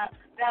blah blah blah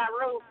that I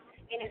wrote,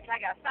 and it's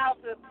like a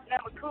salsa,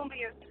 number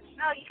cumbia.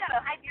 No, you gotta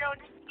hype your own.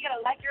 You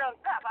gotta like your own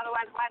stuff.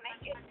 Otherwise, why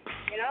make it?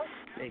 You know?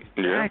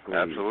 Exactly. Yeah,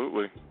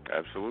 absolutely.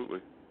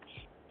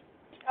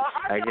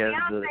 I guess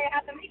Beyonce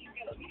has to make you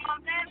feel. You know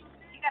what I'm saying?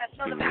 You gotta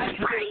show them how you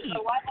feel.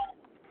 So why not?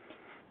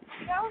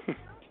 You know?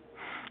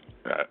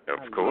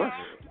 Of course.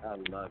 I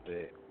love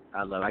it.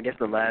 I guess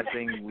the last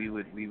thing we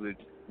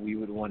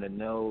would want to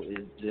know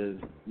is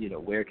just,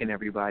 where can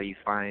everybody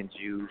find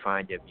you,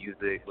 find your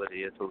music, what are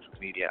your social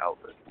media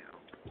outlets?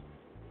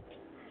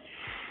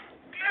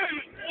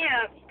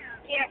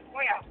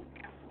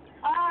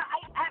 I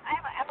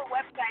have a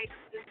website,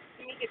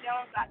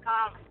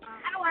 TamecaJones.com.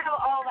 I don't have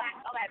all that.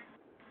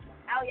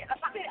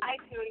 Probably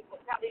iTunes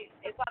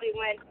is probably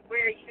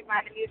where you can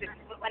find the music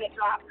when it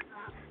drops.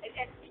 It's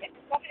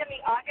probably gonna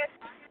be August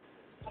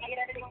when I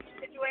get everything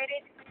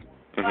situated.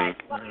 But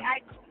probably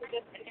iTunes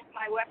is just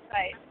my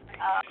website.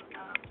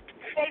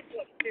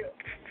 Facebook too.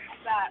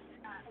 That's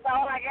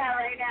all I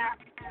got right now.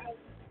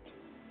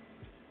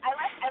 I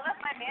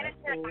left my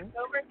manager in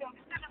October, so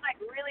it's just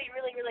really,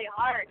 really, really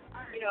hard,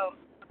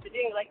 to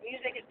do. Like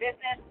music is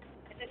business.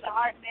 It's just a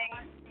hard thing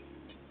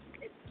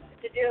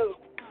to do.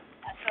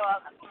 So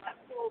I'm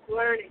still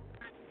learning.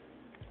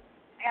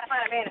 I gotta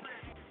find a manager.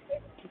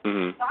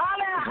 So I'll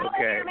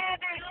let your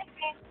manager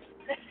listen.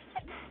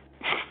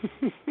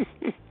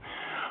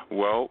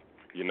 Well,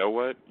 you know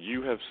what?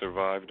 You have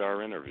survived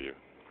our interview.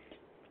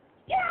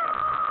 Yeah!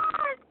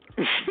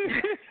 Do I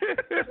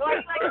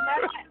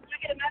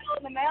get a medal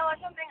in the mail or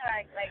something?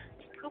 Like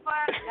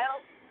coupon,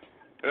 medal?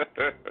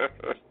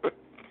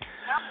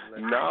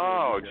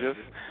 No,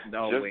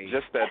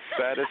 just that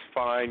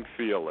satisfying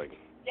feeling.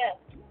 Yes.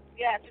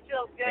 Yes, it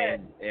feels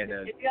good. It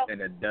feels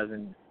and a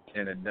dozen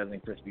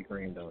Krispy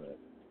Kreme donuts.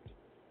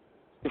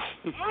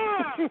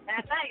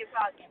 That's how you're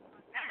talking.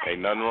 Nice. Ain't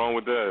nothing wrong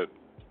with that.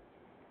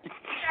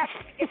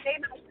 It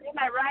made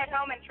my ride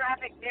home in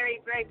traffic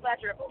very, very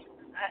pleasurable.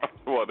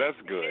 Well, that's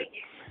good.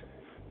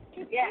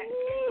 Yeah.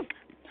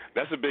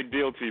 That's a big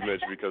deal, T.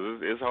 Mitch,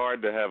 because it's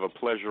hard to have a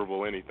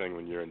pleasurable anything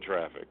when you're in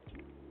traffic.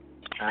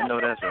 I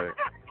know that's right.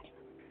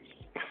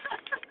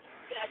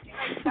 Yeah, you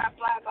make stop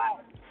fly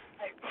by.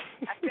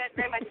 I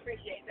very much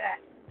appreciate that.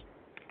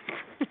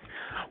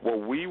 Well,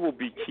 we will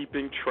be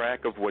keeping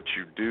track of what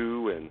you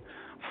do and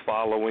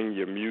following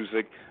your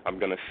music. I'm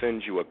going to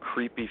send you a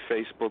creepy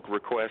Facebook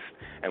request,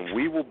 and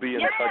we will be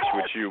in touch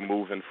with you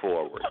moving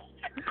forward.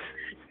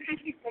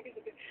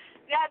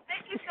 Yeah,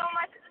 thank you so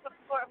much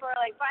for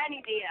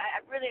finding me.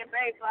 I really am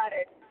very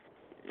flattered.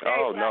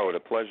 No, the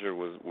pleasure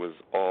was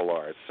all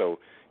ours. So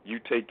you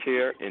take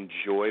care,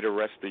 enjoy the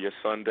rest of your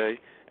Sunday,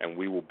 and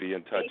we will be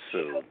in touch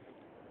soon.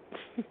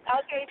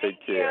 Okay,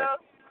 take care.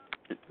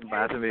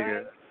 Bye,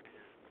 Tameca.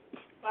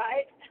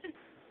 Bye.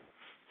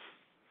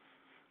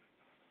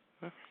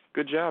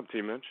 Good job,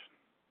 T. Mitch.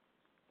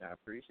 I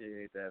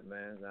appreciate that,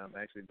 man.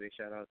 Actually, big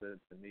shout out to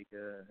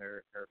Tameca and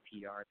her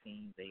PR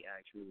team. They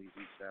actually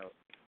reached out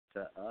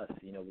to us.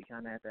 You know, we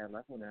kind of at that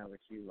level now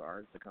with you,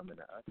 artists are coming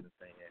to us and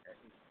saying, hey,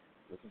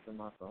 listen to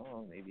my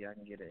song. Maybe I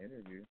can get an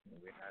interview.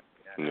 And we're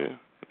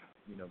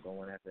not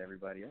going after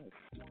everybody else.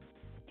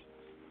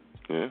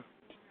 Yeah.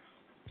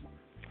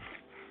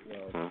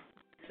 Well,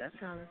 that's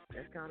kind of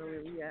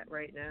where we at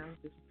right now.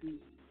 Just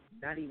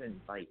not even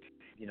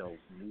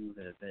news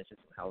and events,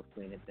 just some house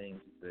cleaning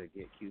things to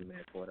get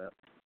Q-Man caught up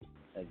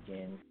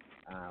again.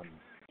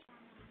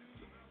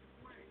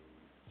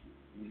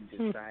 We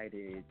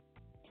decided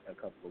a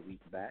couple of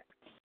weeks back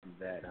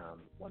that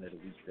one of the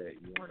weeks that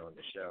you weren't on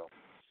the show,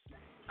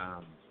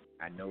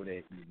 I know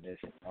that you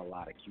missed a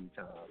lot of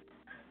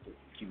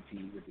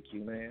QT with the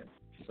Q-Man.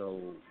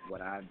 So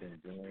what I've been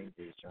doing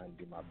is trying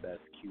to do my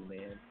best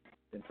Q-Man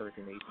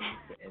impersonation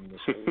to end the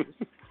shows.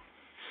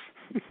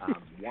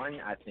 One,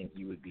 I think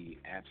you would be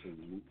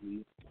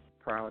absolutely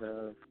proud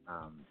of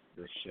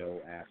the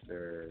show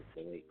after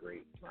the late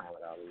great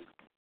Muhammad Ali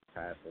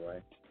passed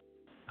away.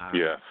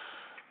 Yeah.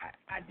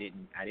 I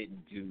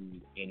didn't do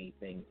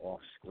anything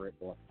off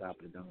script, off the top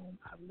of the dome.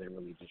 I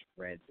literally just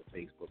read the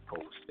Facebook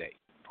post that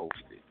he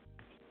posted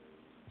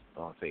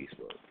on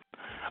Facebook.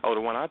 Oh,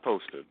 the one I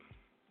posted.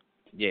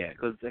 Yeah,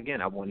 because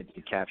again, I wanted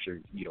to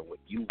capture what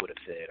you would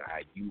have said or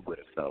how you would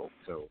have felt.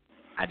 So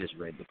I just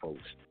read the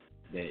post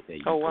that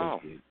you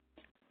posted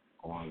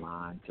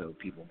online, so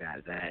people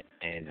got that.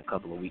 And a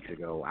couple of weeks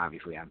ago,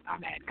 obviously, I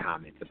had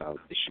comments about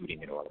the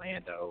shooting in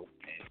Orlando,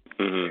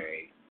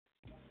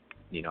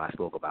 and I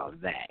spoke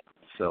about that.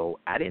 So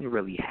I didn't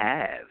really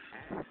have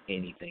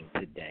anything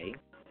today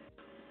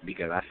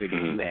because I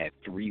figured you had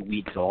 3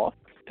 weeks off,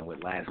 and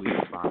with last week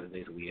was Father's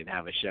Day, so we didn't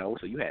have a show.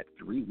 So you had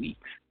 3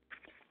 weeks.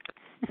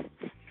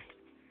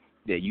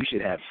 Yeah, you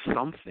should have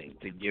something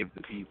to give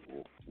the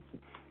people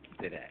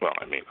today. Well,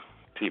 I mean,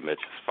 T. Mitch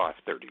is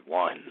 5:31.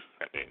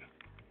 I mean,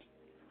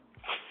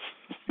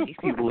 these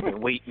people have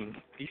been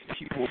waiting. These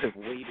people have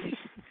waited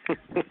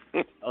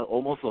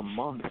almost a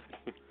month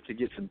to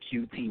get some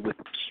QT with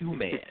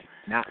Q-Man,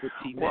 not with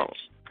T. Mitch. Well,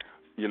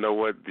 you know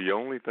what? The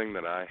only thing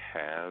that I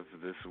have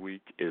this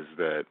week is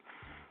that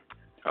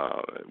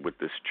with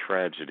this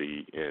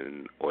tragedy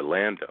in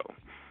Orlando,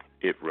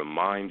 it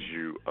reminds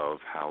you of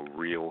how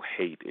real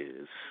hate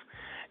is.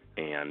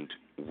 And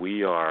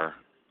we are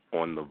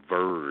on the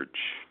verge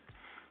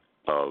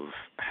of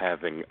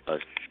having a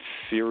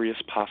serious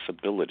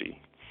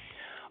possibility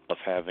of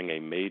having a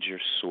major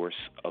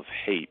source of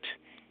hate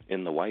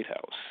in the White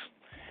House.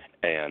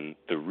 And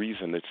the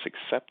reason it's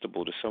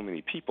acceptable to so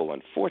many people,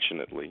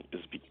 unfortunately,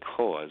 is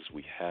because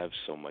we have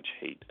so much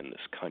hate in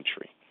this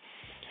country.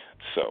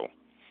 So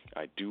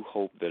I do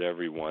hope that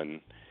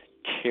everyone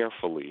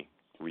carefully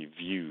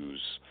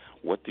reviews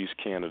what these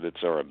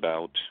candidates are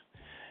about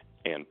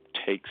and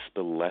takes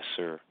the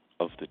lesser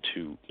of the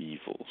two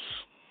evils.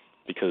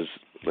 Because,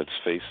 let's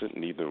face it,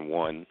 neither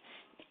one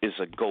is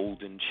a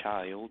golden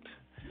child,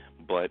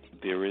 but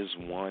there is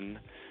one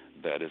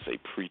that is a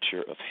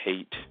preacher of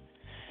hate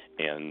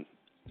and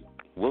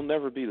will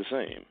never be the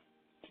same.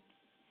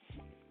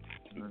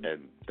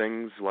 And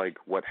things like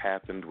what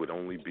happened would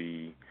only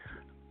be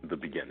the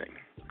beginning.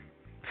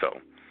 So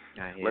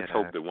let's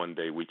hope that one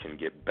day we can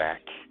get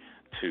back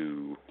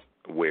to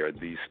where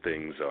these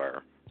things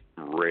are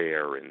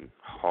rare and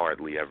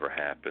hardly ever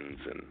happens,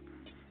 and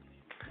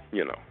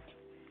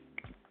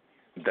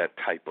that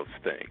type of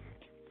thing.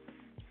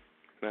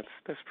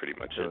 That's pretty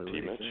much it,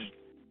 T. Mitch.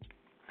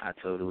 I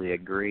totally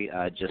agree.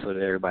 Just so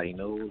that everybody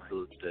knows,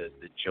 the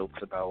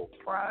jokes about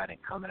Pride and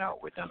coming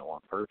out were done on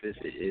purpose.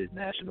 It is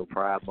National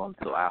Pride Month,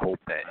 so I hope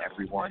that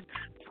everyone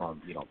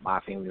from my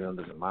family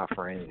members and my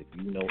friends, if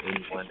you know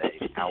anyone that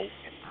is out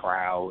and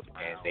proud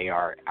and they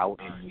are out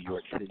in New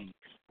York City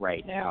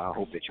right now, I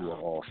hope that you are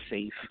all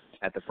safe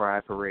at the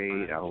Pride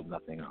Parade. I hope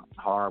nothing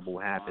horrible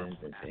happens.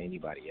 And to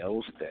anybody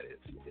else that is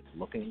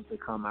looking to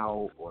come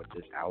out or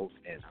just out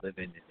and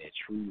living in their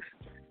truth,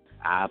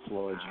 I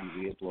applaud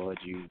you. We applaud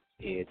you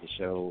here at the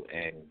show.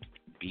 And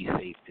be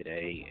safe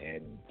today.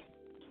 And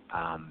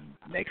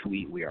next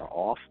week we are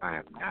off. I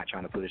am not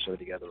trying to put a show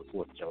together the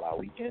 4th of July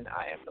weekend.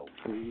 I am no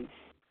fool.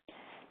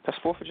 That's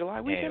 4th of July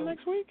weekend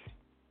next week?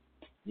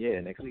 Yeah,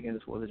 next weekend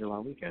is 4th of July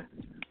weekend.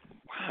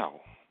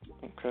 Wow.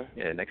 Okay.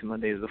 Yeah, next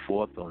Monday is the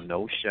 4th, so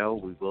no show.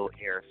 We will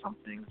air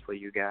something for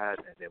you guys,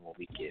 and then when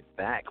we get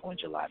back on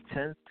July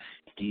 10th,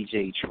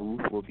 DJ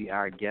Truth will be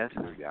our guest.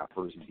 We'll be our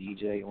first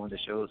DJ on the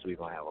show, so we're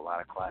going to have a lot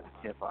of classic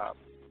hip-hop.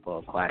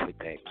 Well, classic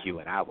that Q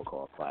and I would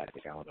call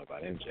classic. I don't know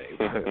about MJ.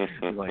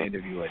 We're going to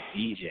interview a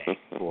DJ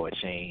for a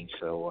change,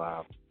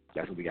 so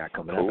that's what we got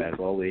coming up. As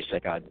always,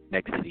 check out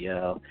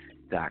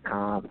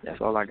nextcl.com.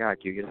 That's all I got,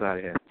 Q. Get us out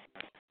of here.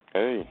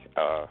 Hey,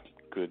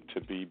 good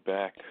to be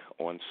back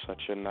on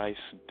such a nice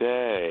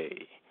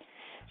day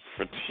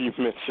for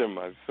Tameca and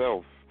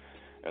myself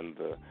and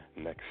the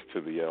Next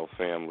to the L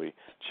family.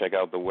 Check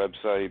out the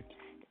website,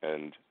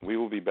 and we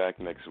will be back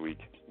next week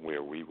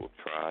where we will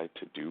try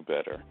to do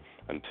better.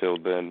 Until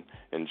then,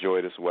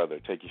 enjoy this weather.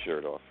 Take your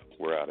shirt off.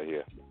 We're out of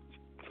here.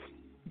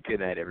 Good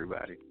night,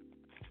 everybody.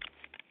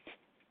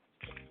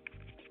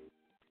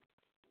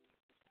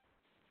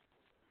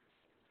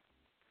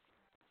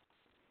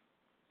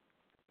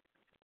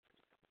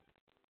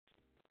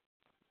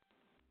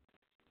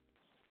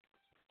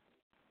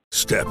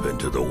 Step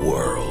into the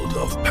world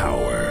of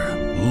power,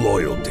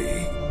 loyalty,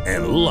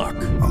 and luck.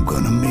 I'm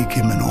gonna make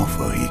him an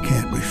offer he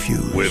can't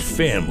refuse. With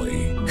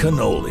family,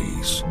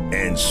 cannolis,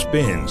 and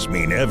spins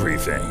mean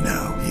everything.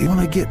 Now, you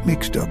wanna get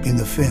mixed up in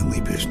the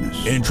family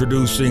business.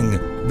 Introducing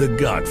The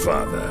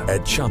Godfather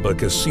at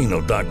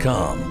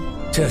ChumbaCasino.com.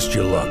 Test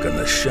your luck in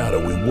the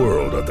shadowy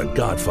world of The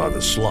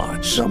Godfather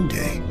slot.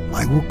 Someday,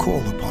 I will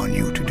call upon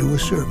you to do a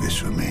service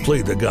for me.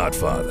 Play The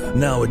Godfather,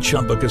 now at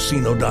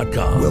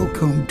ChumbaCasino.com.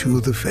 Welcome to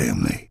the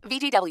family.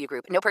 VGW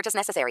Group. No purchase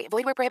necessary.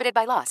 Void where prohibited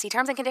by law. See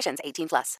terms and conditions. 18+.